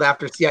wrestled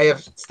after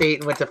CIF state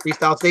and went to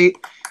freestyle state.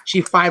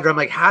 She 5'd her. I'm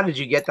like, how did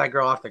you get that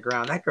girl off the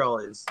ground? That girl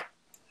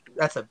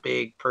that's a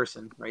big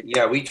person, right?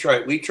 Yeah, we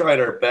tried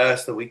our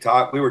best, and we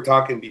were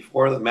talking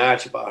before the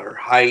match about her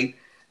height,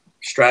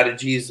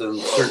 strategies, and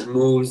certain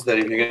moves that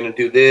if you're going to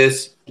do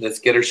this, let's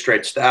get her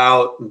stretched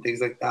out and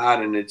things like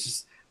that. And it's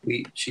just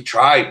she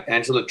tried.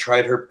 Angela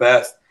tried her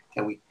best,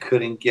 and we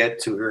couldn't get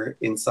to her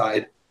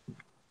inside.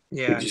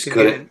 Yeah, we just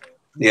couldn't.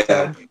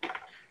 Yeah.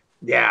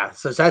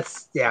 So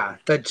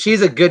but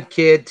she's a good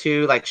kid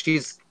too. Like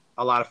she's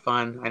a lot of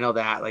fun. I know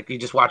that. Like you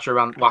just watch her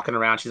walking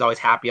around. She's always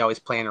happy, always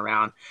playing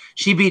around.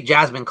 She beat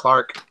Jasmine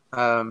Clark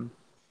in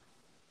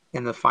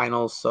the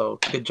finals, so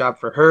good job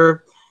for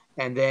her.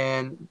 And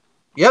then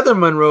the other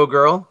Monroe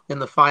girl in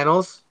the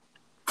finals,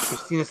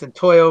 Christina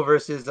Santoyo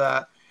versus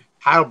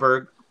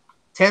Heidelberg,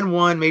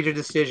 10-1 major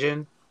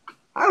decision.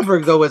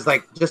 Heidelberg, though, was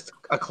like just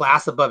a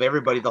class above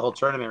everybody the whole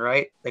tournament,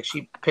 right? Like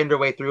she pinned her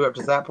way through up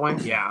to that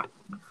point. Yeah.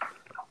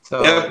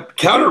 So yeah,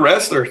 counter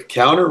wrestler,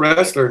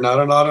 not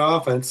a lot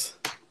of offense.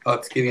 I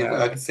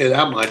can say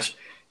that much.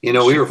 We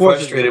were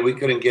frustrated. We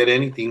couldn't get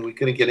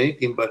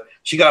anything. But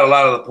she got a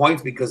lot of the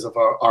points because of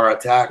our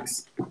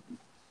attacks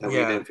that we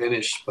didn't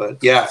finish.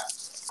 But yeah,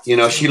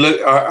 she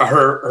looked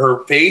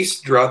her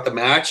face throughout the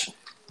match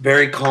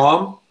very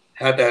calm,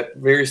 had that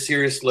very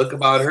serious look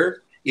about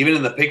her. Even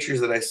in the pictures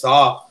that I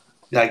saw,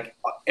 like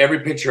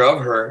every picture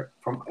of her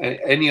from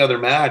any other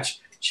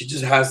match, she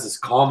just has this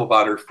calm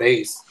about her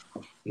face.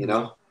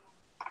 Yeah.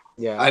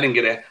 I didn't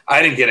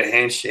get a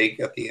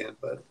handshake at the end,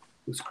 but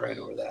who's crying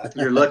over that?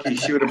 You're lucky.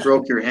 She would have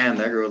broke your hand.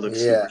 That girl looks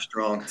super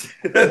strong.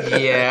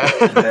 Yeah.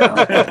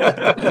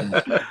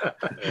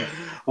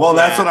 Well,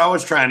 that's what I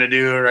was trying to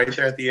do right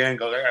there at the end.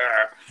 Go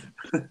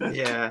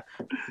yeah.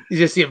 You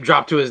just see him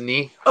drop to his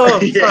knee. Oh,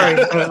 sorry.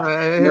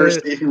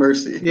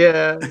 Mercy.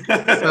 Yeah.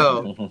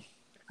 So,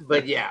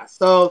 but yeah.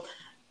 So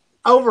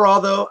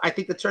overall, though, I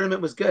think the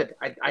tournament was good.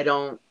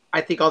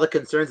 I think all the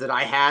concerns that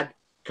I had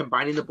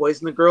combining the boys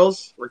and the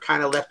girls were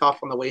kind of left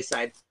off on the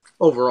wayside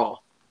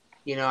overall.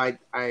 I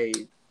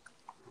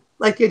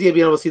like the idea of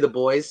being able to see the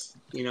boys,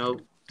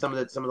 some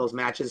of those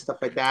matches, stuff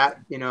like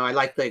that. I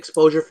like the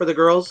exposure for the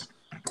girls.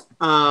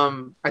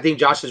 I think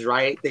Josh is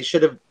right. They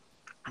should have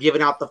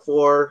given out the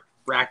 4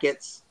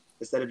 brackets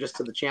instead of just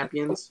to the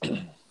champions.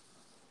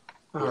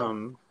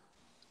 I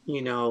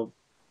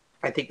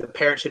think the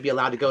parents should be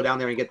allowed to go down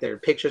there and get their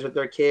pictures with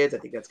their kids. I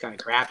think that's kind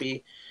of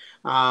crappy.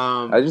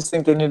 I just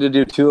think they need to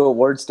do 2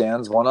 award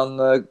stands, one on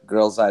the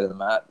girls' side of the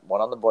mat,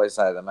 one on the boys'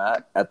 side of the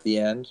mat. At the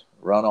end,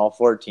 run all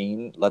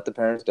 14, let the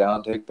parents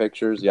down, take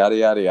pictures, yada,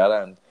 yada,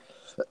 yada. And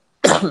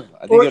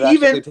I think it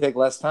actually take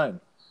less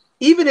time.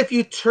 Even if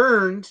you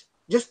turn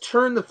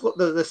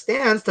the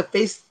stands to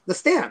face the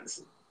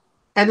stands.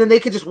 And then they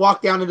could just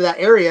walk down into that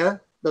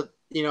area,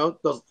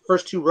 those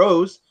first 2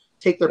 rows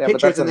take their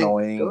pictures. But that's and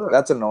annoying. Then,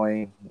 that's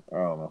annoying. I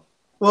don't know.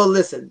 Well,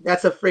 listen,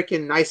 that's a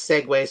freaking nice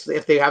segue. So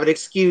if they have an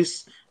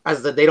excuse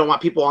as that they don't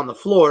want people on the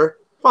floor,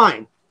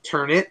 fine.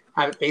 Turn it,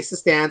 have it face the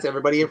stands,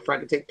 everybody in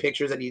front can take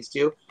pictures that needs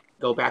to,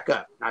 go back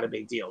up. Not a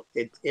big deal.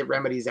 It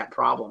remedies that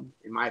problem,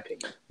 in my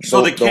opinion.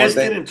 So the kids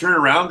didn't turn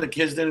around. The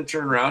kids didn't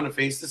turn around to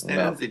face the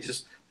stands. No.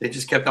 They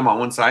just kept them on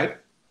one side.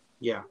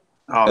 Yeah.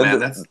 Oh man,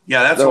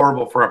 that's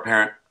horrible for a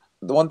parent.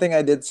 The one thing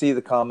I did see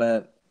the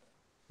comment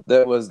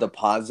that was the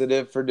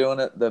positive for doing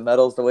it, the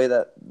medals, the way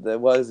that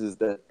was, is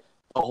that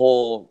the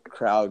whole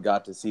crowd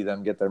got to see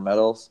them get their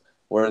medals,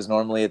 whereas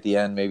normally at the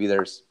end maybe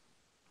there's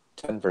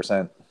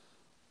 10%.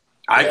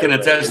 I can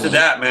attest to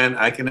that, man.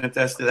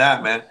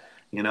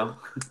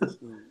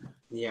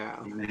 Yeah.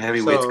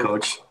 Heavyweights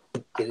coach.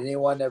 Did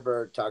anyone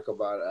ever talk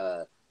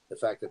about the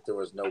fact that there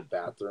was no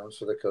bathrooms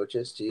for the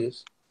coaches to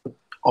use?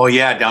 Oh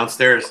yeah,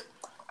 downstairs.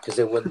 Because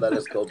they wouldn't let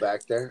us go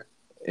back there.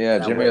 Yeah,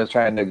 Jimmy was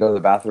trying to go to the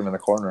bathroom in the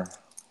corner.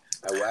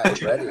 I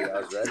was ready.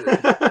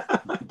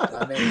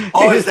 I mean,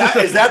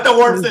 is that the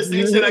warm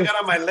sensation I got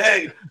on my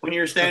leg when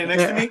you were standing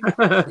next to me?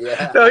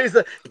 Yeah. No, he's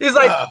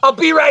like, I'll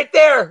be right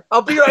there.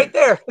 I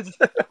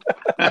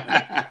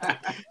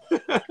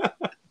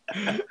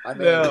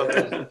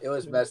mean, it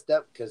was messed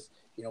up because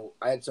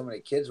I had so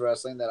many kids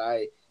wrestling that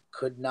I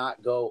could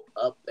not go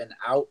up and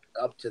out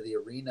up to the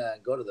arena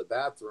and go to the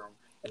bathroom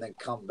and then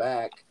come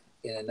back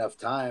in enough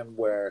time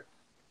where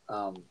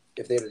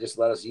if they would have just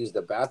let us use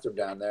the bathroom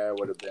down there, it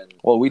would have been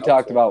Well, we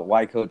talked about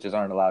why coaches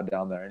aren't allowed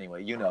down there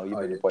anyway. You've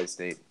been at Boise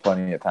State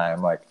plenty of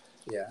time. Like,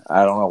 yeah,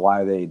 I don't know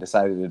why they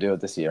decided to do it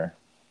this year.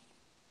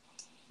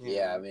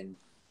 Yeah, I mean,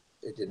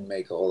 it didn't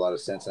make a whole lot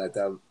of sense. And I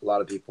thought a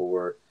lot of people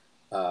were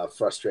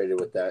frustrated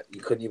with that.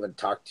 You couldn't even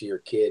talk to your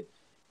kid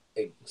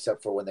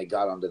except for when they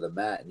got onto the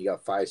mat, and you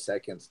got 5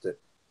 seconds to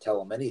tell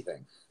them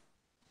anything.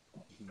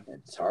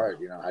 It's hard,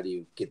 how do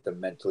you get them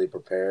mentally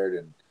prepared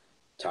and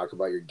talk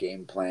about your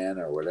game plan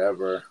or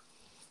whatever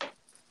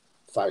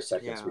 5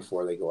 seconds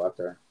before they go up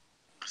there?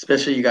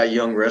 Especially you got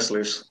young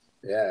wrestlers.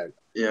 Yeah.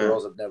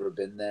 Girls have never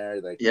been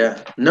there.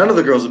 None of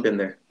the girls have been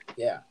there.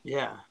 Yeah.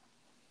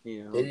 They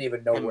didn't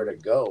even know where to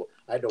go.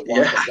 I had to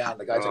walk them down.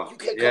 The guy's like, "You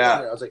can't come in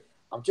here." I was like,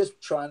 "I'm just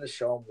trying to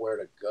show them where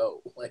to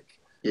go."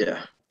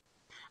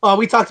 Oh,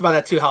 we talked about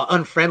that too. How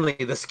unfriendly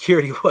the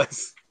security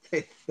was.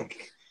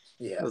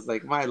 Yeah, I was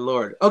like, my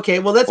lord. Okay,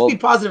 well, let's be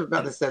positive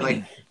about this then.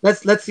 Like,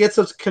 let's get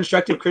some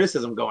constructive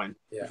criticism going.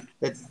 Yeah,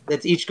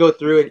 let's each go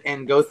through it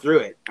and go through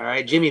it. All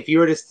right, Jimmy, if you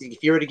were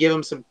to give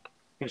him some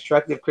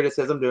constructive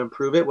criticism to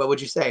improve it, what would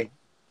you say?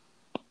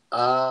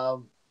 I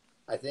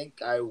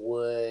think I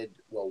would.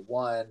 Well,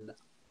 one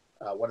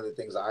of the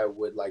things I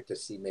would like to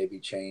see maybe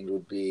change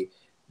would be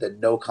the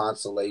no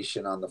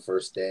consolation on the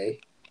first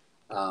day.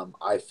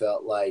 I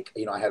felt like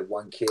I had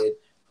one kid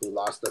who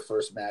lost their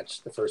first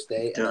match the first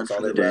day, and that's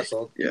all they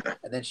wrestled. Yeah.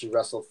 And then she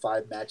wrestled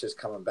 5 matches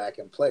coming back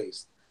in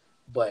place.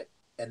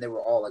 And they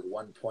were all like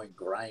 1 point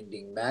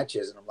grinding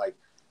matches. And I'm like,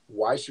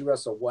 why she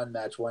wrestle 1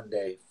 match one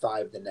day,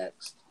 5 the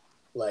next?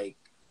 Like,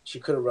 she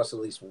could have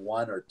wrestled at least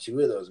 1 or 2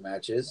 of those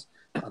matches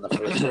on the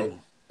first day.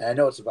 And I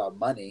know it's about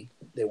money.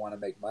 They want to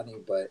make money,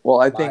 but...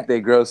 Well, I think they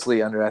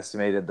grossly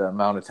underestimated the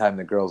amount of time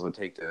the girls would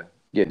take to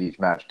get each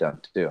match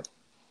done, too.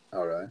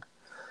 All right.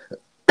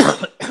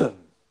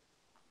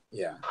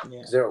 Yeah,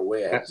 they're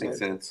way ahead. That makes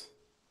sense.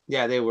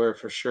 Yeah, they were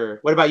for sure.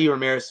 What about you,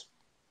 Ramirez?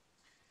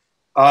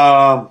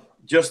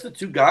 Just the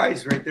 2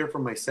 guys right there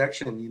from my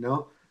section.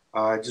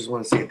 I just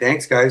want to say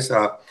thanks, guys.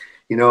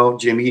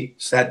 Jimmy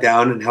sat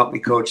down and helped me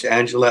coach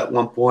Angela at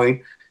one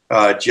point.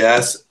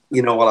 Jess,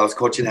 while I was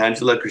coaching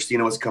Angela,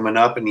 Christina was coming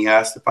up, and he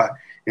asked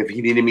if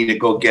he needed me to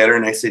go get her,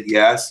 and I said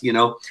yes.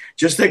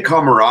 Just that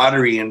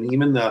camaraderie, and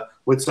even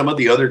with some of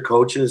the other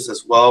coaches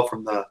as well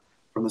from the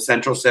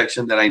central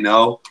section that I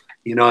know.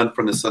 And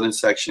from the southern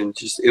section,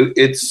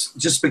 it's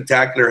just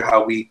spectacular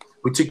how we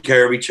took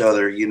care of each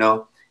other,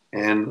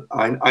 and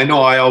I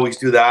know I always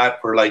do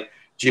that for like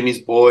Jimmy's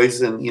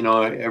boys, and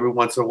every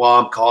once in a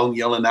while I'm calling,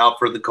 yelling out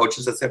for the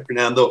coaches at San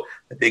Fernando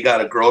that they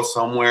got a girl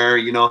somewhere,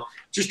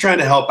 just trying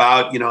to help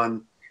out,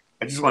 and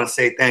I just want to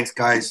say thanks,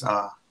 guys,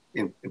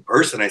 in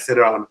person. I said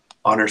it on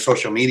our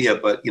social media,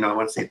 but I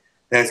want to say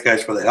thanks,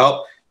 guys, for the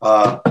help.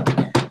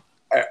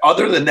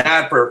 Other than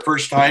that, for a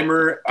first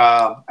timer,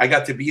 I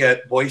got to be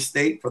at Boise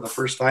State for the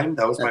first time.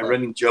 That was my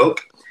running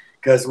joke,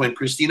 because when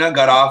Christina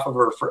got off of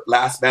her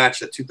last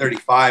match at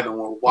 235, and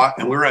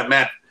we were at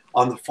mat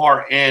on the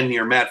far end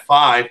near mat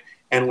 5,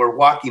 and we're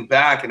walking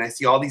back, and I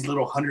see all these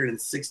little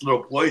 106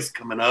 little boys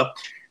coming up,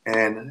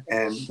 and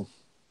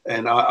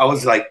I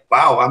was like,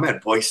 wow, I'm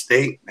at Boise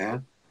State,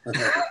 man,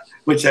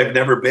 which I've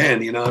never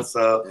been,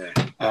 So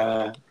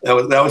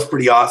that was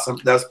pretty awesome.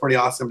 That was pretty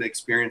awesome to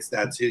experience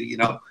that too,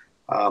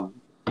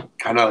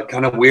 Kind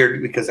of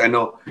weird, because I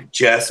know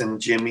Jess and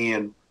Jimmy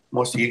and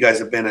most of you guys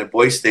have been at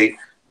Boise State,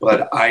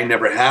 but I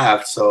never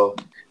have. So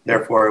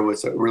therefore, it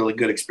was a really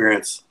good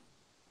experience.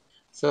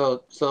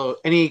 So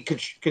any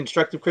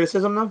constructive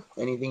criticism, though?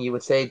 Anything you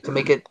would say to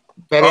make it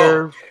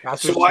better,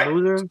 faster, so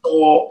smoother?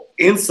 So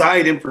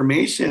inside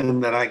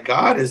information that I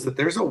got is that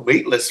there's a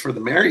wait list for the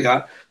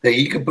Marriott that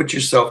you can put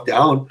yourself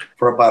down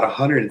for about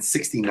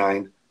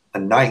 169 a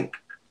night.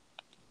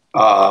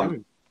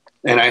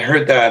 And I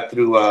heard that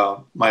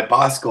through my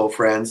Bosco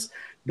friends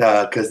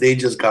because they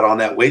just got on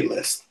that wait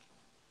list,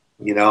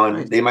 you know,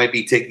 and they might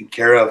be taking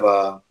care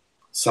of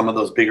some of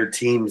those bigger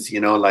teams, you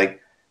know,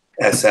 like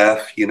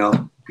SF, you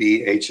know,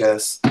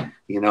 BHS,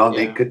 you know,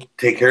 they could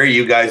take care of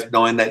you guys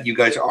knowing that you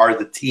guys are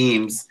the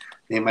teams.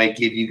 They might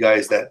give you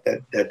guys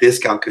that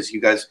discount because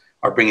you guys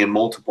are bringing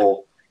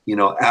multiple, you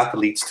know,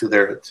 athletes to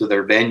their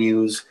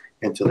venues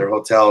and to their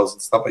hotels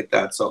and stuff like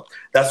that. So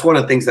that's one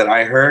of the things that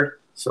I heard.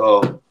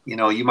 So, you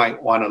know, you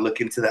might want to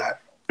look into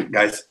that,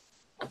 guys.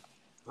 All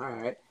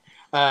right.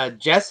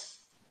 Jess,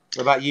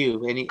 what about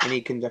you?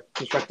 Any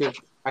constructive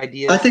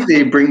ideas? I think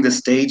they bring the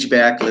stage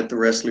back, let the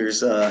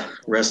wrestlers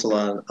wrestle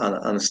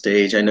on a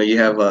stage. I know you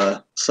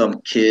have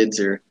some kids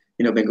or,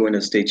 you know, been going to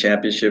the state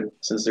championship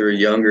since they were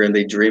younger and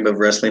they dream of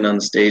wrestling on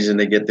the stage and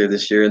they get there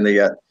this year and they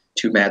got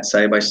two mats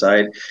side by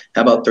side.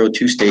 How about throw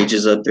two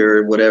stages up there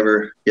or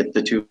whatever, get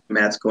the two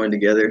mats going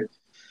together.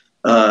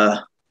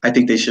 I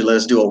think they should let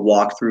us do a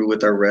walkthrough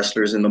with our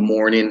wrestlers in the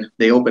morning.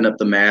 They open up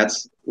the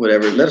mats,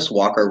 whatever. Let us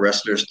walk our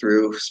wrestlers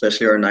through,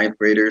 especially our ninth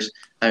graders.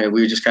 I mean,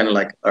 we were just kind of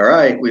like, all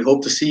right, we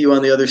hope to see you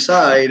on the other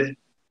side,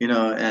 you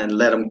know, and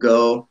let them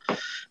go.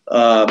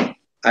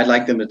 I'd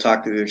like them to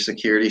talk to their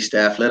security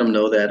staff, let them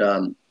know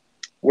that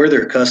we're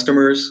their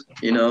customers,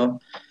 you know.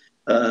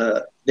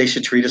 They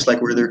should treat us like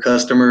we're their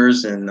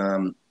customers.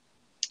 And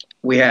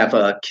we have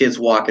kids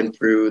walking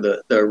through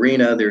the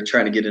arena. They're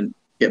trying to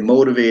get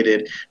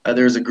motivated.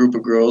 There's a group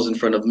of girls in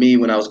front of me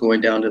when I was going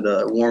down to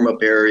the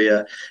warm-up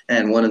area,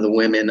 and one of the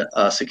women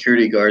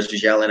security guards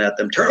was yelling at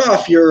them, turn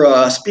off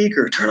your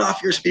speaker, turn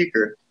off your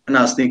speaker. And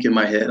I was thinking in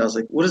my head, I was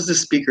like, what does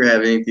this speaker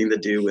have anything to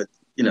do with,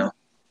 you know,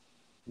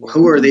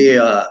 who are they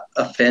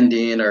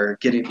offending or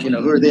getting, you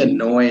know, who are they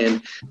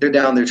annoying? They're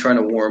down there trying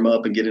to warm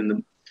up and get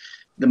in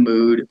the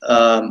mood.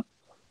 I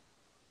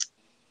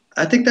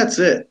think that's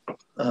it.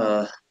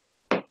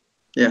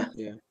 Yeah.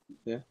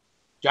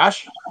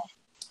 Josh?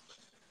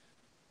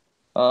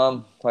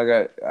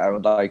 Like I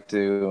would like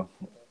to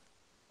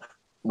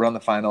run the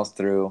finals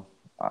through.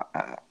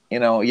 You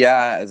know,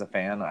 as a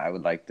fan, I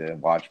would like to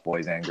watch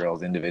boys and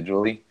girls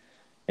individually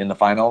in the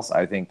finals.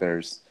 I think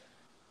there's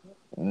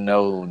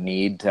no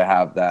need to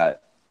have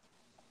that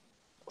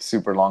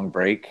super long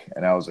break,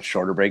 and that was a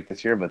shorter break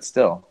this year, but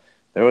still,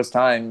 there was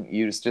time.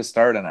 You just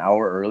start an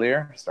hour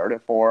earlier, start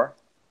at 4,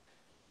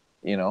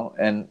 you know,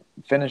 and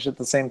finish at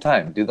the same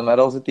time. Do the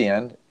medals at the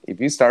end.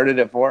 If you started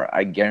at 4,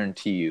 I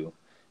guarantee you,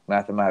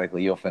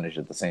 mathematically, you'll finish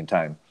at the same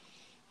time.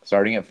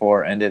 Starting at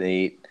 4, end at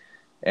 8,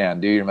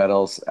 and do your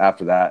medals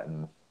after that,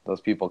 and those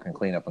people can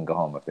clean up and go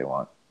home if they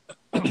want.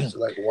 So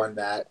like one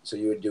mat. So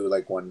you would do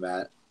like one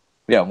mat.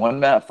 Yeah, one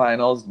mat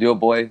finals. Do a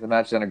boy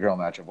match and a girl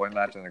match, a boy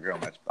match and a girl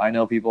match. I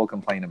know people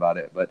complain about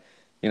it, but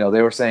you know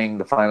they were saying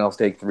the finals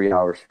take 3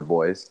 hours for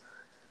boys.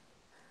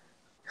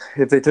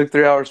 If they took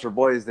 3 hours for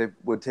boys, they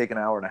would take an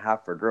hour and a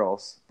half for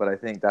girls. But I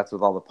think that's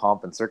with all the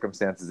pomp and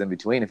circumstances in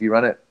between. If you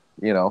run it,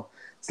 you know,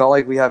 it's not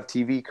like we have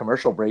TV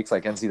commercial breaks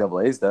like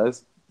NCAA's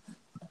does.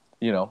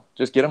 You know,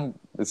 just get them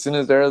as soon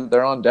as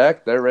they're on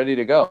deck, they're ready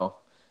to go.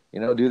 You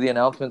know, do the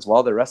announcements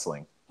while they're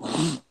wrestling.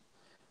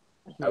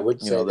 I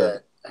would say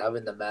that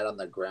having the mat on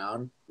the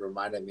ground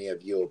reminded me of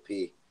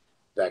UOP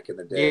back in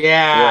the day.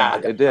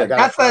 Yeah, it did.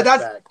 That's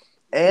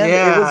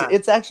and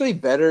it's actually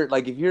better.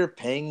 Like if you're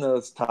paying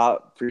those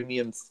top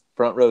premium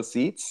front row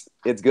seats,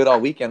 it's good all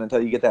weekend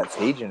until you get that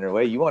stage in your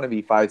way. You want to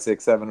be 5,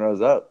 6, 7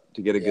 rows up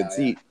to get a good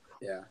seat.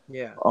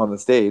 Yeah. On the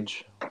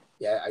stage.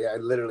 Yeah, I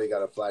literally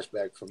got a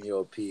flashback from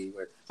UOP.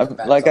 Where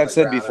like I've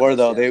said before,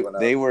 though,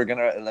 they were going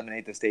to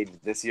eliminate the stage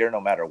this year no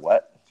matter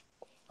what.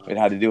 It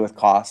had to do with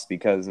costs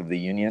because of the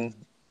union.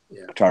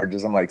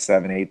 Charges them like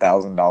 $7,000,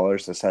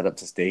 $8,000 to set up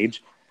the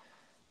stage.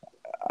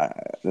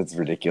 That's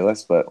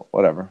ridiculous, but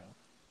whatever.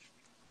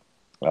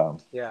 You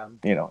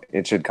know,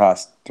 it should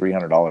cost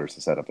 $300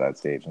 to set up that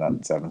stage, not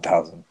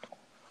 $7,000.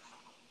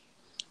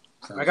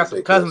 I got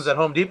some cousins at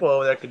Home Depot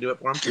over there that could do it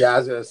for them. Yeah, I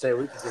was gonna say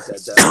we could get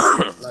that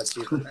done. It's not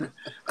cheaper.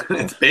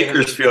 It's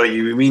Bakersfield.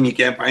 You mean you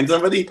can't find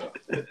somebody?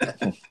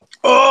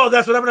 Oh,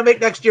 that's what I'm gonna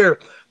make next year.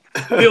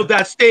 Build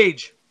that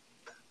stage.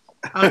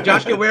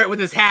 Josh can wear it with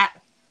his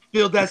hat.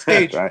 Build that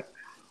stage. Right.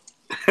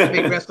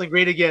 Make wrestling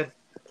great again.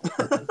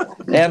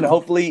 And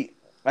hopefully,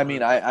 I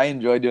mean, I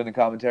enjoy doing the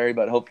commentary,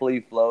 but hopefully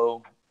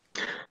Flo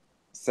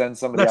sends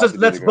somebody else.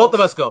 Let's both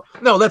of us go.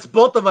 No, let's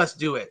both of us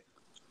do it.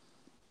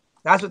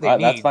 That's what they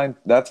need. That's fine.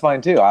 That's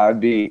fine too. I would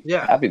be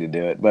happy to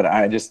do it, but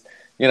I just,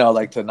 you know,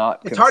 like to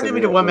not. It's hard to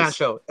be a one-man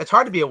show. It's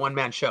hard to be a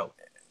one-man show.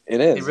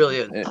 It is. It really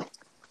is.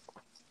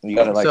 You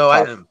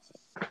gotta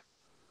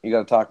you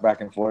gotta talk back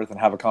and forth and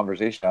have a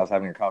conversation. I was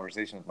having a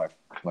conversation with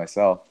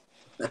myself,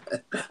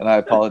 and I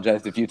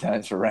apologized a few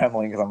times for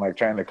rambling because I'm like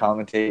trying to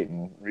commentate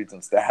and read some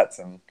stats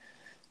and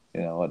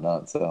you know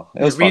whatnot. So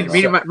it was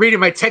reading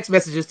my text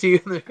messages to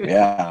you.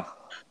 Yeah,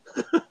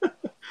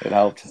 it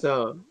helped.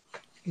 So.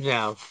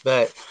 No,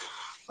 but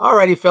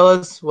alrighty,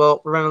 fellas.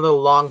 Well, we're running a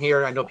little long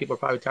here. I know people are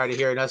probably tired of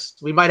hearing us.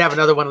 We might have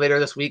another one later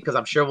this week because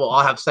I'm sure we'll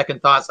all have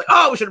second thoughts like,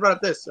 oh, we should have brought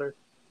up this, or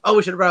oh,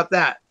 we should have brought up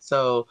that.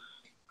 So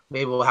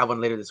maybe we'll have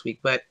one later this week.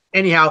 But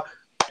anyhow,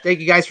 thank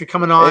you guys for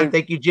coming on. Hey,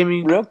 thank you,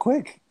 Jimmy. Real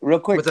quick.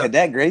 What's up?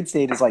 Cadet grade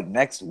state is like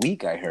next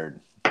week, I heard.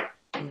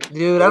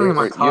 Dude, I don't even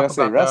want to talk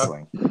USA about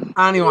Wrestling. that.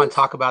 I don't even want to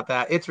talk about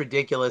that. It's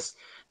ridiculous.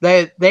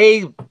 They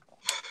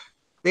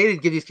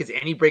didn't give these kids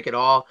any break at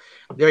all.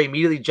 They're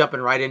immediately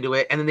jumping right into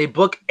it, and then they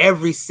book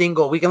every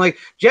single weekend. Like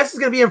Jess is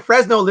going to be in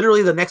Fresno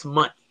literally the next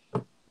month.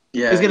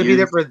 Yeah, He's going to be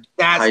there for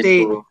that high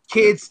state, school.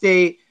 kids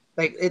state.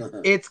 Like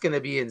it's going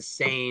to be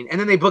insane. And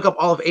then they book up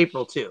all of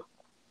April too.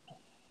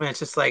 And it's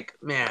just like,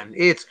 man,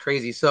 it's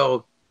crazy.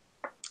 So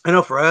I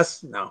know for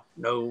us,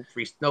 no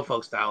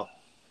folk style.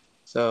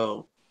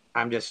 So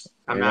you're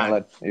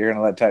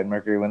gonna let Titan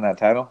Mercury win that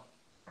title?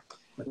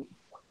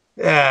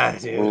 Yeah,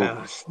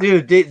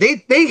 dude,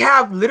 they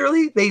have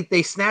literally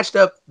they snatched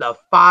up the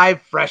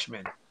 5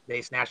 freshmen.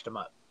 They snatched them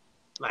up.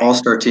 Like,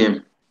 All-star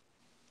team.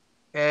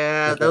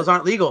 Those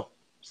aren't legal,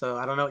 so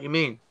I don't know what you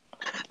mean.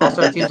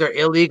 All-star teams are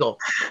illegal.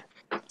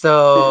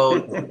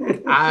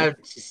 So I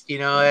just,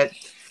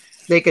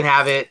 they can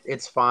have it.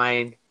 It's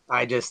fine.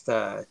 I just,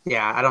 I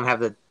don't have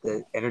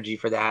the energy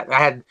for that. I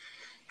had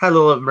a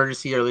little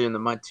emergency earlier in the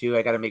month too.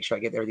 I got to make sure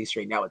I get everything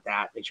straightened out with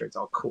that. Make sure it's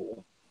all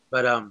cool.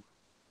 But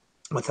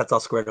once that's all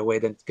squared away,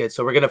 then it's good.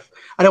 So I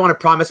don't want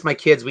to promise my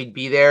kids we'd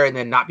be there and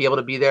then not be able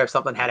to be there if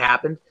something had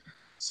happened.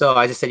 So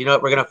I just said, you know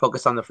what, we're going to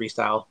focus on the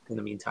freestyle in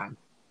the meantime.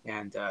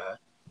 And,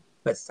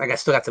 but I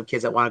still got some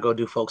kids that want to go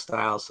do folk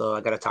style. So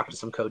I got to talk to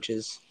some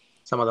coaches,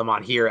 some of them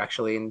on here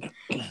actually, and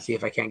see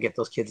if I can't get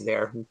those kids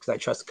there because I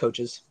trust the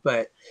coaches.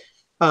 But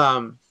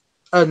other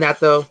than that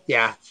though,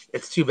 yeah,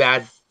 it's too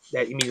bad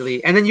that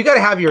immediately. And then you got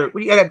to have you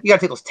got to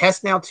take those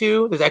tests now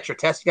too. There's extra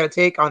tests you got to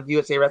take on the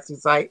USA Wrestling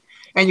site.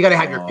 And you got to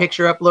have your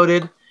picture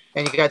uploaded,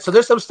 and so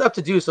there's some stuff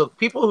to do. So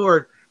people who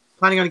are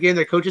planning on getting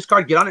their coach's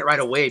card, get on it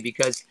right away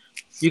because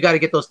you got to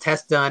get those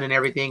tests done and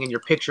everything, and your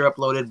picture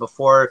uploaded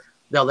before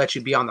they'll let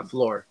you be on the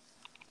floor.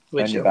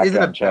 Which isn't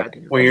a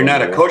bad. Well, you're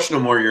not a coach no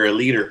more. You're a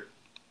leader.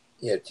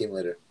 Yeah, team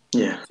leader.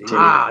 Yeah.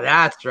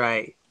 That's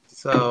right.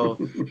 So,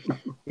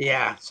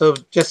 yeah. So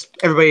just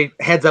everybody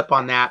heads up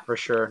on that for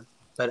sure.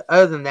 But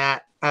other than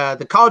that,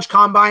 the college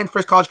combine,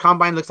 first college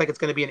combine looks like it's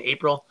going to be in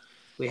April.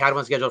 We had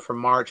one scheduled for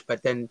March,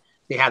 but then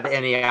they have the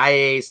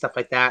NAIA, stuff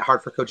like that.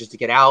 Hard for coaches to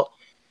get out.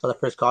 So the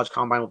first college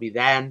combine will be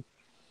then.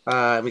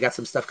 We got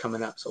some stuff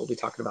coming up, so we'll be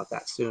talking about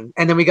that soon.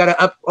 And then we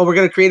got we're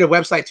going to create a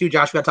website too,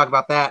 Josh. We got to talk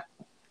about that.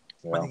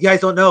 Yeah. You guys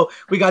don't know,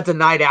 we got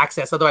denied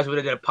access. Otherwise, we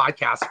would have did a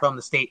podcast from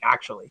the state,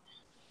 actually.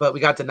 But we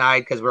got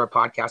denied because we're a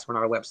podcast. We're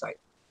not a website.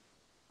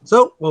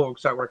 So we'll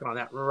start working on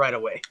that right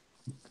away.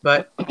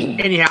 But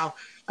anyhow,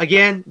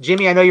 again,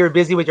 Jimmy, I know you're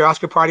busy with your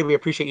Oscar party. We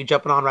appreciate you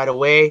jumping on right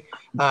away.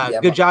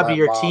 Good job to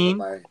your team.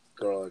 My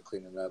girl are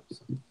cleaning up.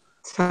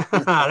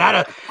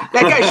 that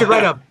guy should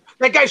write a.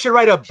 That guy should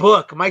write a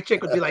book. My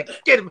chick would be like,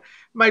 "Get him."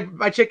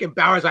 My chick in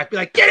Bowers might be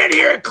like, "Get in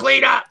here and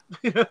clean up."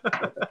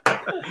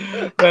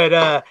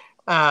 But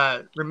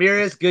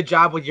Ramirez, good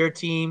job with your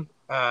team.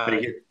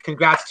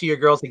 Congrats to your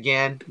girls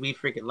again. We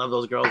freaking love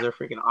those girls. They're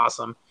freaking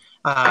awesome.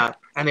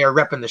 And they are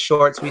repping the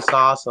shorts we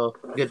saw, so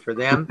good for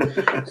them.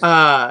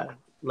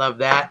 Love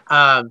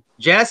that.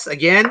 Jess,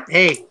 again,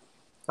 hey,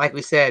 like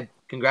we said,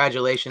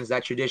 congratulations.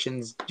 That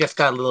tradition's just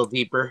got a little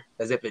deeper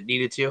as if it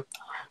needed to.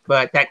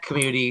 But that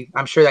community,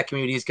 I'm sure that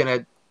community is going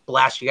to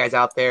blast you guys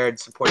out there and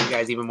support you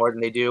guys even more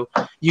than they do.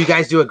 You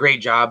guys do a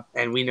great job.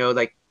 And we know,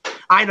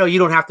 I know you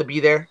don't have to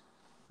be there,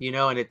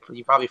 and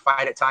you probably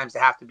fight at times to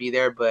have to be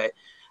there. But,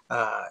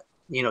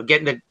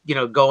 getting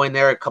to, go in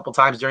there a couple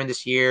times during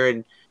this year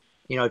and,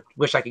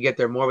 wish I could get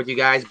there more with you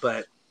guys.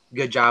 But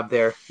good job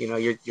there.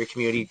 Your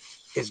community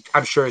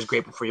I'm sure is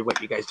grateful for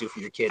what you guys do for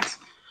your kids.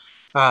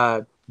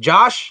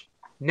 Josh,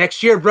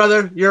 next year,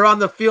 brother, you're on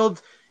the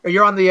field. Or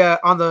you're on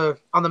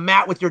the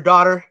mat with your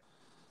daughter.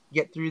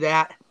 Get through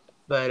that,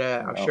 but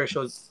I'm sure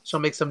she'll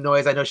make some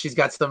noise. I know she's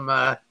got some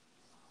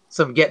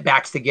get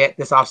backs to get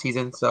this off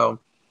season. So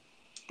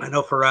I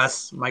know for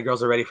us, my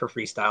girls are ready for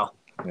freestyle.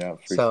 Yeah,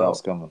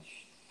 freestyle's coming.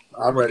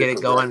 I'm ready. Get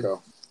it going.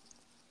 Greco.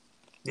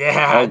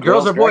 Yeah,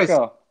 girls or boys?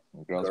 Girls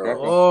Greco.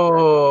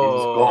 Oh,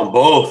 he's going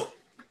both.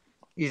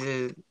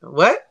 He's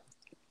what?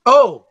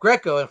 Oh,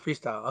 Greco and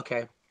freestyle.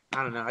 Okay,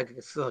 I don't know. I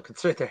still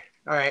it's right there.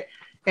 All right.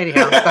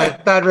 Anyhow,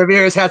 thought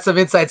Ramirez had some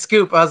inside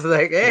scoop. I was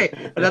like,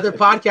 hey, another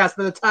podcast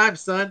another time,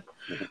 son.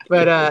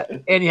 But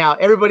anyhow,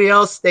 everybody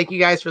else, thank you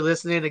guys for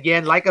listening.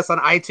 Again, like us on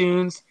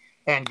iTunes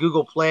and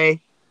Google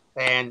Play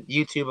and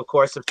YouTube, of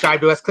course. Subscribe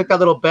to us. Click that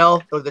little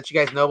bell so that you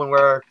guys know when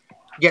we're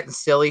getting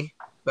silly.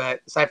 But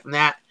aside from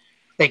that,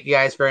 thank you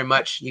guys very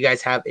much. You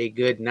guys have a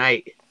good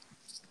night.